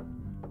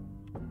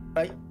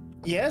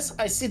 Yes,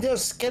 I see they're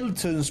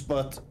skeletons,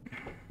 but...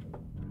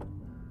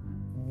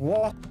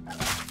 what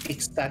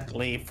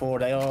exactly for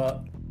they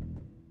are?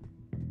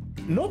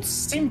 Not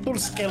simple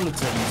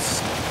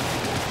skeletons.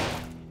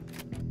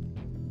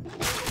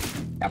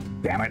 Yep,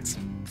 damn it.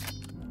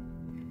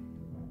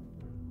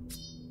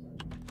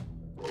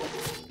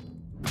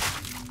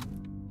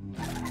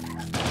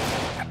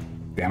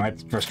 Damn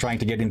it, just trying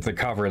to get into the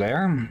cover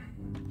there.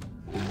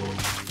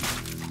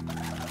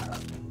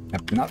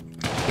 Yep, not.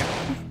 Yep.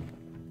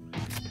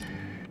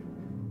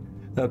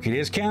 Okay,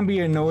 this can be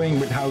annoying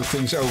with how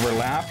things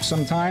overlap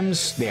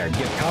sometimes. There,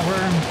 get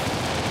cover.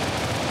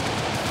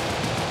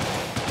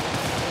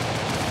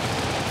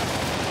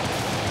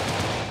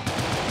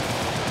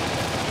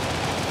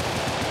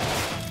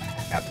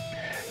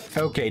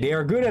 Okay, they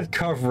are good at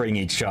covering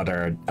each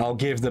other. I'll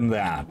give them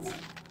that.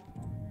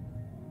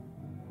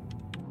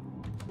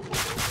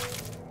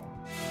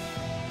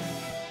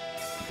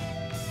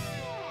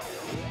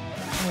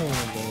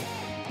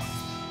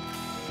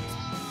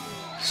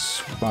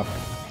 Swap.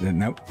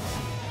 Nope.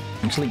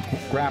 Actually,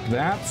 grab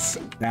that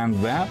and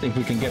that if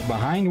we can get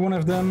behind one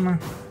of them.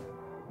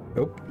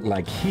 Oh,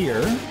 like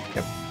here.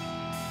 Yep.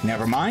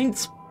 Never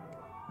mind.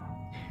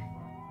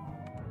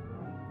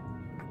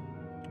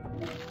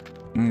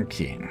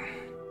 Okay.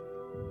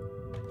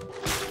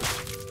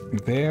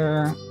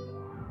 There.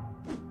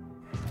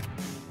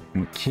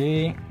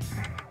 Okay.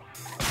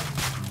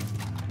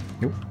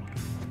 Yep.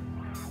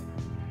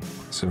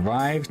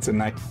 Survived,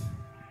 and I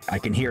I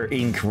can hear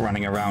ink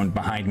running around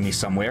behind me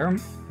somewhere.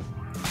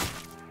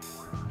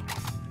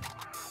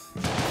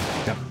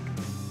 Yep.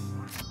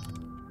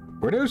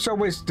 Were those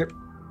always...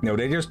 No,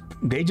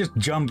 they just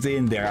jumped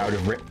in there out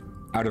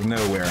of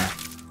nowhere.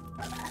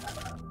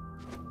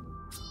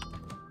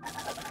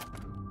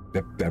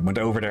 That went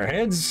over their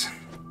heads.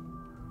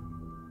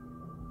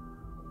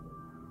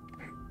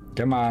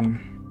 Come on.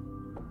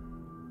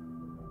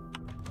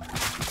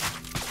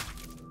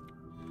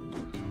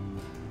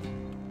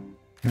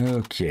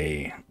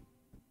 Okay.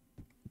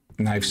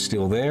 Knife's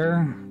still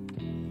there.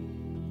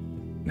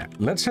 Now,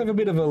 let's have a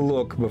bit of a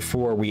look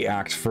before we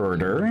act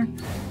further.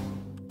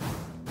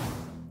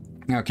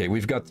 Okay,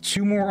 we've got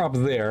 2 more up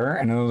there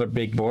and another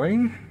big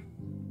boy.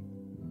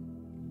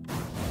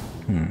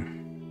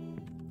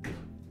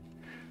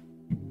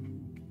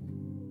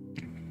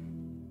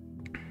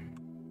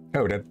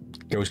 Oh, that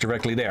goes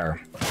directly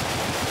there.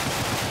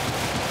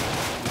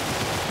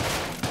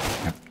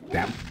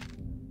 Damn.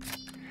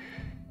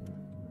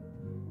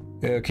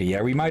 Okay,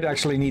 yeah, we might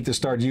actually need to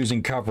start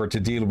using cover to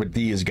deal with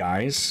these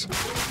guys.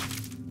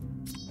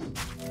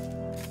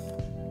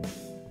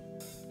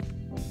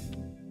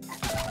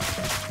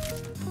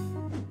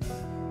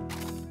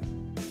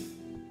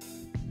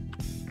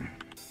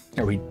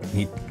 Oh,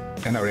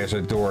 I know there's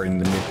a door in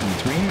the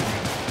between.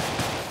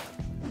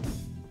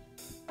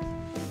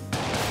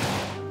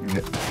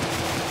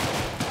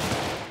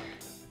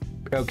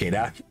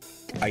 Okay,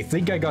 I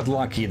think I got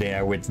lucky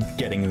there with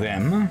getting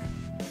them.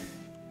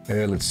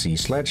 Let's see,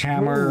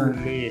 sledgehammer.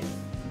 Holy.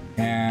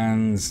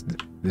 And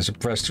the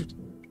suppressed...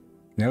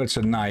 No, it's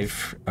a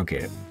knife.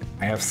 Okay,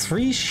 I have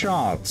 3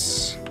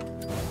 shots.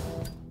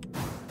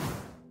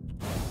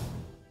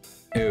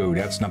 Oh,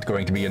 that's not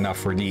going to be enough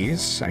for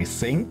these, I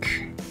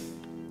think.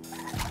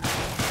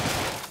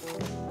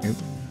 Nope.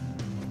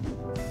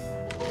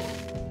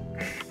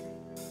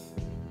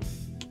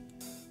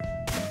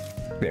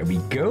 There we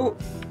go.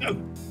 Nope.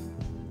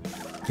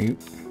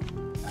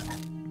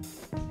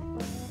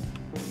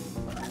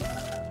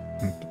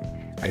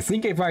 I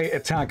think if I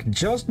attack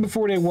just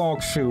before they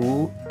walk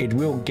through, it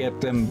will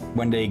get them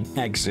when they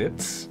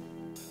exit.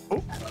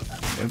 Oh.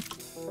 Yep.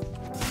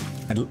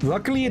 And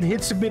luckily it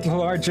hits a bit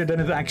larger than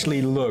it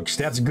actually looks.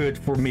 That's good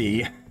for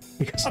me.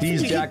 Because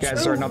these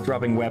jackasses are not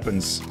dropping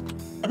weapons.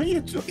 I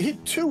mean, you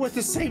hit 2 at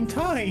the same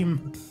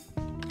time.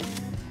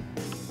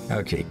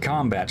 Okay,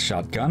 combat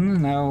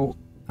shotgun. Now,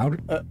 how...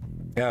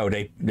 oh,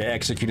 they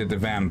executed the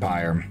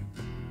vampire.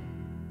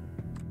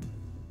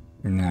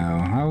 Now,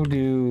 how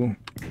do...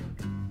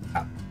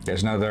 Ah,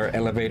 there's another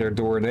elevator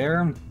door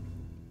there.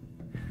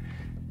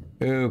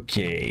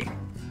 Okay.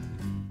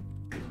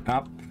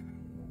 Up.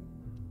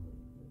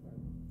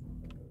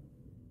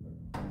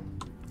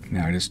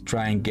 Now, just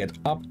try and get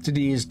up to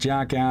these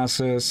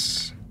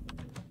jackasses.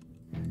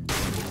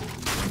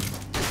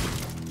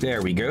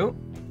 There we go.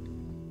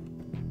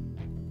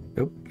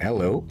 Oh,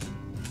 hello.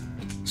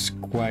 It's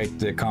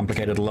quite a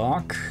complicated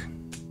lock.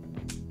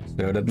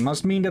 So that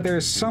must mean that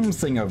there's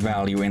something of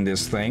value in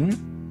this thing.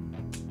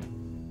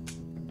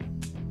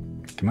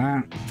 Come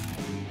on.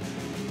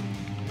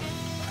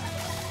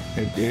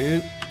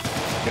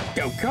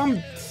 Go, come!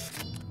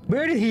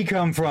 Where did he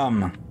come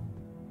from?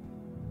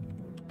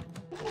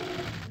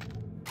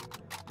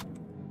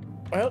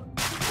 Well,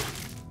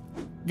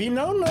 we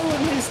now know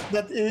at least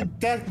that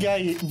that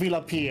guy will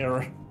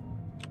appear.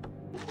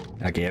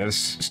 Okay, there's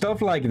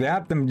stuff like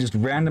that, them just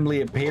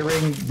randomly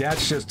appearing,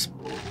 that's just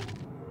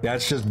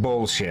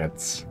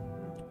bullshit.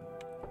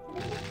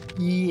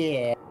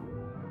 Yeah,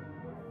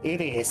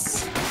 it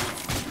is.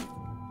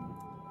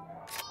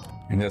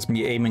 And that's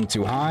me aiming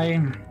too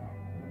high.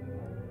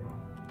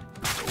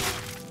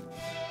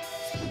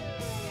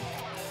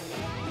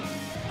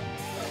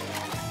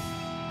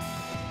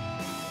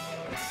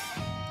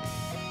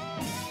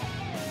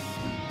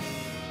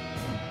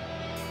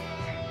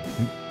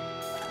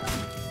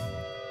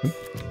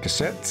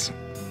 Cassettes.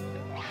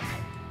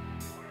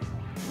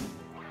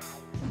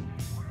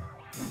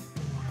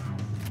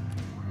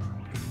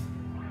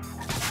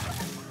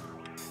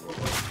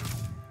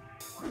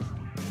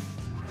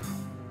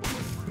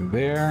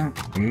 There.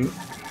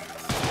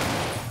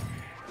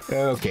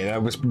 Okay,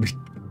 that was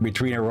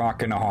between a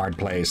rock and a hard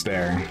place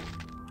there.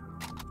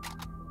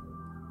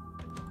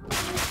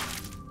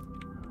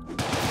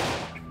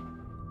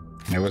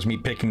 That was me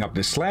picking up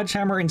the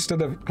sledgehammer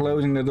instead of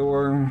closing the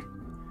door.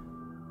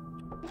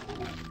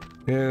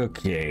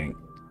 Okay.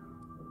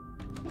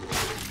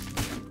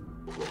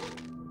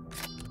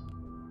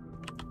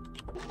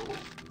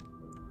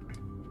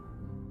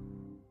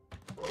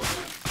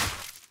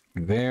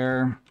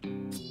 There.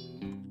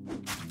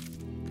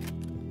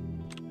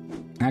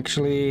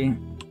 Actually...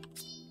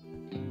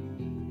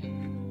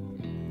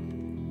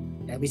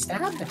 Can we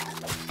stab?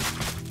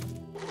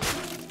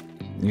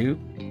 You.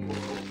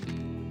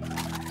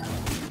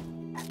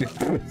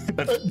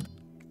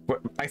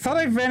 I thought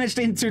I vanished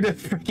into the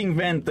freaking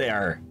vent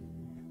there.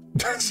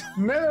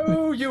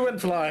 No, you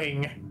went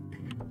flying.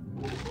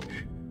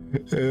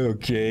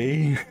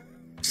 Okay.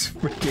 It's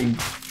freaking...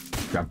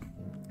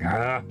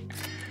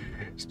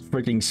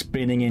 freaking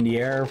spinning in the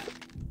air.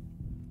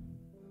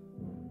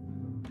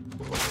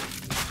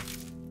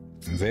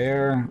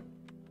 There.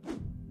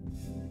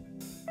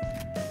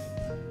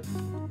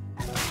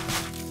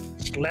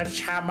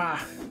 Sledgehammer.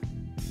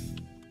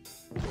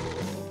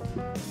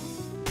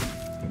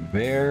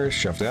 There,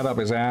 shove that up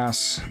his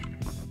ass.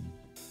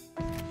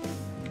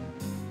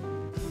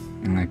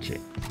 Okay,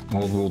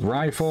 old world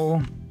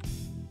rifle.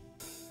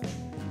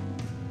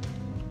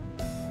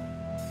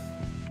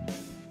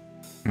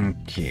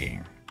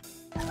 Okay.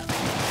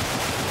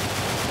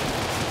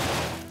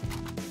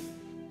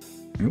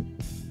 Oop.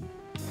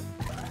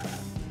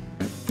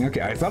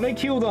 Okay, I thought I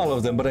killed all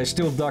of them, but I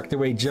still ducked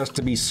away just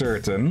to be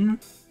certain.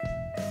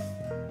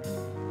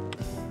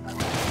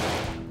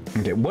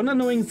 Okay, one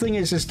annoying thing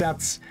is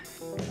that...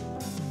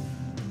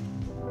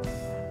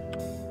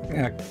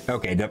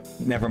 okay,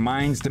 never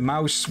mind. The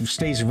mouse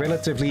stays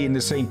relatively in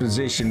the same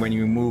position when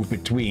you move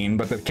between,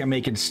 but that can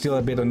make it still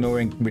a bit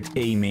annoying with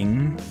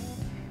aiming.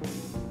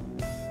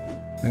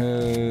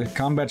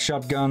 Combat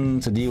shotgun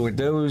to deal with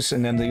those,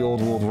 and then the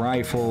old world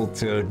rifle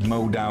to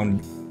mow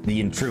down the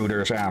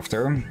intruders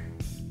after.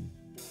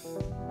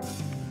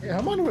 Yeah,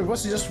 I'm wondering,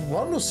 was it just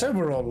one or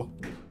several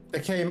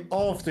that came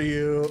after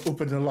you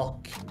opened the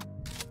lock?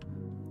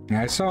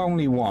 I saw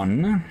only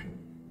one,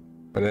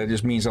 but that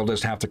just means I'll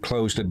just have to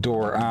close the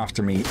door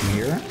after me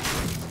here.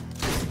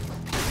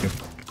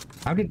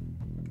 How did...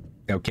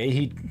 Okay,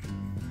 he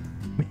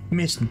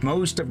missed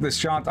most of the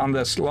shot on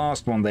this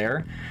last one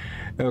there.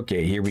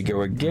 Okay, here we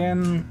go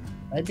again.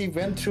 Maybe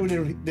went through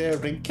the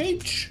ring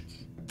cage?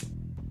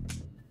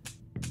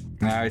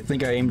 I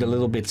think I aimed a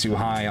little bit too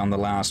high on the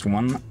last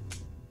one.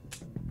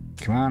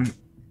 Come on.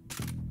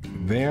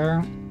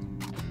 There.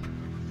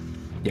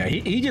 Yeah,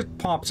 he just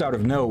pops out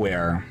of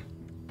nowhere.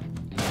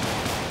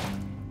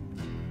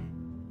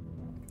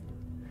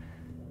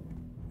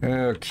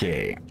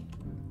 Okay.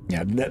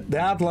 Yeah,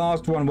 that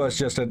last one was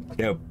just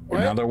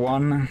another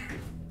one.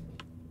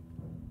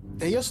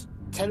 They just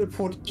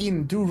teleport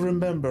in, do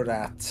remember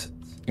that.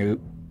 Oop.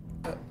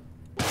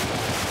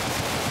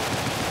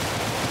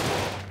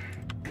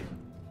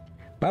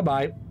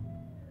 Bye-bye.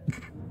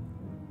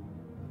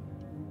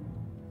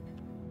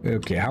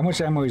 Okay, how much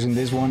ammo is in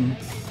this one?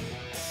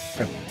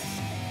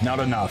 Not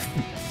enough.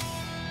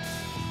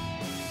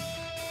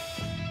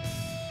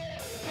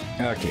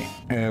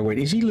 Okay, wait,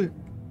 is he...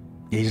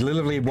 He's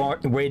literally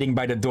waiting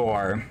by the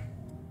door.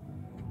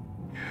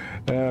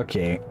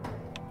 Okay.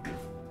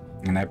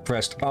 And I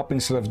pressed up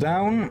instead of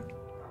down.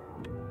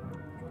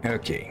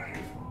 Okay.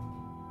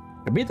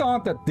 A bit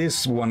odd that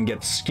this one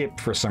gets skipped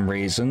for some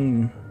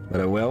reason,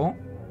 but I will.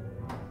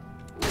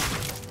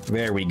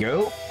 There we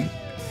go.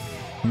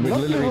 With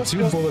literally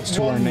 2 bullets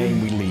to our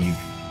name, we leave.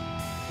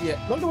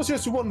 Yeah, well, there was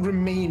just one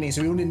remaining,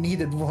 so we only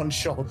needed 1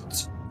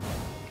 shot.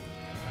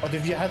 But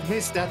if you had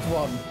missed that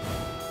one...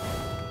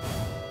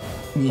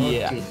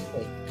 Yeah.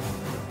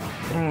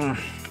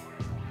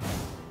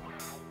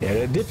 Yeah,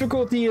 the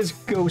difficulty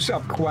goes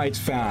up quite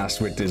fast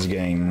with this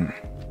game.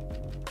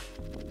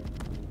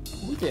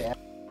 Oh, yeah.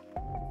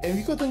 And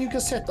we got a new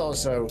cassette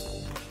also.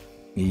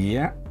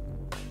 Yeah.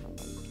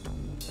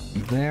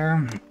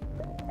 There.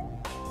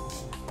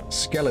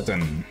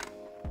 Skeleton.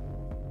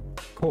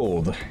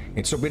 Cold.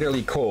 It's so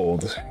bitterly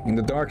cold. In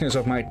the darkness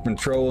of my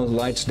control,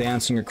 lights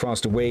dancing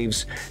across the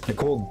waves, the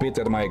cold bit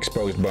at my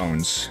exposed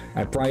bones.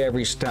 I pry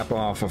every step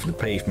off of the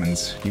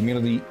pavement.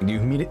 Humidity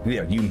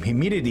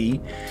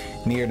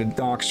near the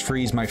docks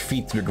freeze my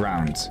feet to the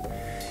ground.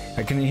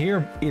 I can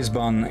hear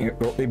Ibsen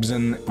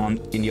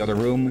in the other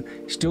room,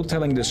 still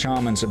telling the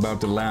shamans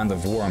about the land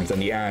of warmth and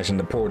the ash and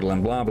the portal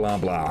and blah blah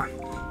blah.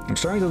 I'm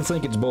starting to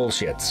think it's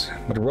bullshit,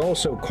 but we're all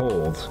so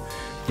cold.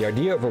 The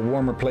idea of a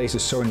warmer place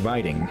is so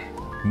inviting.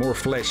 More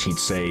flesh, he'd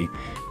say.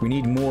 We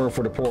need more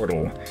for the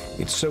portal.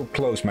 It's so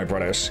close, my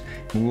brothers.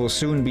 We will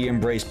soon be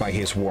embraced by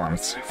his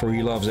warmth, for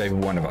he loves every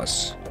one of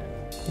us.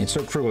 It's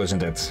so cruel,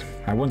 isn't it?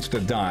 I wanted to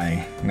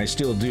die, and I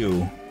still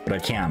do, but I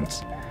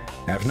can't.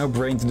 I have no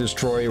brain to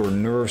destroy or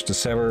nerves to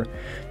sever.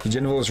 The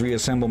generals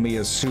reassemble me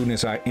as soon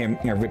as I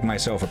rip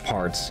myself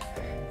apart.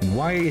 And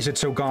why is it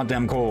so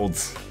goddamn cold?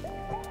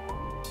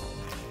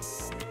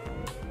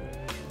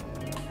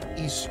 What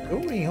is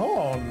going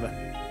on?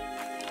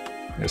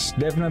 There's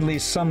definitely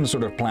some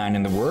sort of plan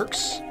in the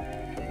works.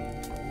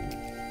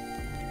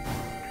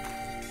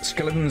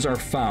 Skeletons are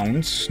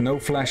found, no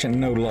flesh and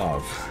no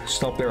love.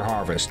 Stop their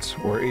harvest,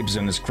 or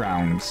Ibsen is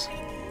crowned.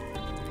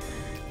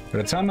 By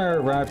the time I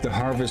arrive, the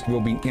harvest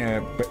will be...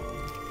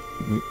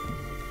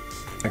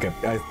 okay,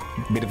 a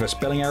bit of a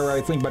spelling error, I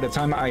think. By the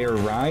time I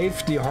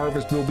arrive, the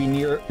harvest will be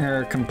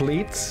near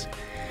complete.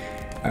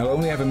 I'll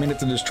only have a minute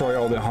to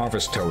destroy all the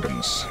harvest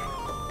totems.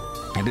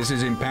 And this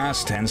is in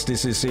past tense,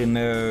 this is in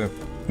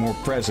more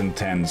present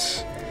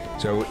tense.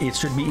 So it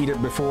should be either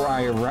before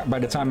by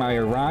the time I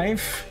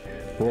arrive,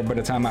 or by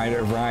the time I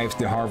arrive,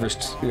 the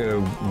harvest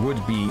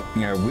would be,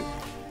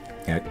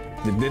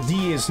 the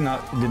D is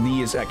not, the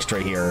D is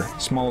extra here.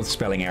 Small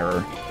spelling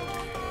error.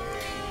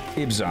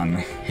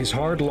 Ibsen. His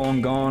heart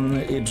long gone,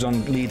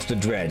 Ibsen leads the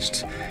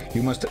dredged.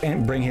 You must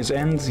bring his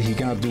end, he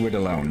cannot do it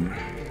alone.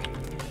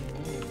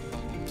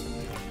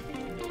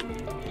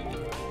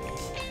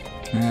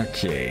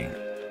 Okay.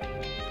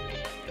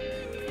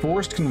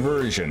 Forced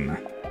conversion.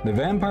 The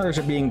vampires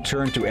are being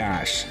turned to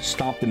ash.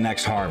 Stop the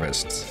next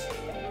harvest.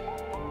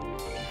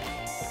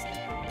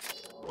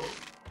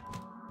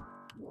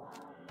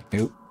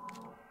 Nope.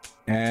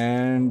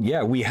 And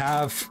yeah, we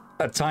have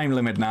a time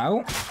limit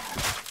now.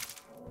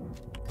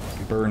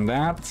 Burn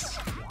that.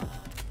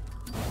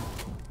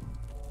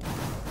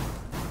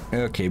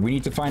 Okay, we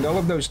need to find all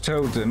of those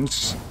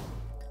totems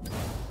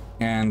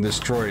and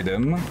destroy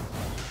them.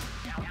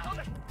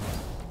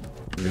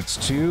 It's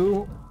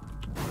 2.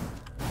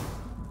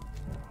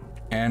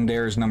 And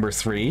there's number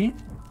 3.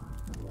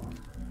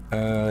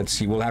 Let's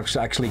see, we'll have to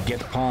actually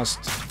get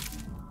past...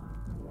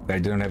 I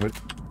don't have it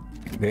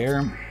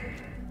there.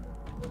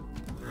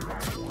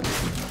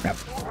 Yep.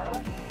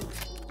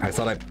 I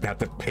thought I had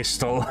the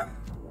pistol.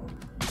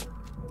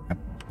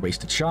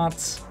 Wasted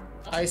shots.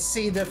 I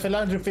see the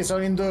philanthropists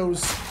are in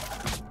those...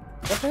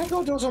 What the heck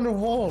are those on the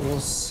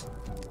walls?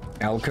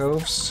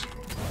 Alcoves.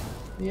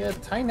 Yeah,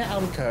 tiny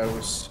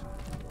alcoves.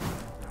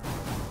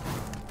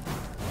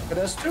 But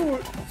there's 2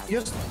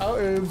 just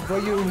where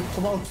you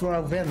come out from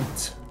a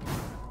vent.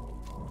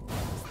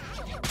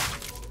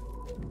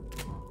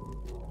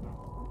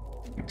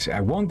 See, I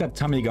want that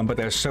tummy gun, but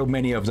there's so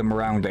many of them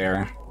around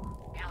there.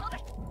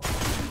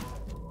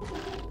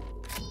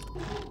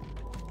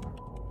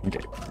 Okay,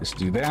 let's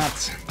do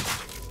that.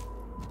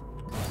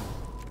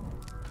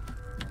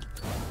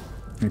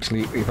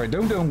 Actually, if I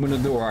don't open the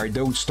door, I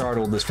don't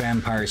startle these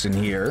vampires in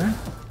here.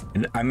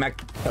 And I'm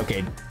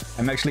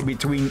actually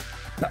between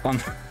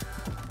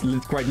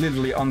quite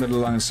literally under the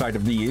line side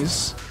of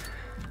these.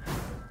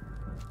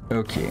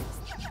 Okay.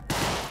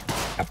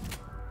 Yep.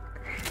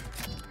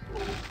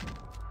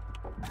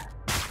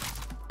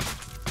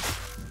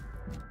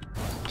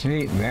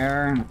 Okay,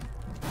 there.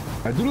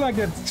 I do like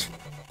that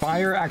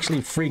fire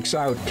actually freaks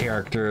out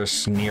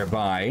characters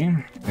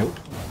nearby. Nope.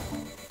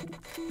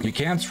 You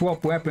can't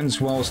swap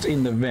weapons whilst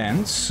in the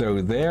vents,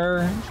 so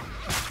there.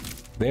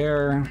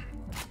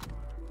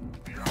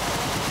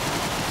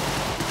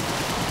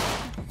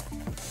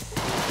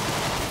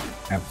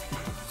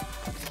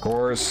 Of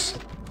course.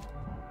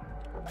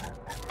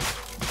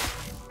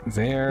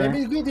 There.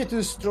 Maybe we need to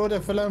destroy the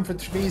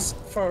philanthropies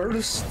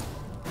first.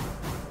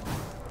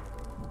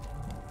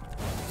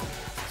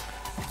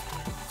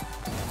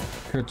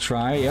 Could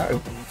try, yeah.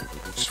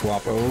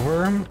 Swap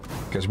over,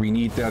 because we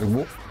need that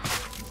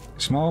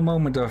small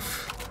moment of...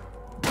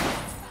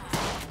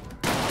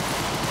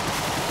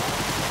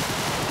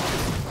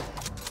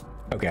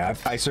 Okay,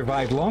 I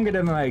survived longer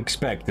than I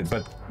expected,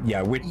 but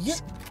yeah, with... Yeah.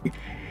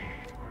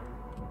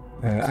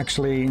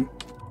 Actually...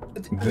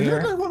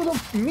 There... You're one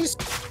of them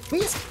missed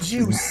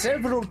you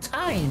several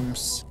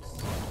times.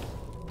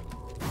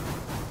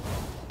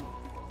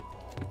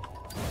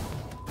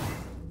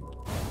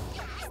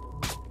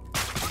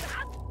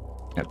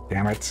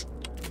 Damn it.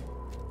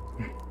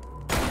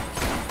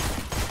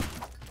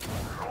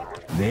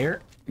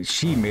 There.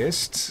 She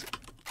missed.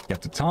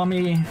 Get the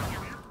Tommy.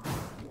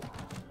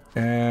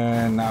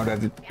 And now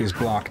that it is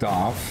blocked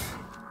off.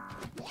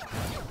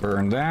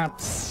 Burn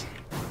that.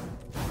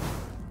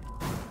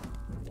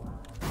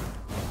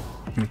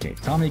 Okay,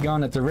 Tommy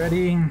gun at the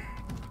ready.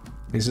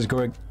 This is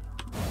going...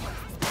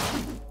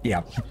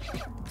 Yeah.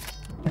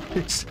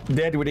 It's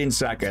dead within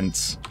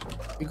seconds.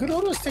 You could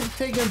always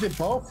take in the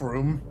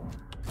bathroom.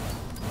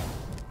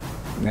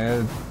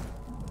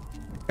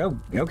 Oh,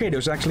 okay,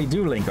 those actually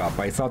do link up.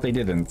 I thought they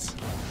didn't.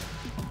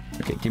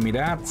 Okay, give me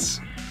that.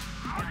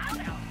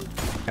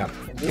 Yeah,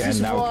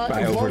 and now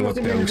I overlooked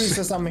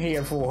those. I'm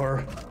here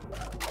for.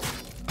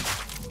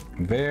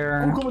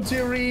 There.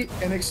 Commentary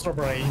and extra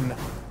brain.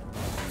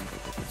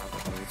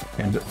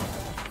 And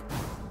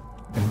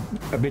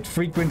a bit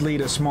frequently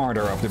the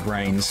smarter of the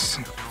brains.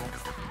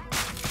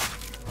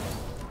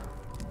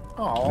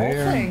 Oh,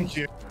 there. Thank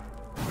you.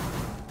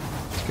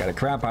 Got a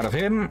crap out of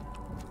him.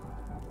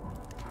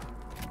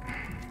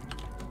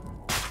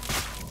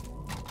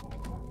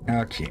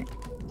 Okay.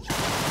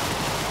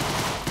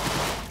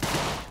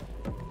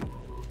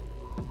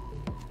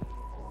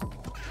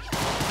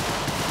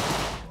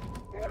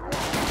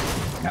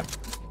 Yep.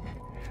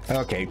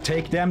 Okay,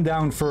 take them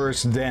down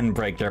first, then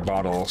break their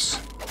bottles.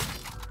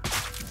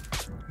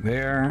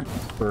 There,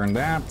 burn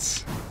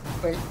that.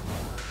 Wait.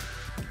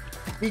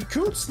 We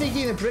could sneak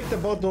in and break the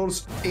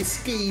bottles,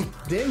 escape,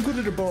 then go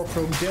to the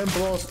bathroom, then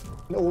blast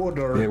an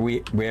order. Yeah,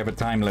 we have a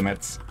time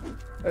limit.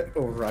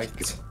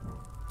 Alright.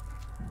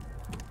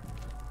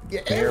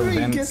 Yeah,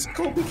 everything gets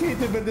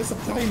complicated when there's a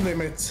time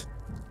limit.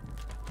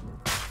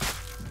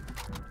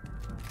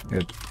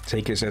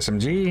 Take his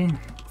SMG.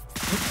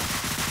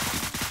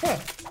 Huh.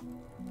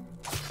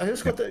 I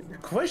just got a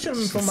question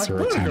from my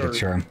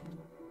burger.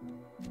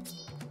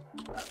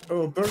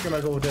 Oh, Burger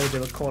might go there,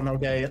 the corner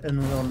guy,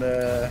 and on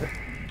the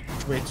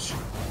Twitch.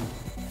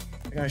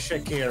 I'm gonna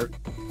check here.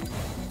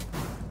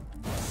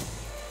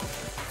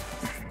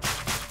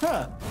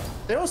 Huh.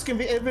 They asking if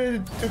we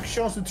ever took a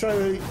chance to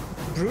try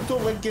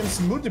Brutal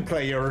against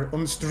multiplayer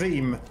on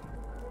stream.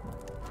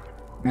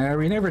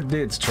 We never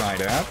did try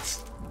that.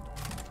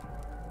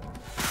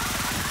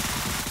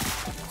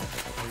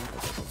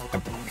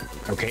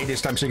 Okay,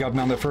 this time she got me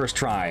on the first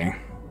try.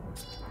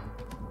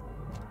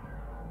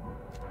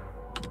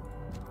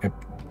 Yep.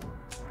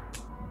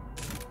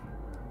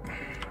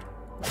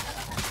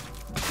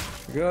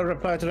 You gotta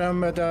reply to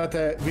them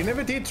that we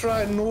never did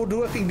try, nor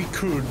do I think we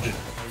could.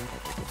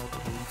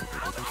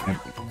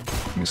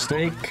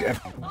 Mistake.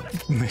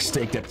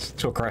 Mistake that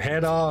took her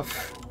head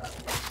off.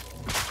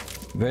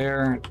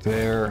 There.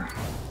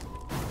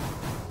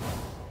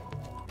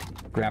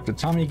 Grab the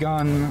Tommy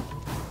gun.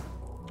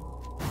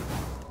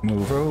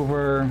 Move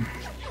over.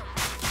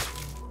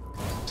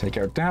 Take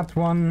out that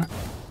one.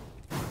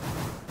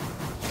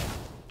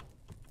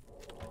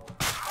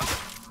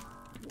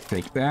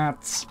 Take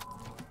that.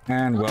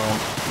 And well...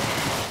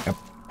 Yep.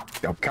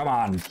 Oh, come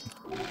on.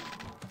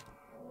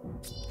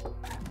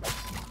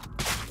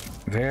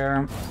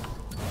 There.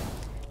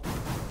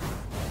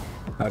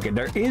 Okay,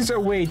 there is a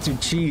way to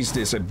cheese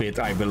this a bit,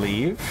 I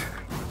believe.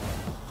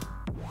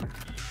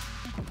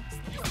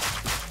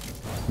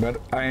 But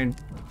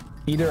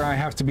either I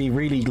have to be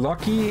really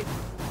lucky.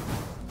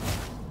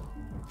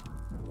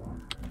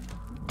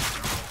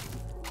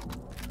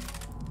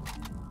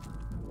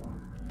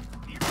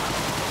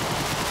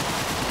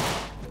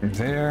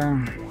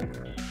 There.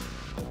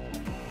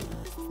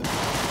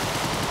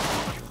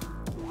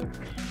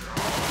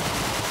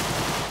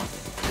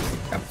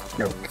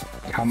 Oh,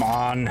 come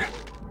on.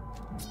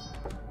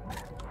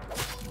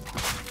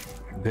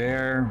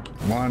 There,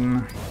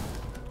 one.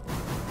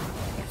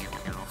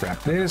 Grab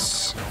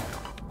this.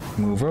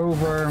 Move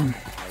over.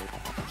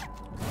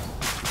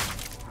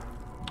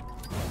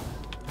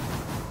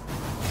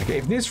 Okay,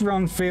 if this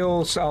run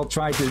fails, I'll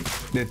try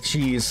the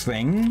cheese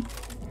thing.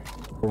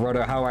 Or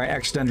rather, how I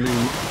accidentally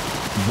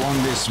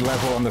won this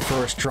level on the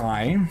first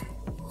try.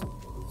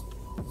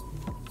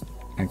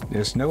 And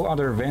there's no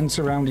other vents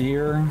around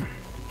here.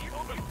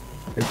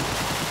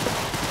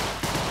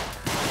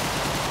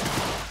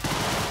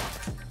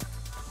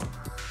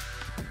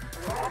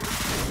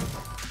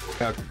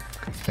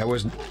 That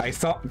was...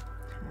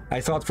 I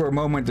thought for a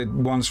moment that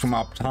ones from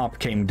up top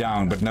came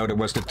down, but no, there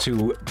was the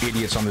two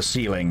idiots on the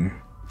ceiling.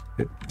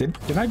 Did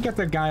I get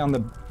that guy on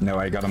the... No,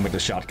 I got him with the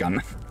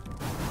shotgun.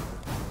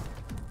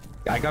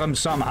 I got him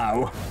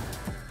somehow.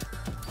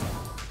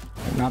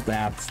 Not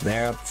that.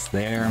 That's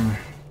there.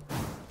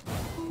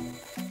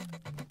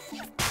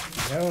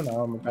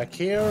 No, I'm back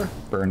here.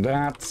 Burn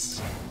that.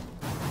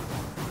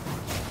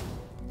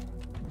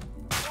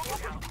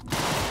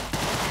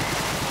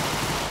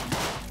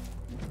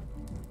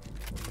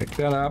 Pick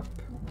that up.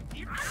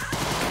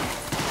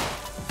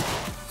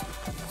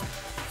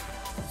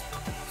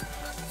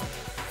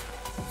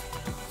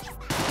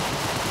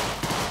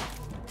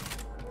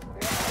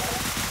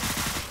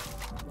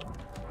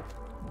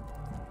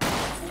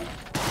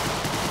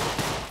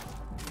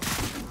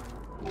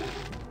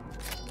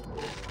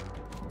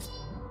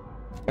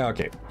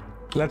 Okay,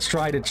 let's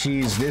try the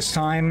cheese this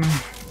time.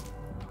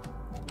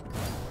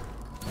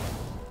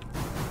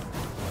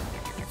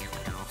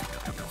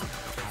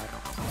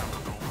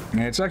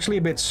 It's actually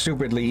a bit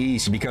stupidly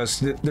easy, because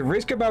the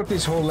risk about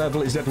this whole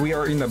level is that we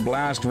are in the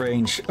blast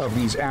range of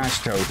these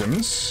ash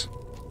totems.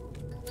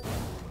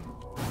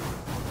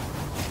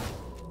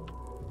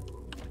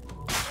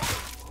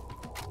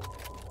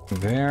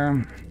 There.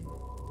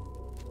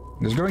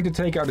 I'm just going to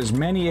take out as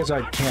many as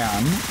I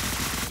can.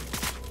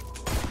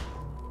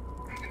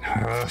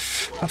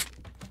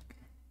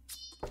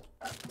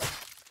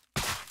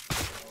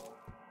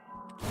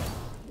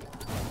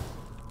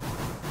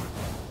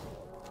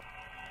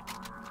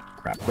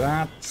 Grab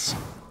that.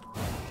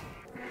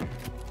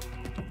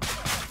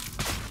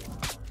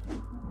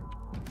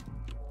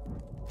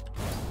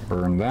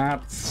 Burn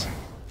that.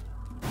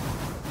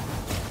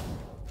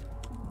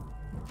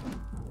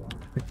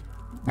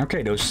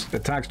 Okay, those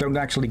attacks don't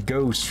actually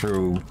go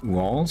through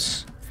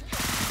walls.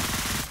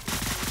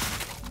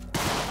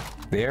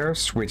 There,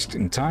 switched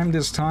in time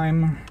this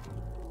time.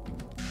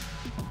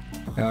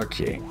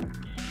 Okay.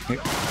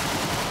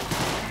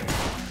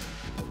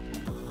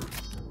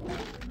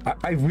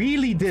 I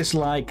really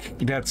dislike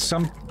that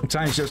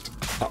sometimes just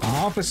a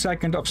half a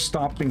second of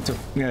stopping to,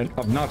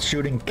 of not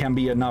shooting can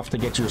be enough to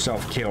get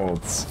yourself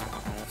killed.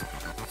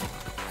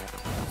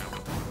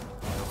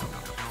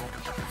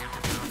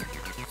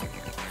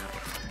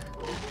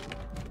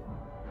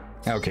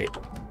 Okay,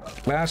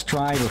 last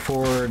try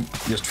before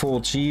just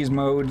full cheese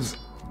mode.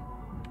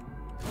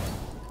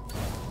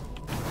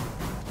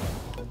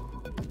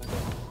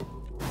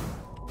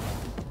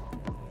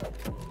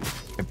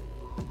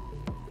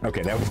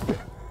 Okay, that was...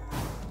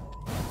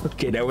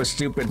 Okay, that was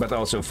stupid, but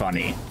also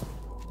funny.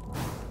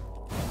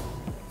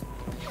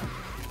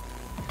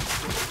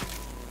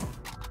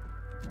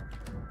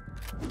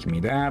 Give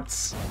me that.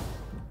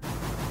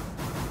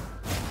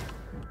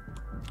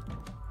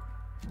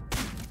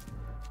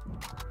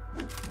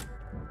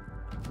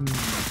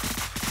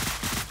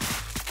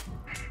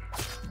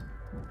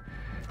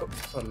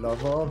 For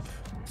love of.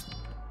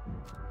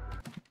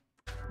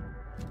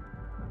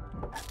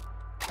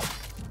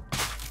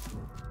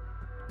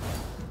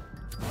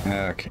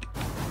 Okay.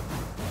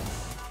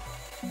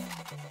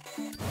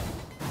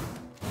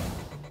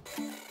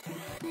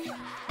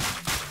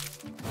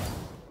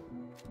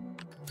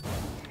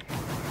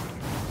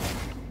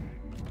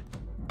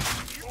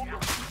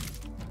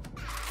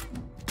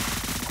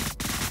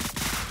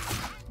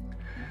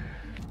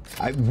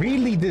 I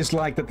really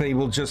dislike that they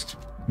will just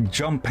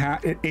jump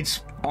past.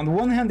 It's on the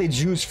one hand it's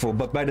useful,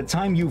 but by the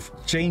time you've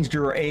changed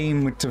your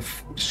aim to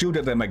shoot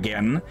at them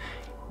again,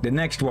 the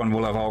next one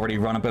will have already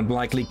run up and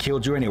likely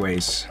killed you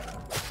anyways.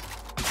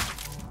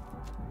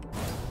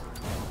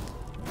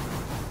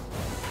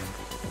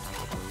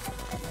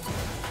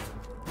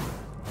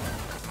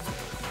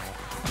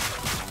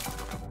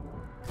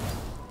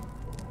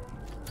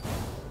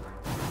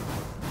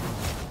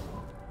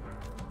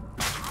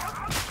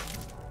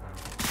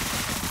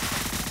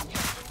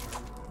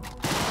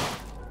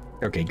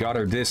 Okay, got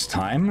her this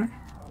time.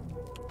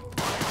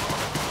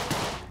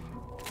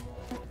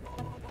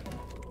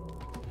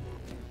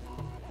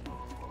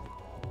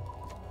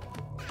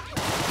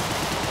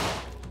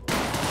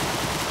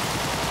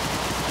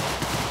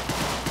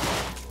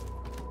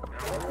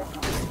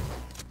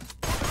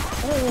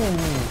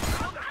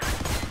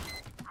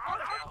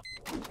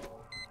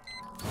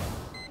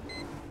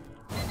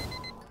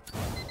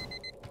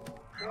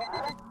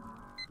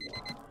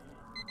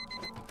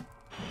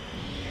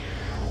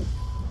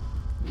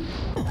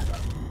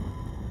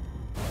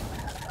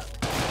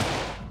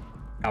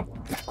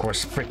 Of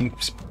course, freaking...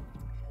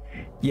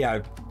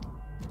 Yeah,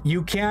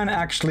 you can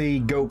actually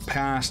go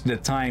past the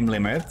time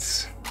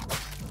limit.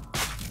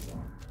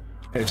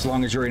 As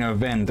long as you're in an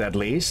event, at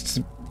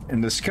least.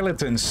 And the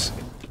skeletons...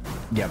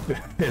 Yeah,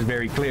 it's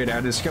very clear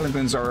that the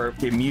skeletons are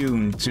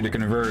immune to the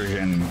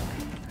conversion.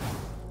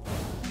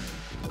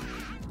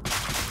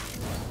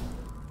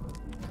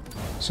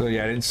 So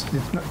yeah, it's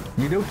not,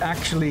 you don't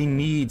actually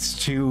need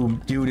to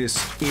do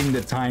this in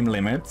the time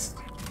limit.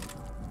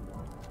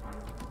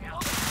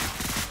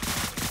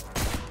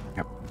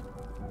 Yep.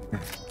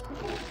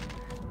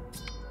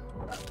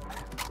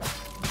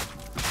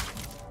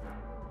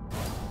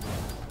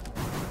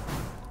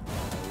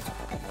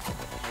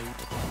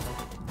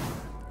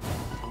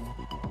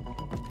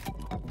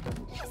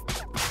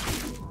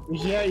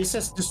 Yeah, it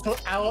says destroy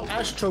our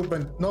ash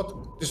token,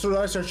 not destroy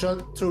our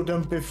through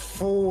them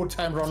before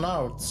time run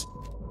out.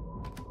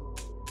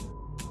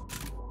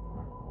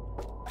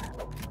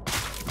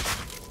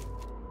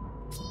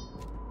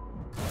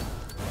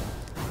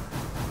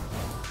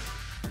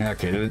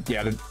 Okay,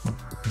 yeah,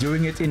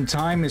 doing it in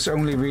time is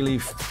only really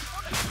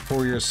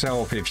for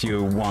yourself if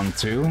you want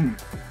to.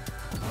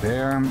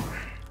 There.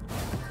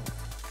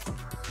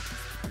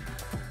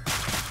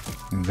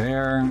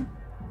 There.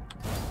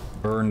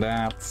 Burn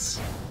that.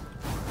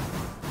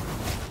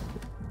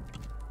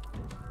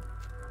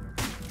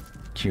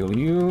 Kill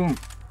you.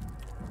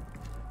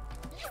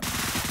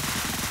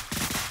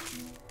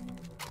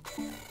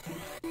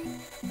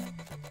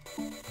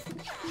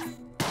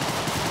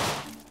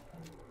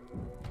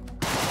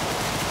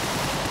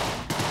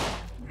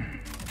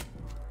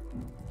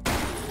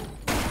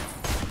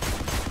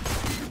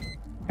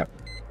 Yep.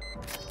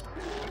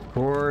 Of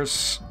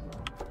course.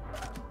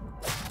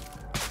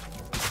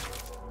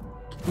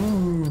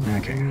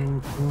 Okay.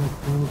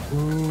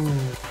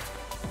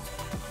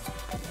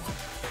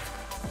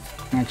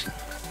 Actually.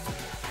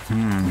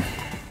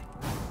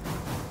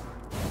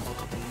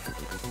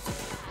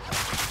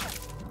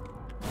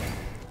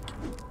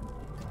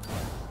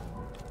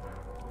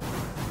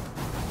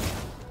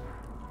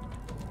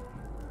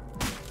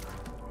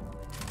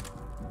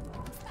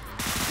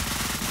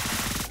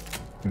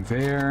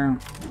 There.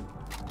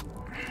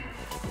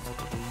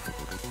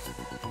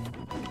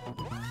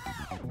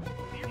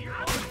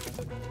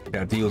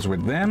 That deals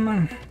with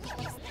them.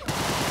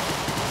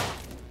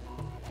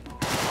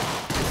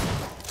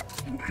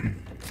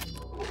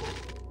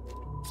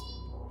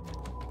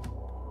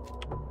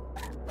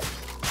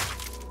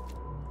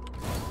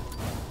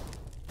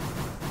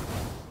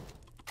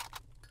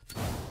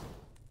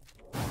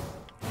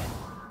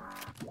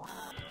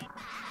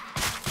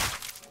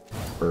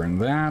 Burn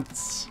that.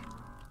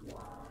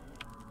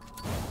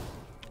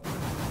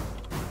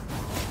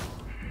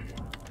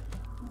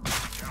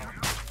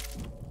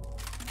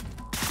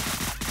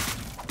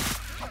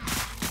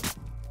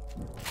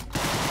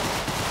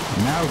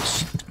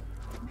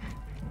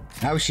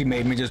 Now she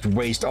made me just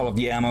waste all of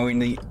the ammo in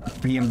the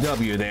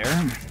BMW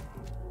there.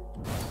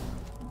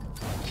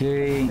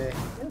 Okay.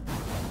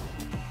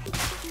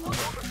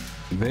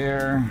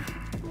 There.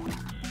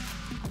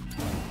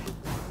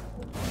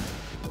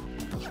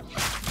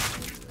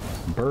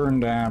 Burn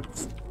that.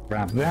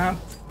 Grab that.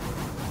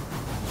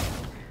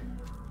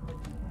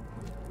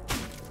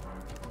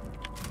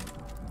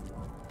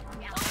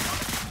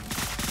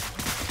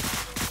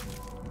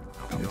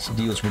 This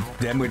deals with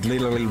them with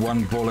literally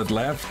one bullet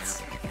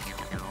left.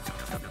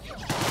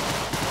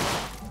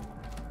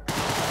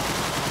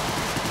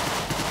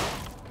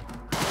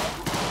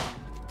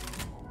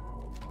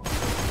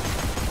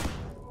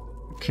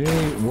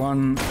 Okay,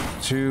 1,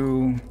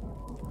 2.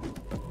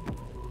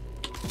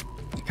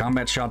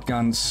 Combat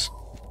shotguns.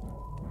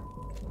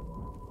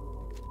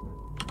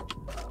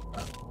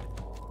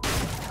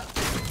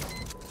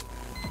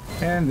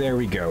 And there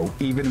we go,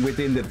 even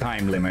within the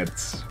time limit.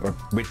 Or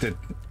with the,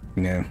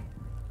 you know.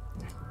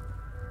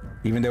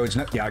 Even though it's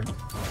not, yeah.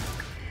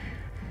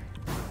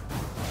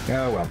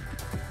 Oh well.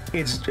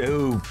 It's,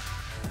 oh.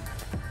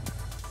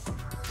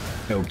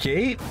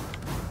 Okay.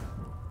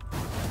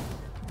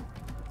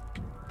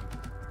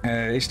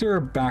 Is there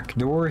a back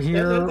door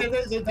here?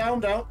 They're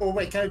down. Oh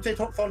wait, can I take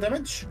fall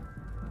damage?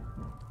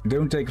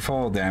 Don't take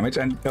fall damage.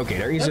 And okay,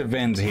 there is a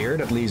vent here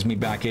that leads me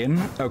back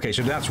in. Okay,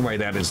 so that's why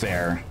that is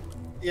there.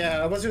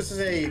 Yeah, I was just to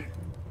say,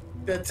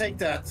 take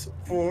that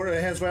for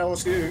as well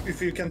as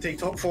if you can take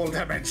fall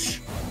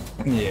damage.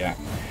 Yeah.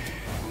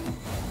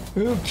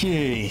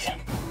 Okay.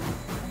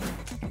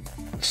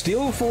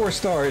 Still 4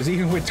 stars,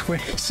 even with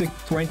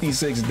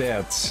 26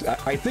 deaths.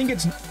 I think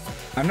it's...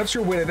 I'm not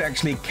sure whether it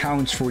actually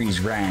counts for these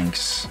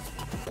ranks.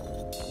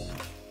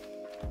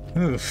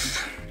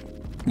 Oof.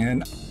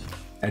 And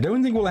I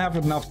don't think we'll have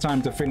enough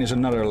time to finish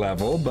another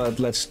level, but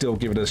let's still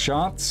give it a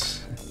shot.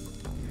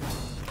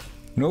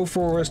 No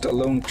forest, a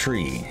lone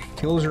tree.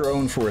 Kills her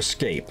own for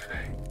escape.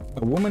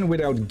 A woman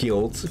without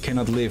guilt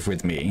cannot live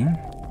with me.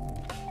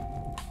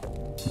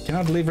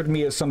 Cannot live with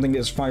me is something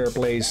this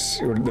fireplace,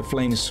 or the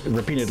flames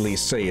repeatedly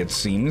say, it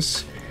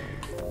seems.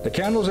 The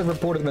candles have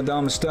reported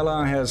Madame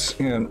Stella has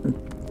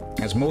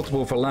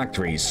multiple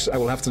phylacteries. I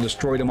will have to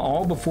destroy them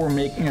all before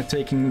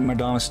taking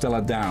Madame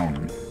Stella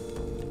down.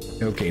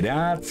 Okay,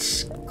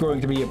 that's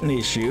going to be an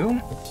issue.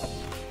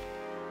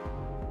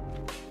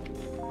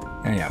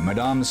 And yeah,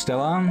 Madame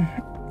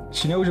Stella,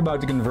 she knows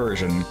about the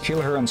conversion.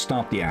 Kill her and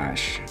stop the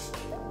ash.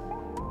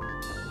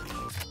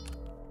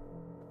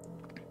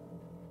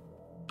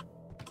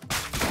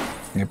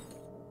 Yep.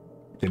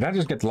 Did I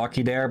just get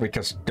lucky there?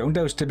 Because don't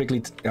those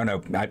typically... oh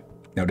no,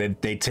 no,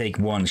 they take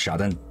one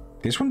shot, and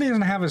this one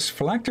doesn't have his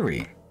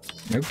phylactery.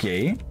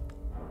 Okay.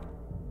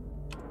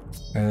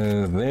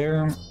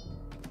 There.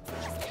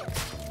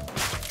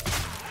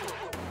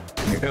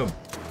 Oh,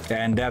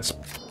 and that's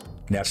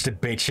the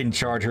bitch in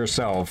charge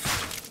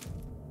herself.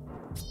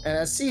 And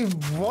I see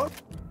what?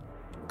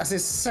 I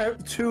see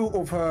 2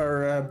 of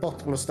her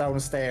bottles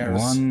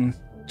downstairs. 1,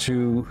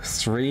 2,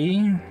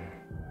 3,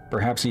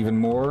 perhaps even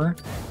more.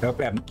 Oh,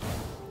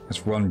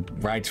 let's run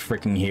right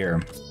freaking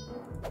here.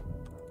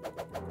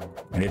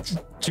 And it's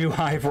too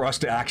high for us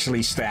to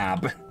actually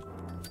stab.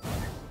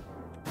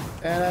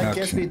 And I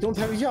guess we don't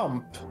have a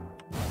jump.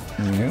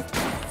 Yep.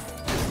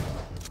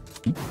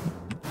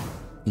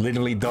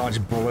 Literally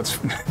dodge bullets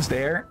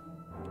there.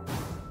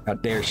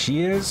 There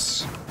she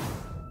is.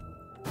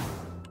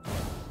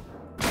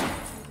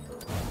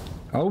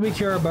 All we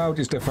care about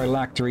is the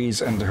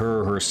phylacteries and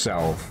her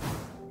herself.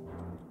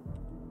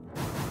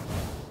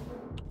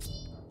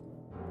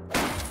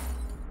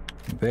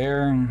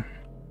 There.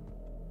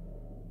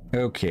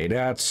 Okay,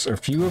 that's a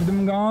few of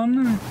them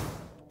gone.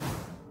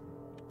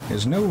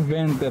 There's no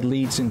vent that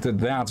leads into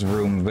that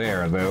room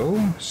there, though,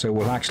 so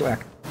we'll actually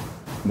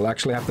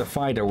have to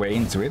fight our way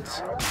into it.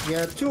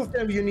 Yeah, 2 of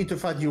them you need to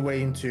fight your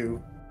way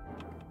into.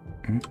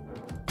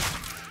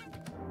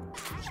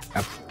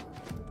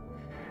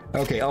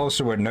 Okay,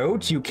 also a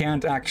note, you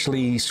can't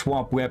actually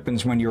swap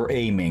weapons when you're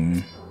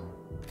aiming.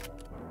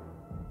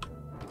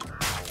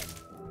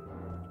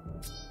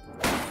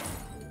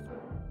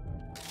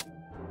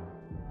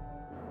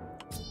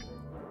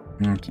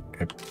 Okay,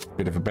 a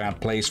bit of a bad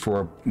place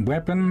for a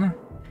weapon.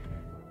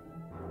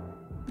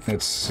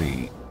 Let's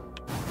see.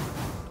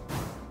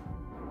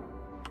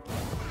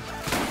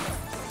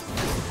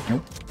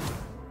 Nope.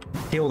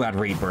 Kill that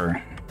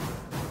Reaper.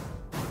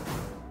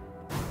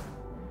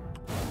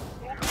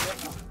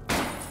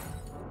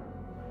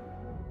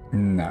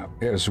 No,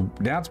 there's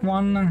that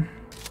one.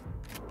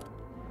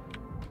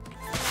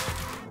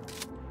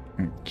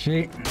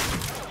 Okay.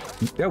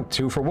 Oh,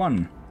 2 for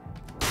 1.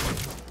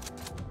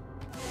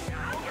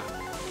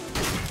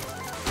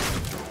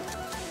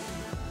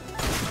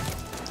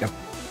 Yep,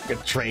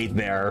 good trade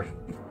there.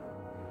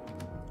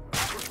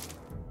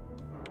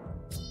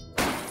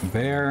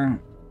 There.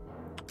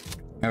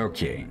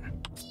 Okay.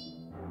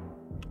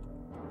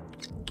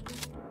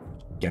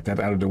 Get that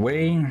out of the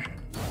way.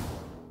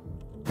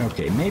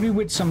 Okay, maybe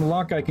with some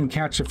luck I can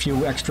catch a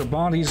few extra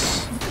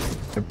bodies.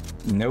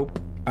 Nope,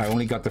 I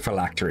only got the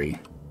phylactery.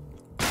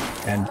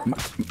 And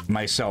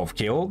myself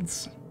killed.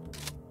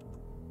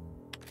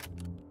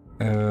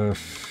 Oh,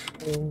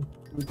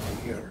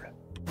 dear.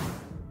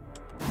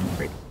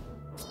 Wait.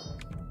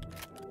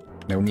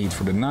 No need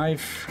for the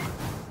knife.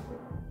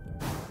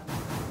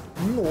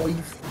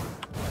 Knife.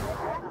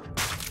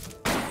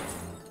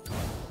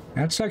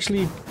 That's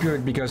actually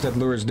good because that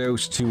lures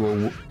those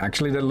 2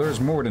 actually that lures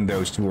more than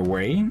those 2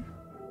 away.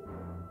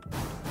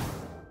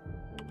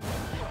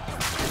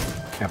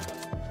 Yep.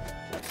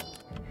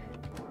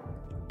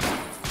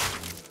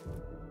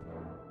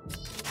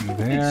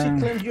 There. She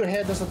claimed your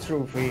head as a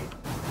trophy.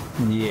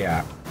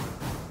 Yeah.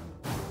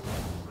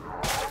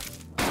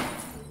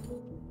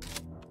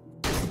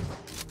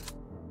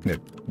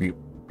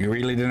 You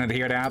really didn't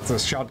hear that? The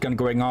shotgun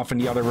going off in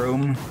the other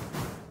room?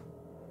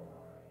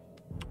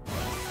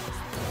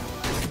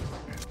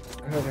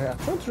 I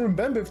don't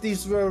remember if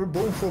these were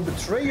both for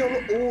betrayal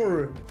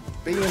or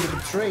being the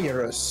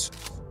betrayers.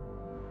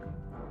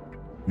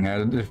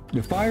 Yeah,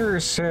 the fire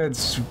said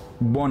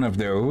one of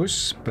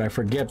those, but I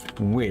forget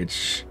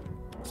which.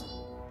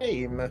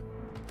 Aim.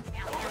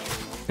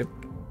 Yep.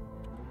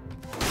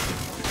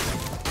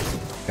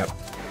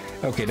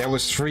 Okay, there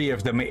was 3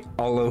 of them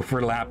all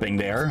overlapping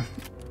there.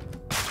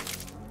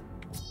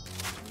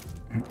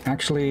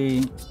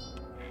 Actually...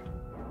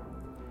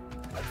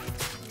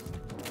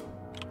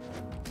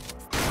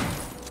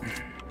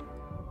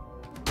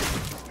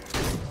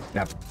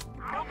 Yep.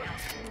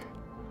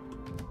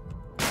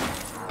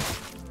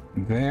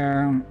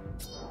 There.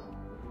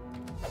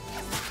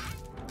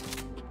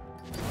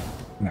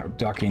 Now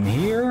duck in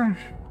here.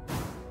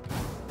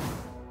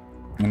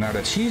 And now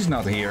that she's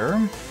not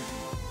here...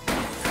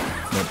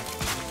 But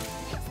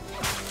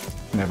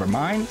never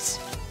mind.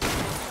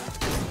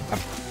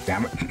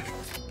 Damn it.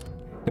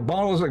 The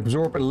bottles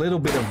absorb a little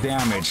bit of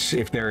damage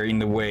if they're in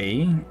the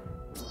way.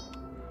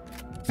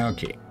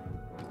 Okay.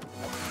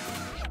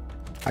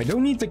 I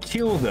don't need to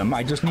kill them,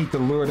 I just need to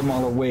lure them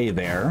all away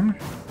there.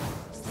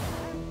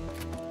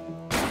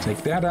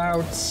 Take that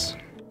out. Is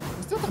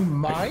that a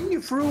mine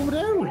you threw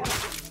down?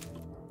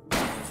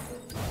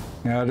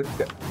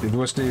 It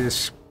was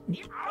this...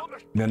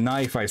 the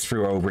knife I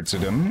threw over to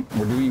them.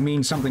 Or do you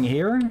mean something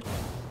here?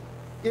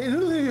 Yeah,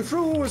 you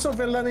threw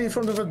something landing in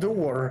front of a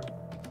door.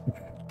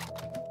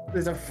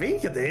 There's a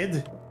think it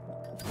did.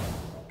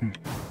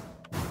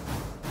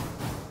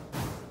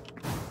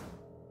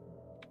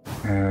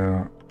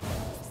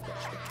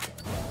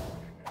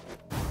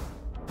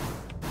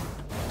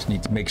 Just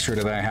need to make sure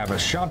that I have a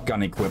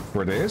shotgun equipped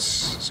for this,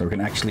 so we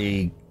can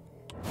actually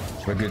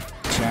have a good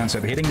chance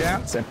at hitting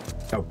that.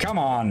 Oh, come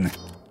on!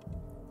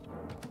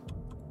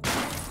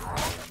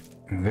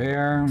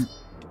 There.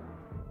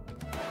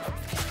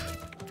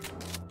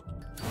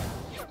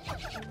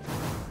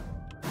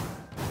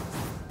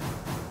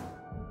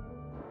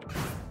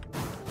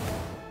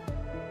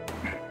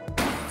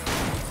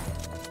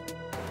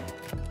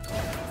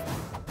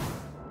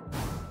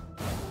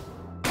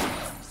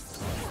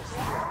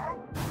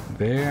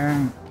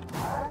 There.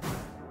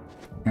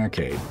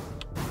 Okay.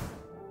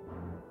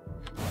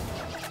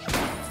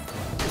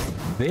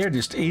 There,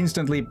 just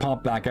instantly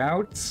pop back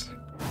out.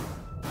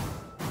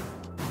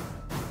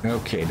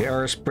 Okay, they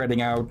are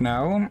spreading out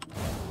now.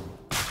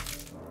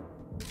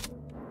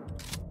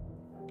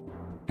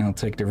 I'll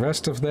take the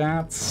rest of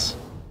that.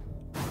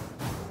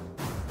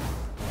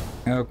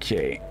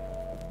 Okay.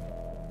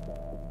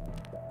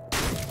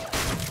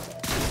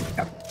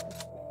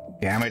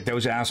 Damn it,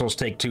 those assholes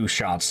take 2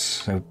 shots.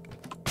 So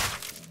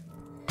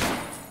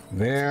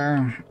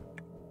there.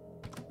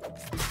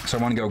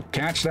 Someone go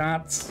catch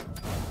that.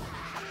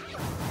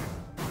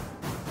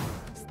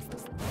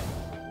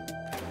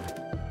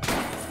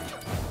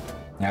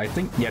 Yeah, I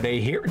think, yeah,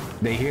 they hear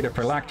the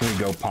phylactery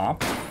go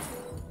pop.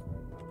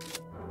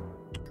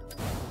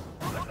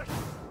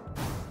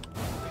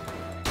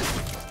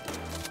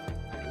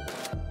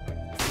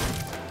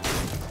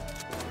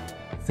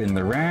 Thin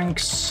the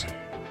ranks.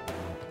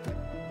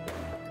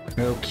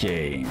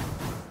 Okay.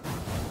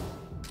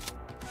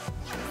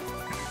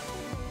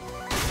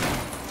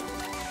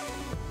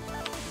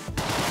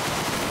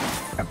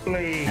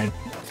 And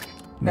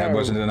that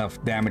wasn't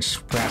enough damage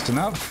fast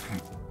enough.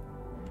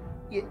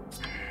 Yeah.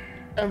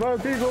 And one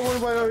people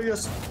when I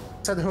just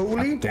said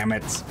holy. Damn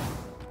it.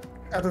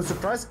 Out of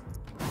surprise.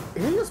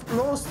 He just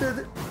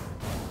blasted.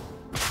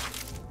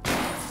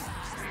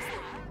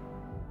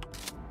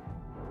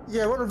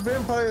 Yeah, one of the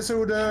vampires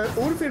who the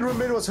only thing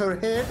remained was her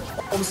head,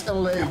 arms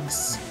and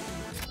legs.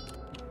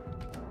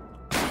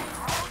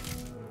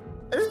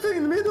 Everything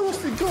in the middle was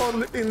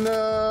gone in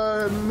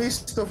a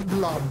mist of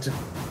blood.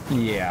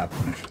 Yeah.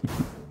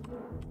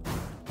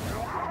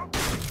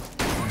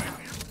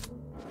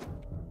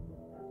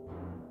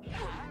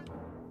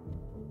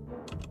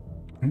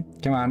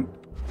 Come on.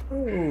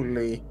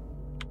 Holy.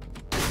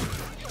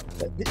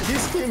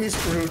 This game is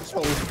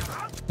brutal.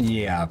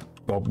 Yeah,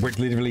 well, we're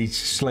literally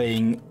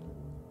slaying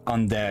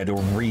undead or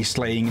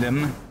re-slaying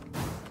them.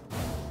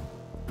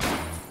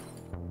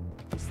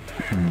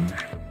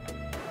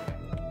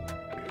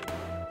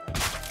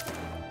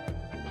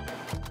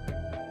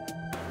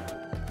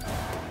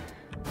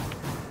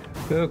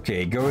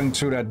 Okay, going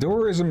through that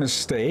door is a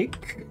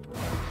mistake.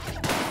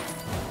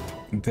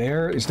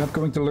 There is not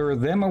going to lure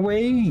them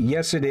away.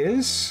 Yes, it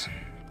is.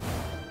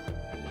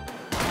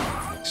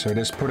 So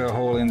just put a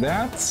hole in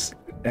that.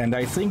 And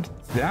I think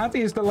that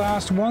is the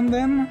last one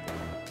then.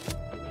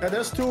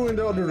 There's 2 in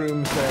the other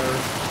rooms there.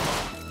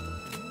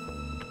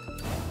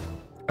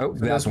 Oh,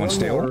 so that's one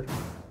still. More.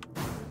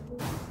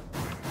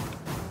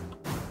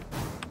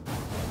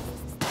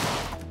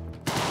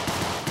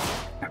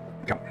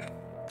 Come.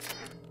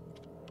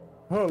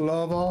 Oh,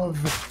 love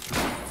of.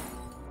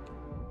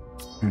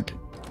 Okay.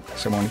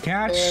 Someone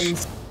catch.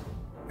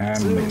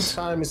 And miss.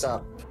 Time is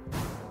up.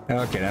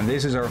 Okay, then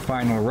this is our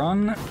final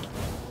run.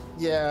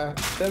 Yeah,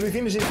 then we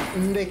finish it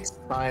next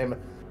time.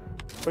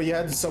 But you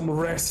had some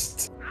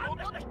rest.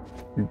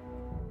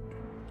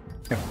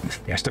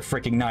 Yes, the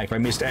freaking knife. I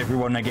missed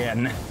everyone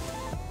again.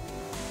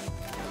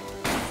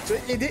 So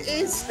it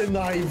is the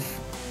knife.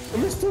 I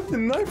mistook the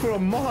knife for a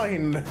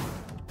mine.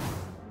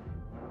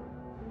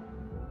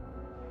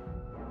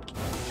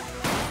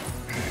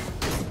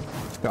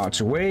 Dodge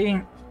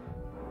away.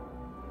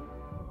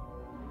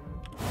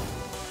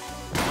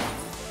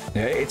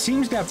 It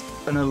seems that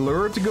an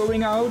alert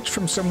going out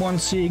from someone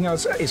seeing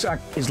us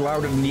is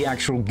louder than the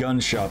actual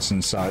gunshots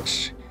and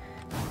such.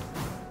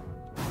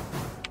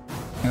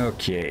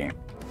 Okay.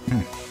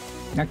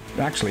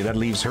 Actually, that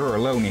leaves her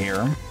alone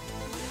here.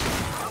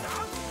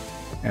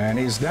 And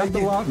is that the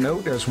lot?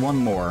 No, there's one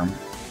more.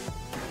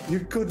 You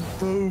could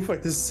both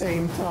at the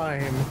same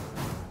time.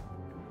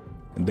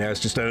 There's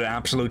just an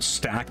absolute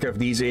stack of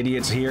these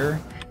idiots here.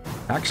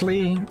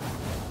 Actually,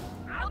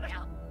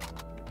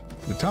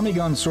 the Tommy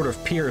gun sort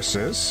of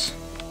pierces.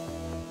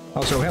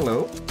 Also,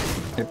 hello.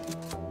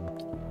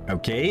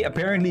 Okay,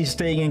 apparently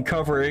staying in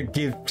cover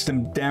gives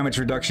them damage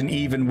reduction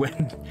even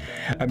when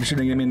I'm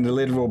shooting them in the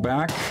literal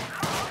back.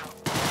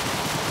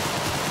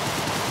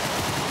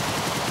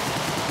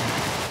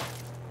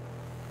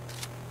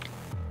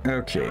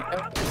 Okay.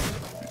 God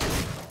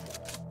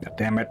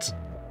damn it.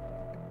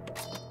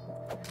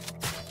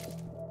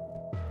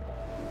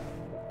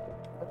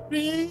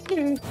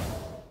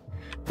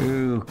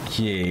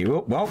 Okay,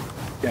 well,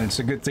 and it's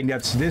a good thing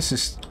that this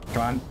is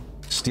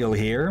still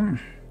here.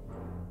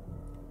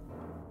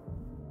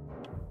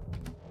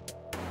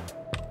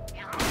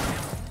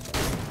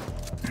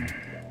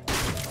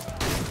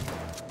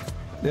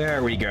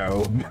 There we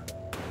go.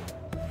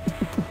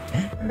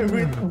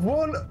 With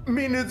 1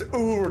 minute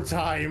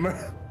overtime.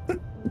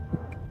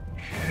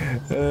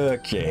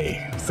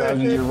 Okay,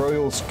 1,000-year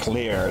royals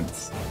cleared.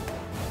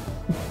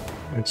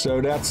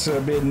 So that's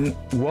been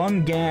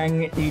one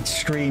gang each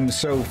stream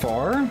so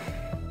far.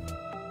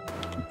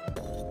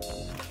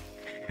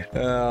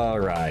 All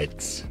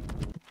right.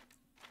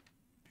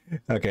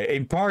 Okay,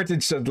 in part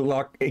it's a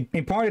luck.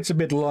 In part it's a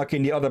bit luck.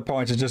 In the other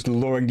part it's just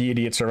luring the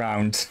idiots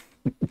around.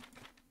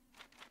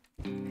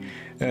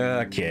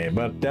 Okay,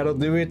 but that'll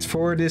do it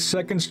for this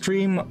second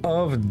stream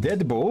of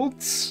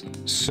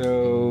Deadbolt.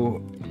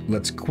 So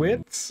let's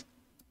quit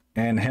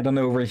and head on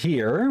over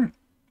here.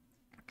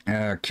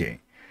 Okay.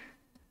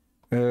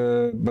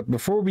 But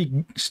before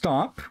we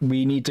stop,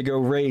 we need to go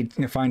raid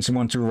and find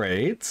someone to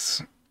raid.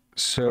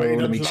 So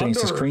let me change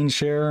the screen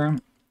share.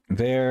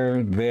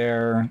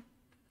 There.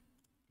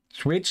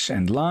 Switch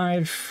and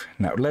live.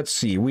 Now let's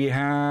see. We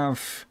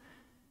have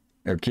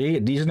a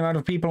decent amount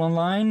of people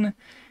online.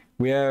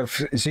 We have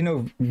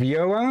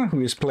Xenovioa,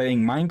 who is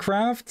playing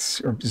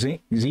Minecraft, or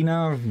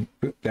Xena,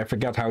 I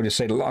forgot how to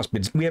say the last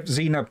bit. We have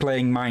Xena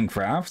playing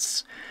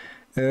Minecraft.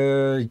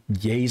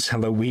 Yes,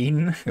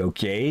 Halloween.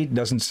 Okay,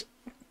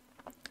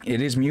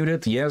 it is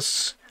muted,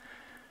 yes.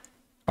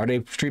 Are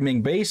they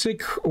streaming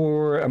basic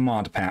or a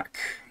mod pack?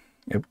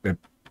 Okay,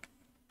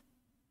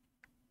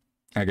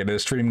 they're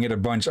streaming it a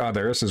bunch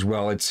others as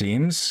well, it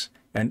seems.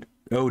 And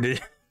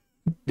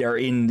they're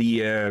in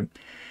the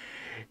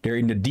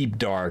deep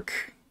dark.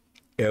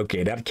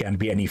 Okay, that can't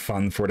be any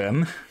fun for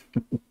them.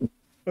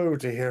 Oh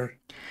dear.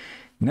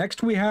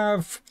 Next we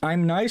have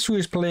I'm Nice, who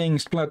is playing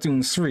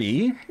Splatoon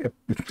 3.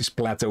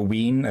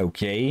 Splatoween,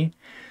 okay.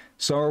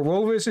 So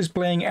Wolvis is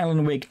playing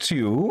Alan Wake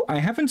 2. I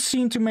haven't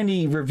seen too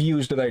many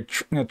reviews that I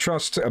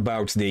trust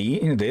about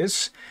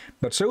this,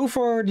 but so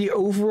far the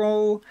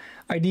overall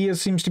idea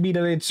seems to be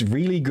that it's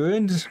really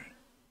good,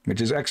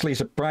 which is actually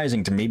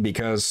surprising to me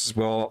because,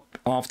 well,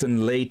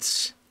 often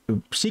late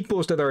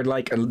sequels that are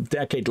like a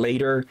decade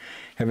later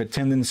have a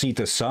tendency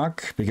to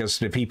suck because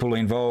the people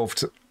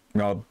involved,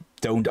 well,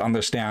 don't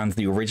understand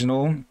the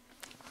original.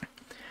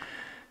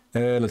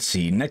 Let's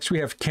see. Next we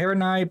have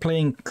Karenai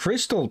playing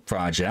Crystal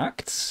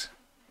Project.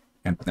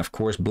 And of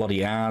course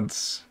Bloody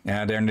Ads.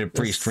 They're in the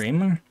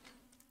pre-stream.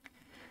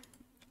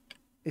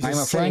 I'm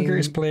a Flanker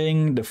is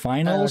playing the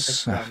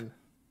finals.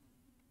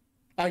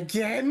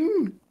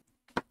 Again?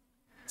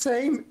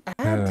 Same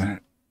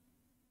ad?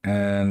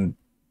 And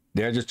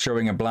they're just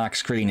showing a black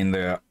screen in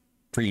the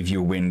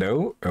preview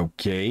window.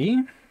 Okay.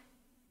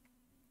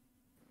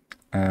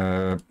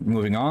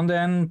 Moving on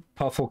then.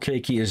 Puffle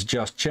Cakey is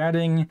just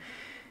chatting.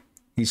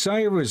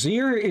 Isaiah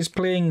Wazir is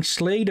playing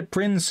Slay the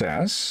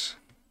Princess.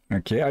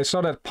 Okay, I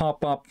saw that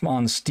pop up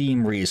on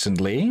Steam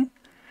recently.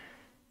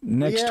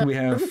 Next we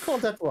have...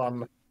 that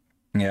one.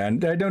 Yeah,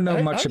 and I don't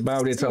know much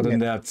about it other than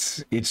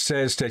that it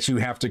says that you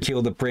have to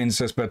kill the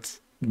princess, but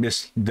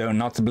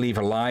not to believe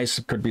her lies.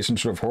 It could be some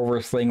sort of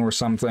horror thing or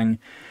something.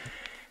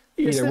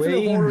 Either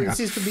way... Horror. It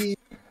seems to be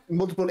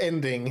multiple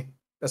ending,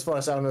 as far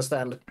as I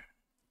understand.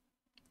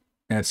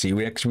 Let's see,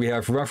 we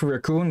have Ruffy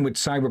Raccoon with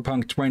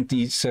Cyberpunk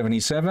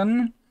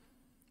 2077.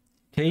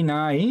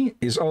 K9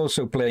 is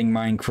also playing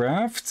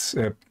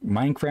Minecraft.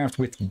 Minecraft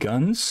with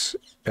guns.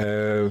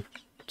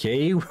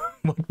 Okay,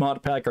 what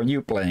mod pack are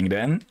you playing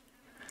then?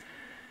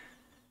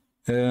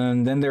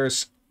 And then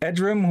there's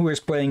Edrum, who is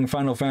playing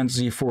Final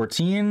Fantasy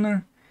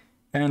XIV.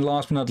 And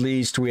last but not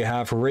least, we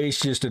have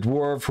Horatius the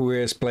Dwarf, who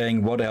is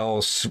playing What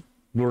Else?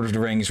 Lord of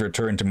the Rings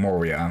Return to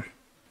Moria.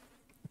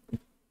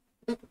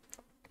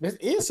 It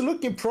is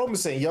looking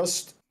promising,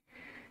 just...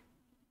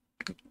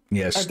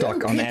 Yeah,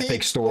 stuck on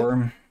Epic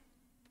Store.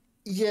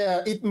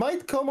 Yeah, it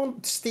might come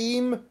on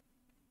Steam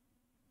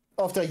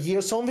after a year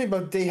or something,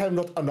 but they have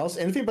not announced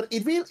anything. But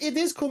it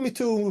is coming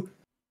to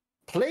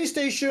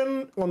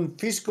PlayStation on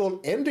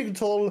physical and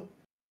digital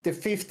the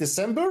 5th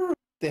December.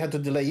 they had to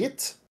delay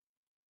it.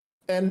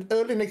 And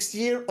early next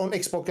year on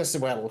Xbox as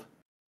well.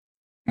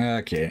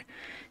 Okay.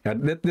 Yeah,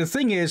 the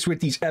thing is with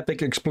these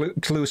Epic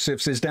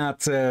exclusives is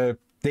that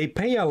they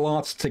pay a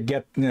lot to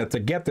get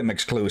them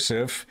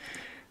exclusive,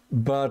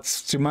 but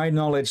to my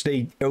knowledge,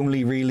 they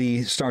only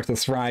really start to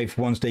thrive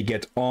once they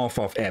get off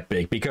of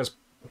Epic, because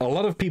a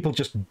lot of people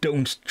just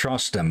don't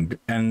trust them.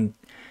 And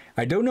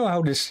I don't know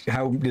how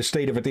the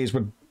state of it is,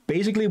 but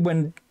basically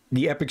when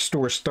the Epic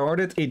Store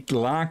started, it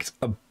lacked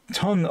a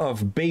ton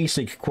of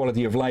basic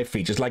quality of life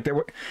features. Like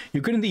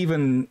you couldn't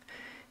even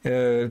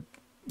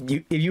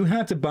if you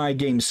had to buy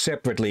games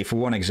separately, for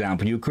one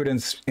example, you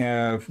couldn't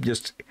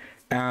just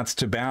add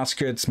to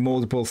baskets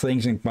multiple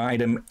things and buy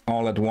them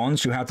all at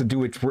once. You had to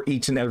do it for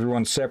each and every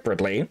one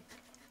separately.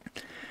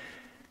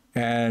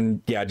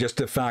 And yeah, just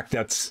the fact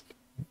that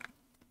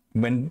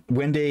when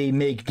they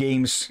make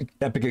games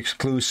Epic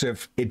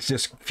exclusive, it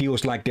just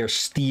feels like they're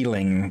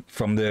stealing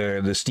from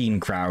the Steam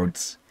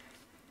crowds.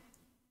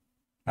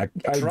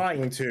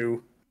 Trying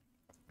to.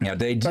 Yeah,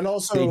 they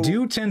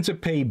do tend to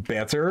pay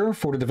better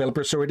for the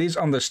developers, so it is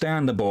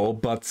understandable,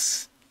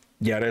 but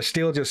yeah, there's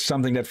still just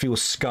something that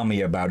feels scummy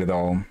about it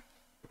all.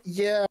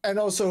 Yeah, and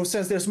also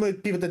since there's many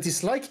people that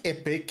dislike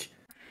Epic,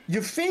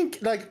 you think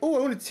like, oh,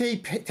 I only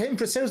take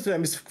 10% of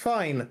them is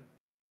fine.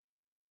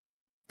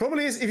 Problem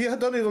is, if you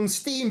had done it on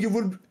Steam, you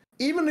would,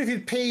 even if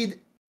you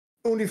paid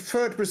only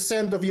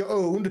 30% of your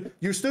owned,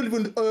 you still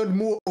would earn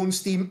more on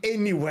Steam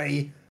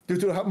anyway, due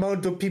to the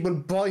amount of people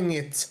buying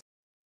it.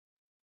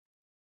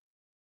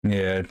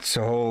 Yeah, it's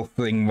a whole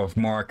thing of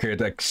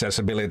market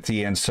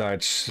accessibility and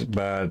such,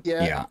 but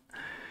yeah.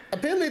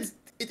 Apparently,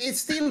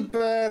 it's still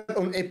bad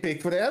on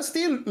Epic, but they are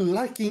still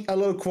lacking a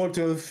lot of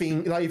quality of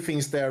life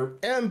things there,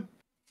 and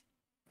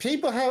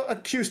people have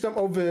accused them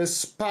of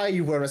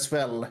spyware as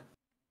well.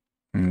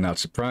 Not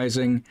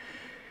surprising.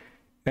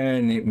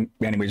 And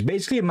anyways,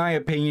 basically, in my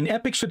opinion,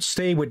 Epic should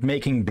stay with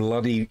making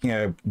bloody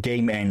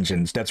game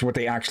engines. That's what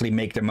they actually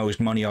make the most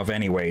money of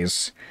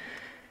anyways.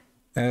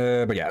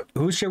 But yeah,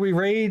 who shall we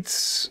raid?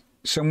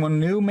 Someone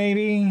new,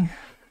 maybe?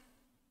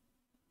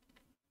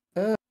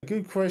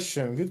 Good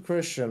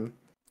question.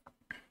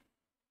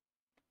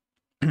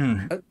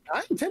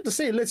 I intend to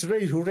say let's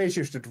raid who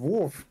raises the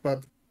dwarf,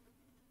 but...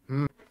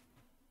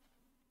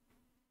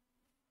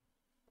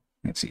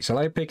 Let's see, shall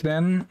I pick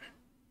then?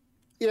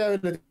 Yeah,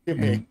 let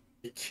me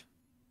pick.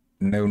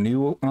 No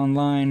new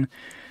online.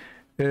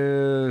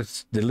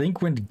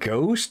 Delinquent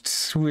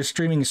Ghosts, who is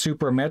streaming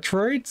Super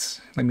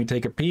Metroid. Let me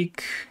take a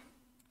peek.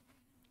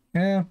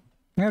 Yeah,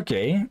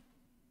 okay.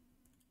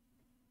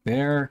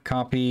 There,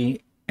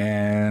 copy,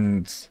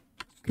 and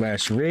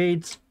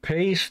 /raid,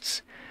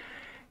 paste.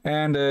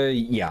 And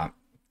yeah,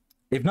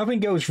 if nothing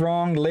goes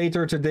wrong,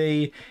 later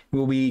today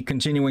we'll be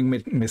continuing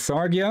with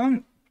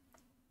Mythargia,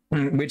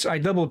 which I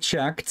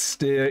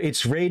double-checked.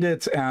 It's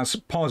rated as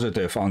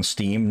positive on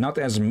Steam, not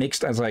as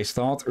mixed as I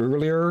thought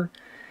earlier.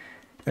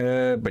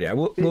 But yeah,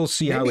 we'll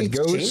see how it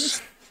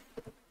goes.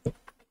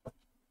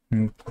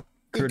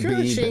 Could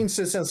have changed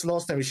since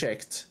last time we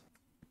checked.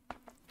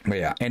 But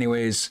yeah,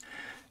 anyways,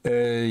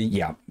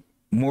 yeah,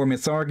 more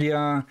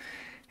Mythargia.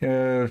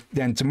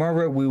 Then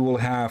tomorrow we will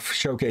have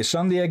Showcase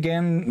Sunday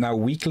again, now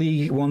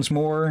weekly once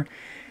more.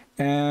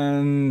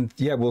 And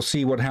yeah, we'll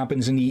see what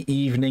happens in the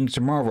evening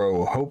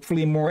tomorrow.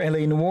 Hopefully more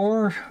LA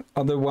Noire,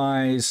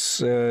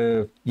 otherwise,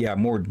 yeah,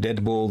 more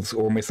Deadbolt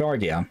or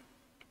Mythargia.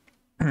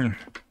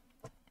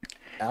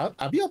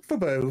 I'll be up for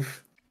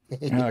both.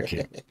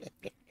 Okay.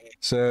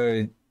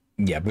 So...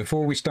 yeah,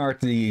 before we start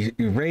the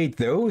raid,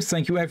 though,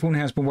 thank you everyone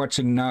who has been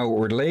watching now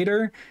or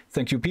later.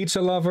 Thank you,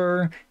 Pizza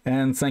Lover,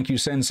 and thank you,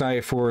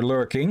 Sensei, for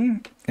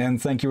lurking. And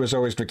thank you, as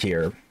always,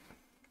 Drakir.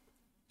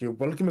 You're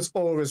welcome as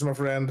always, my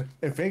friend.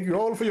 And thank you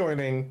all for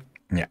joining.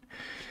 Yeah.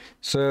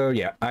 So,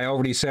 yeah, I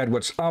already said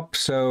what's up.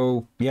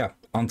 So, yeah,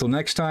 until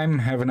next time,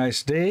 have a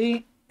nice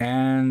day,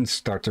 and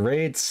start the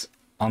raids.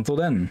 Until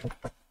then.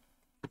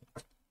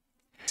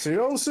 See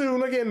you all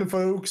soon again,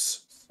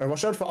 folks. And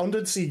watch out for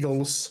undead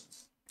seagulls.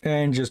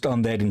 And just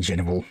undead in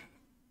general.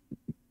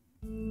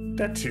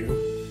 That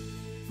too.